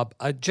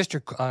 Just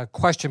a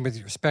question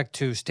with respect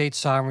to state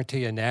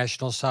sovereignty and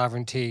national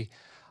sovereignty.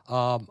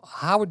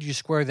 How would you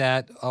square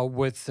that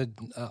with the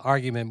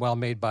argument well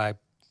made by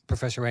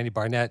Professor Randy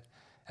Barnett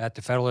at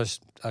the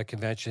Federalist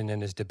Convention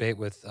in his debate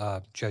with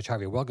Judge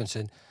Harvey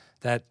Wilkinson,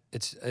 that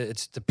it's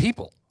the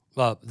people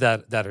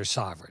that are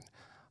sovereign?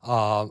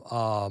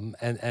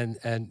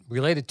 And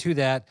related to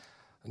that,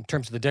 in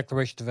terms of the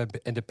Declaration of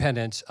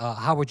Independence,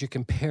 how would you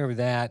compare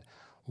that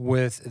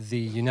with the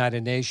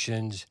United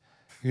Nations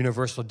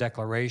Universal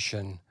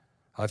Declaration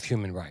of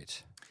Human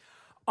Rights?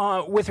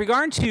 With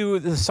regard to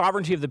the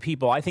sovereignty of the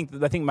people, I think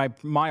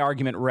my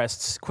argument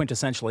rests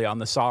quintessentially on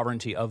the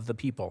sovereignty of the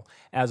people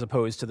as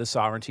opposed to the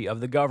sovereignty of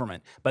the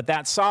government. But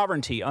that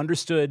sovereignty,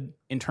 understood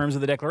in terms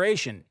of the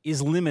Declaration, is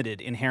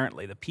limited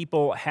inherently. The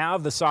people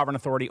have the sovereign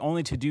authority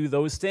only to do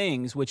those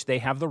things which they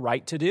have the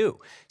right to do.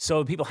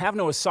 So people have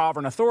no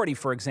sovereign authority,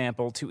 for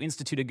example, to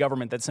institute a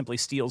government that simply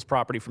steals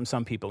property from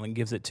some people and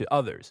gives it to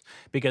others,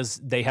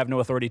 because they have no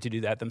authority to do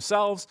that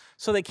themselves,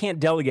 so they can't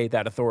delegate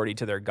that authority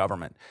to their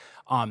government.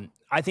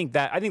 I think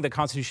the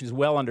Constitution is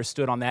well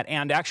understood on that,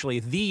 and actually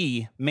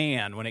the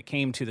man when it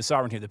came to the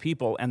sovereignty of the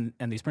people and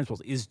these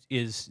principles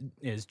is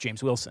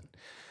James Wilson,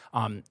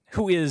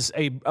 who is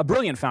a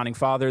brilliant founding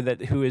father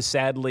who is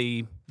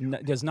sadly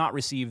does not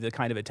receive the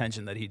kind of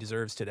attention that he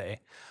deserves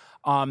today.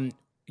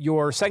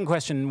 Your second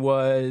question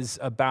was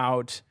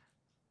about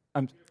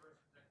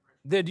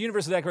the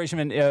Universal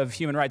Declaration of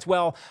Human Rights.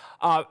 Well,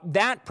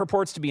 that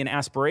purports to be an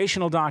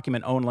aspirational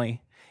document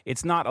only.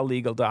 It's not a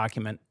legal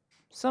document.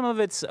 Some of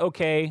it's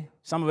okay.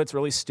 Some of it's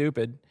really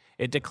stupid.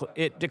 It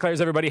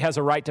declares everybody has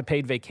a right to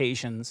paid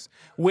vacations,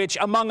 which,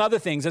 among other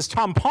things, as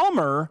Tom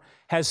Palmer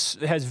has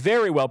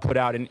very well pointed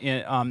out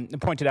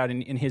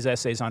in his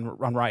essays on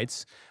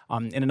rights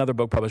in another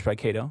book published by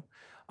Cato.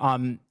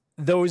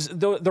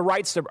 The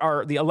rights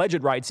are the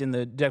alleged rights in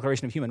the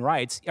Declaration of Human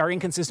Rights are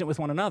inconsistent with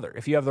one another.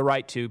 If you have the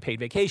right to paid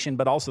vacation,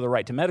 but also the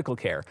right to medical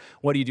care,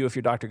 what do you do if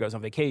your doctor goes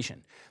on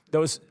vacation?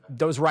 Those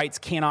rights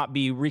cannot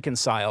be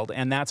reconciled,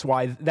 and that's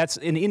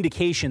an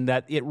indication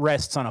that it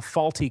rests on a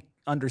faulty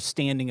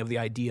understanding of the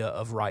idea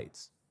of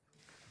rights.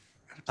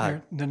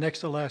 The next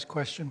to last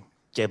question.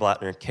 Gabe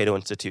Latner, Cato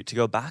Institute. To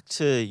go back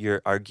to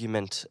your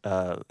argument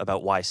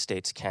about why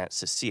states can't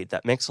secede,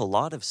 that makes a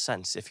lot of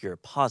sense if you're a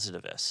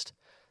positivist,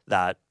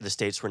 that the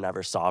states were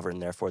never sovereign,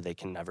 therefore they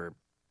can never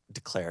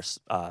declare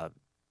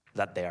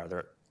that they are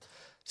their.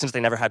 Since they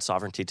never had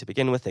sovereignty to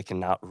begin with, they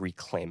cannot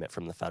reclaim it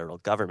from the federal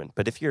government.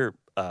 But if you're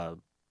a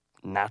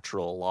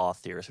natural law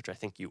theorist, which I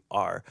think you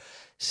are,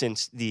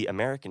 since the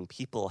American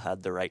people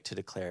had the right to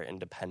declare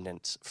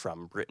independence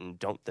from Britain,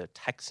 don't the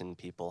Texan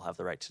people have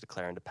the right to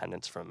declare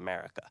independence from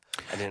America?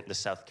 And didn't the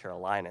South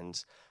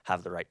Carolinians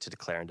have the right to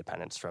declare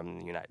independence from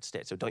the United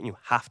States? So don't you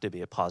have to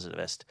be a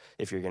positivist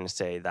if you're going to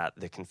say that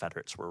the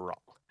Confederates were wrong?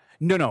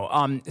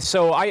 No.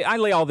 So I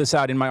lay all this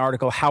out in my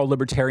article, How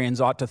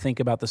Libertarians Ought to Think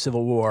About the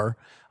Civil War,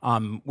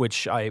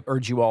 which I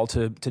urge you all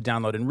to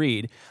download and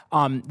read.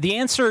 The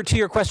answer to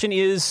your question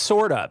is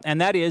sorta, and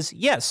that is,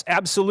 yes,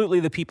 absolutely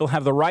the people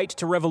have the right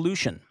to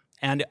revolution.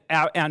 And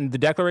the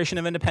Declaration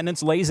of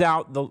Independence lays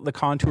out the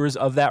contours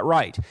of that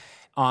right.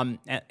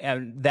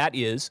 And that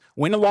is,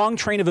 when a long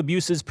train of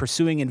abuses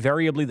pursuing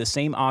invariably the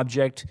same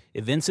object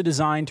evince a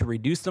design to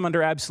reduce them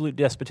under absolute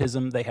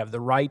despotism, they have the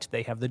right,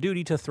 they have the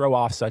duty to throw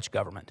off such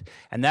government.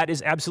 And that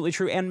is absolutely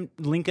true, and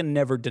Lincoln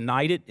never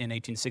denied it in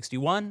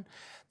 1861.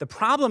 The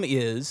problem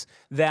is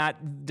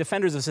that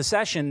defenders of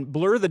secession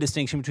blur the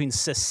distinction between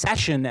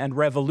secession and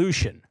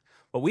revolution.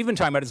 What we've been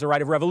talking about is the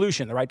right of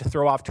revolution, the right to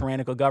throw off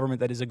tyrannical government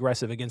that is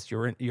aggressive against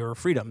your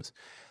freedoms.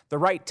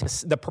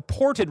 The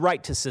purported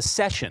right to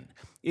secession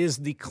is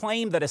the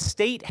claim that a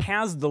state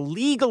has the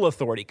legal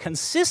authority,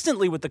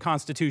 consistently with the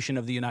Constitution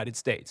of the United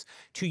States,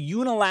 to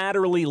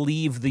unilaterally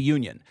leave the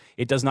Union.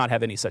 It does not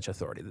have any such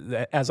authority.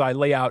 As I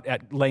lay out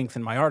at length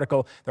in my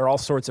article, there are all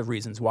sorts of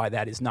reasons why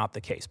that is not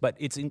the case. But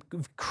it's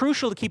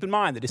crucial to keep in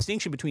mind the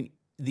distinction between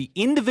the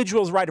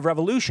individual's right of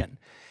revolution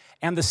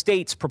and the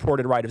state's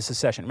purported right of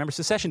secession. Remember,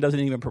 secession doesn't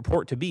even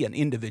purport to be an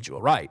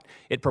individual right.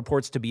 It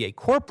purports to be a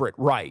corporate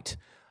right,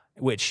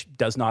 which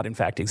does not, in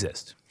fact,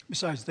 exist.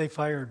 Besides, they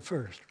fired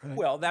first, right?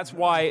 Well,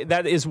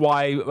 that is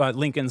why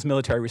Lincoln's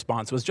military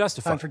response was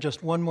justified. Time for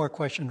just one more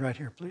question right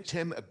here, please.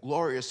 Tim, a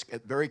glorious,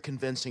 very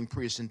convincing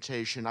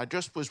presentation. I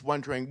just was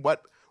wondering,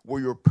 what were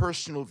your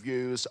personal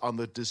views on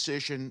the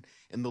decision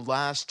in the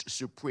last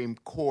Supreme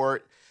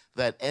Court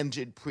that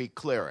ended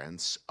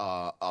preclearance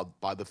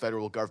by the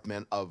federal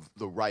government of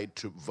the right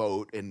to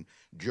vote in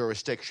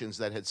jurisdictions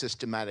that had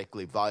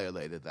systematically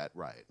violated that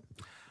right?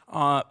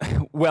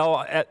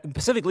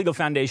 Pacific Legal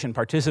Foundation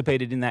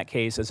participated in that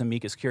case as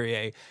amicus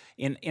curiae.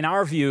 In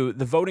our view,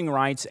 the Voting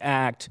Rights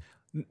Act,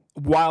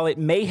 while it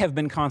may have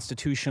been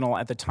constitutional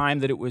at the time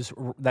that it was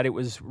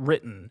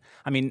written,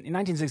 I mean, in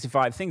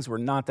 1965, things were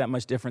not that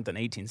much different than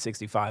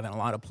 1865 in a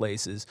lot of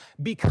places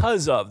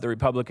because of the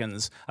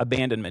Republicans'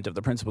 abandonment of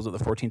the principles of the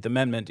 14th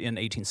Amendment in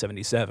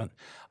 1877.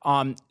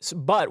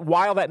 But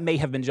while that may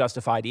have been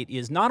justified, it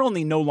is not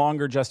only no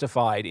longer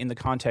justified in the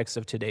context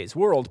of today's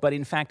world, but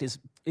in fact is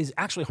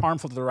actually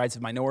harmful to the rights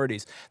of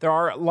minorities. There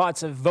are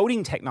lots of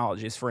voting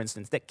technologies, for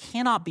instance, that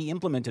cannot be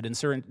implemented in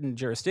certain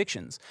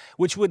jurisdictions,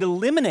 which would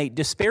eliminate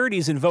disparities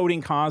disparities in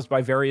voting caused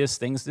by various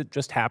things that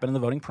just happen in the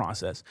voting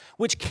process,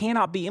 which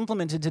cannot be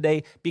implemented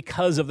today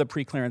because of the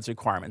preclearance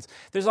requirements.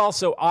 There's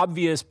also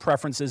obvious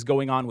preferences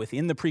going on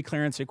within the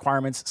preclearance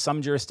requirements.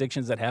 Some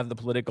jurisdictions that have the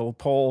political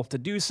pull to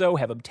do so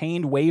have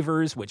obtained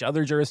waivers, which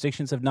other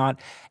jurisdictions have not.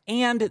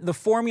 And the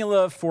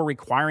formula for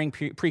requiring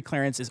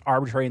preclearance is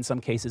arbitrary in some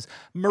cases.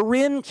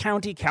 Marin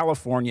County,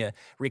 California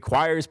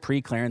requires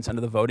preclearance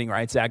under the Voting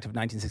Rights Act of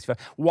 1965.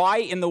 Why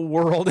in the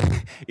world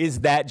is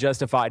that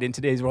justified in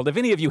today's world? If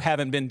any of you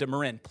haven't been to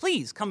Marin,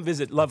 please come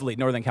visit lovely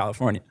Northern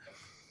California.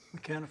 We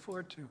can't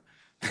afford to.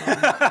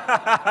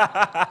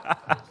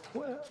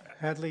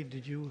 Hadley,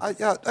 did you?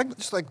 Yeah, I'd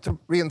just like to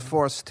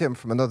reinforce Tim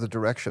from another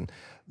direction.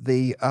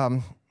 The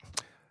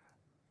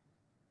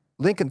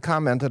Lincoln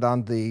commented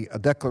on the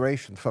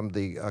declaration from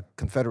the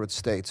Confederate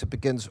States. It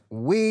begins,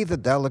 "We, the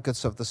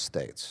delegates of the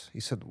states." He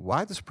said,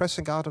 why this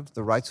pressing out of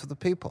the rights of the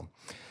people?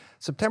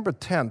 September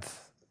 10th,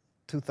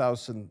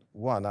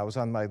 2001, I was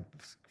on my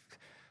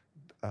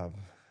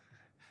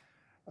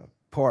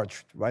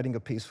porch writing a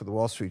piece for the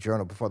Wall Street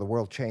Journal before the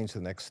world changed the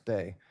next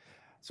day.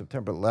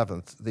 September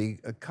 11th, the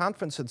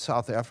conference in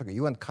South Africa,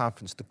 UN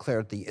conference,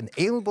 declared the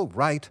inalienable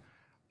right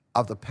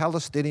of the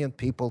Palestinian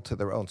people to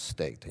their own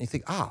state. And you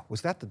think,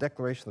 was that the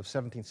Declaration of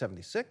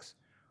 1776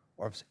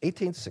 or of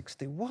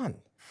 1861?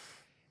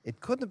 It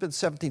couldn't have been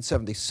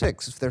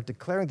 1776 if they're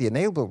declaring the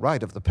inalienable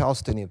right of the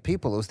Palestinian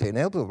people. It was the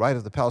inalienable right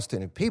of the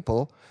Palestinian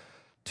people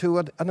to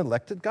an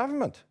elected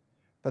government.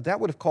 But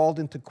that would have called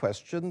into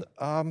question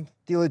the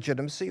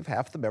legitimacy of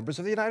half the members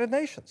of the United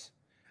Nations.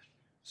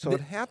 So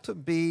it had to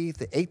be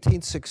the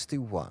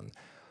 1861.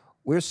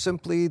 We're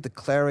simply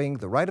declaring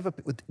the right of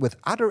with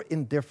utter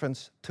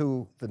indifference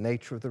to the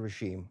nature of the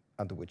regime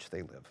under which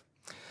they live.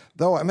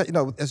 Though, I mean,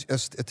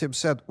 as Tim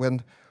said,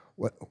 when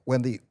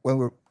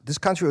this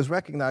country was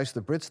recognized,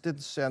 the Brits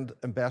didn't send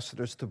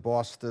ambassadors to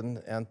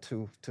Boston and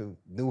to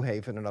New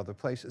Haven and other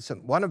places. It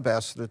sent one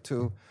ambassador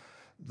to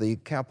the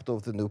capital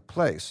of the new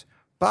place.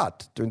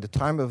 But during the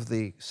time of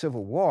the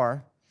Civil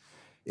War,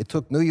 it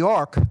took New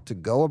York to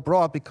go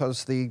abroad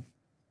because the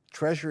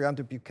Treasury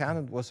under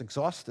Buchanan was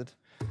exhausted.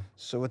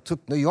 So it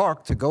took New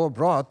York to go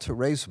abroad to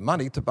raise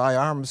money to buy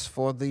arms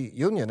for the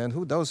Union. And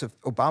who knows, if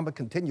Obama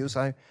continues,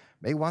 I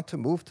may want to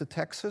move to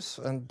Texas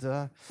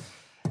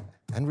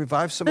and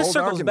revive some old arguments.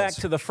 This circles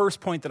back to the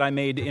first point that I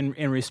made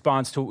in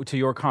response to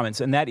your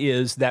comments, and that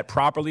is that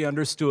properly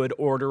understood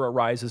order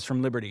arises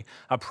from liberty.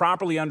 A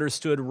properly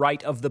understood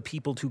right of the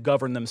people to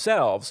govern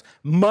themselves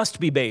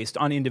must be based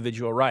on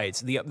individual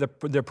rights.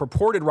 The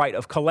purported right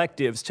of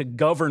collectives to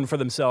govern for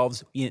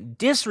themselves in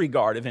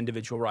disregard of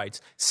individual rights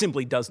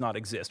simply does not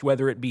exist,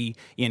 whether it be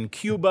in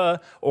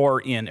Cuba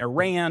or in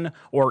Iran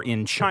or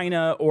in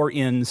China or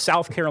in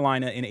South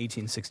Carolina in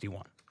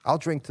 1861. I'll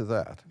drink to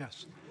that.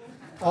 Yes.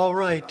 All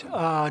right.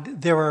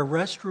 There are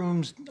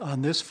restrooms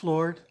on this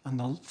floor, on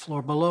the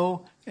floor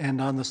below, and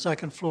on the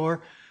second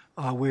floor.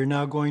 We're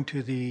now going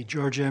to the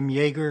George M.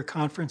 Yeager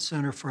Conference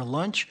Center for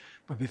lunch.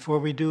 But before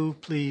we do,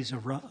 please, a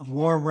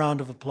warm round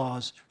of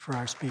applause for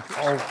our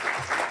speakers.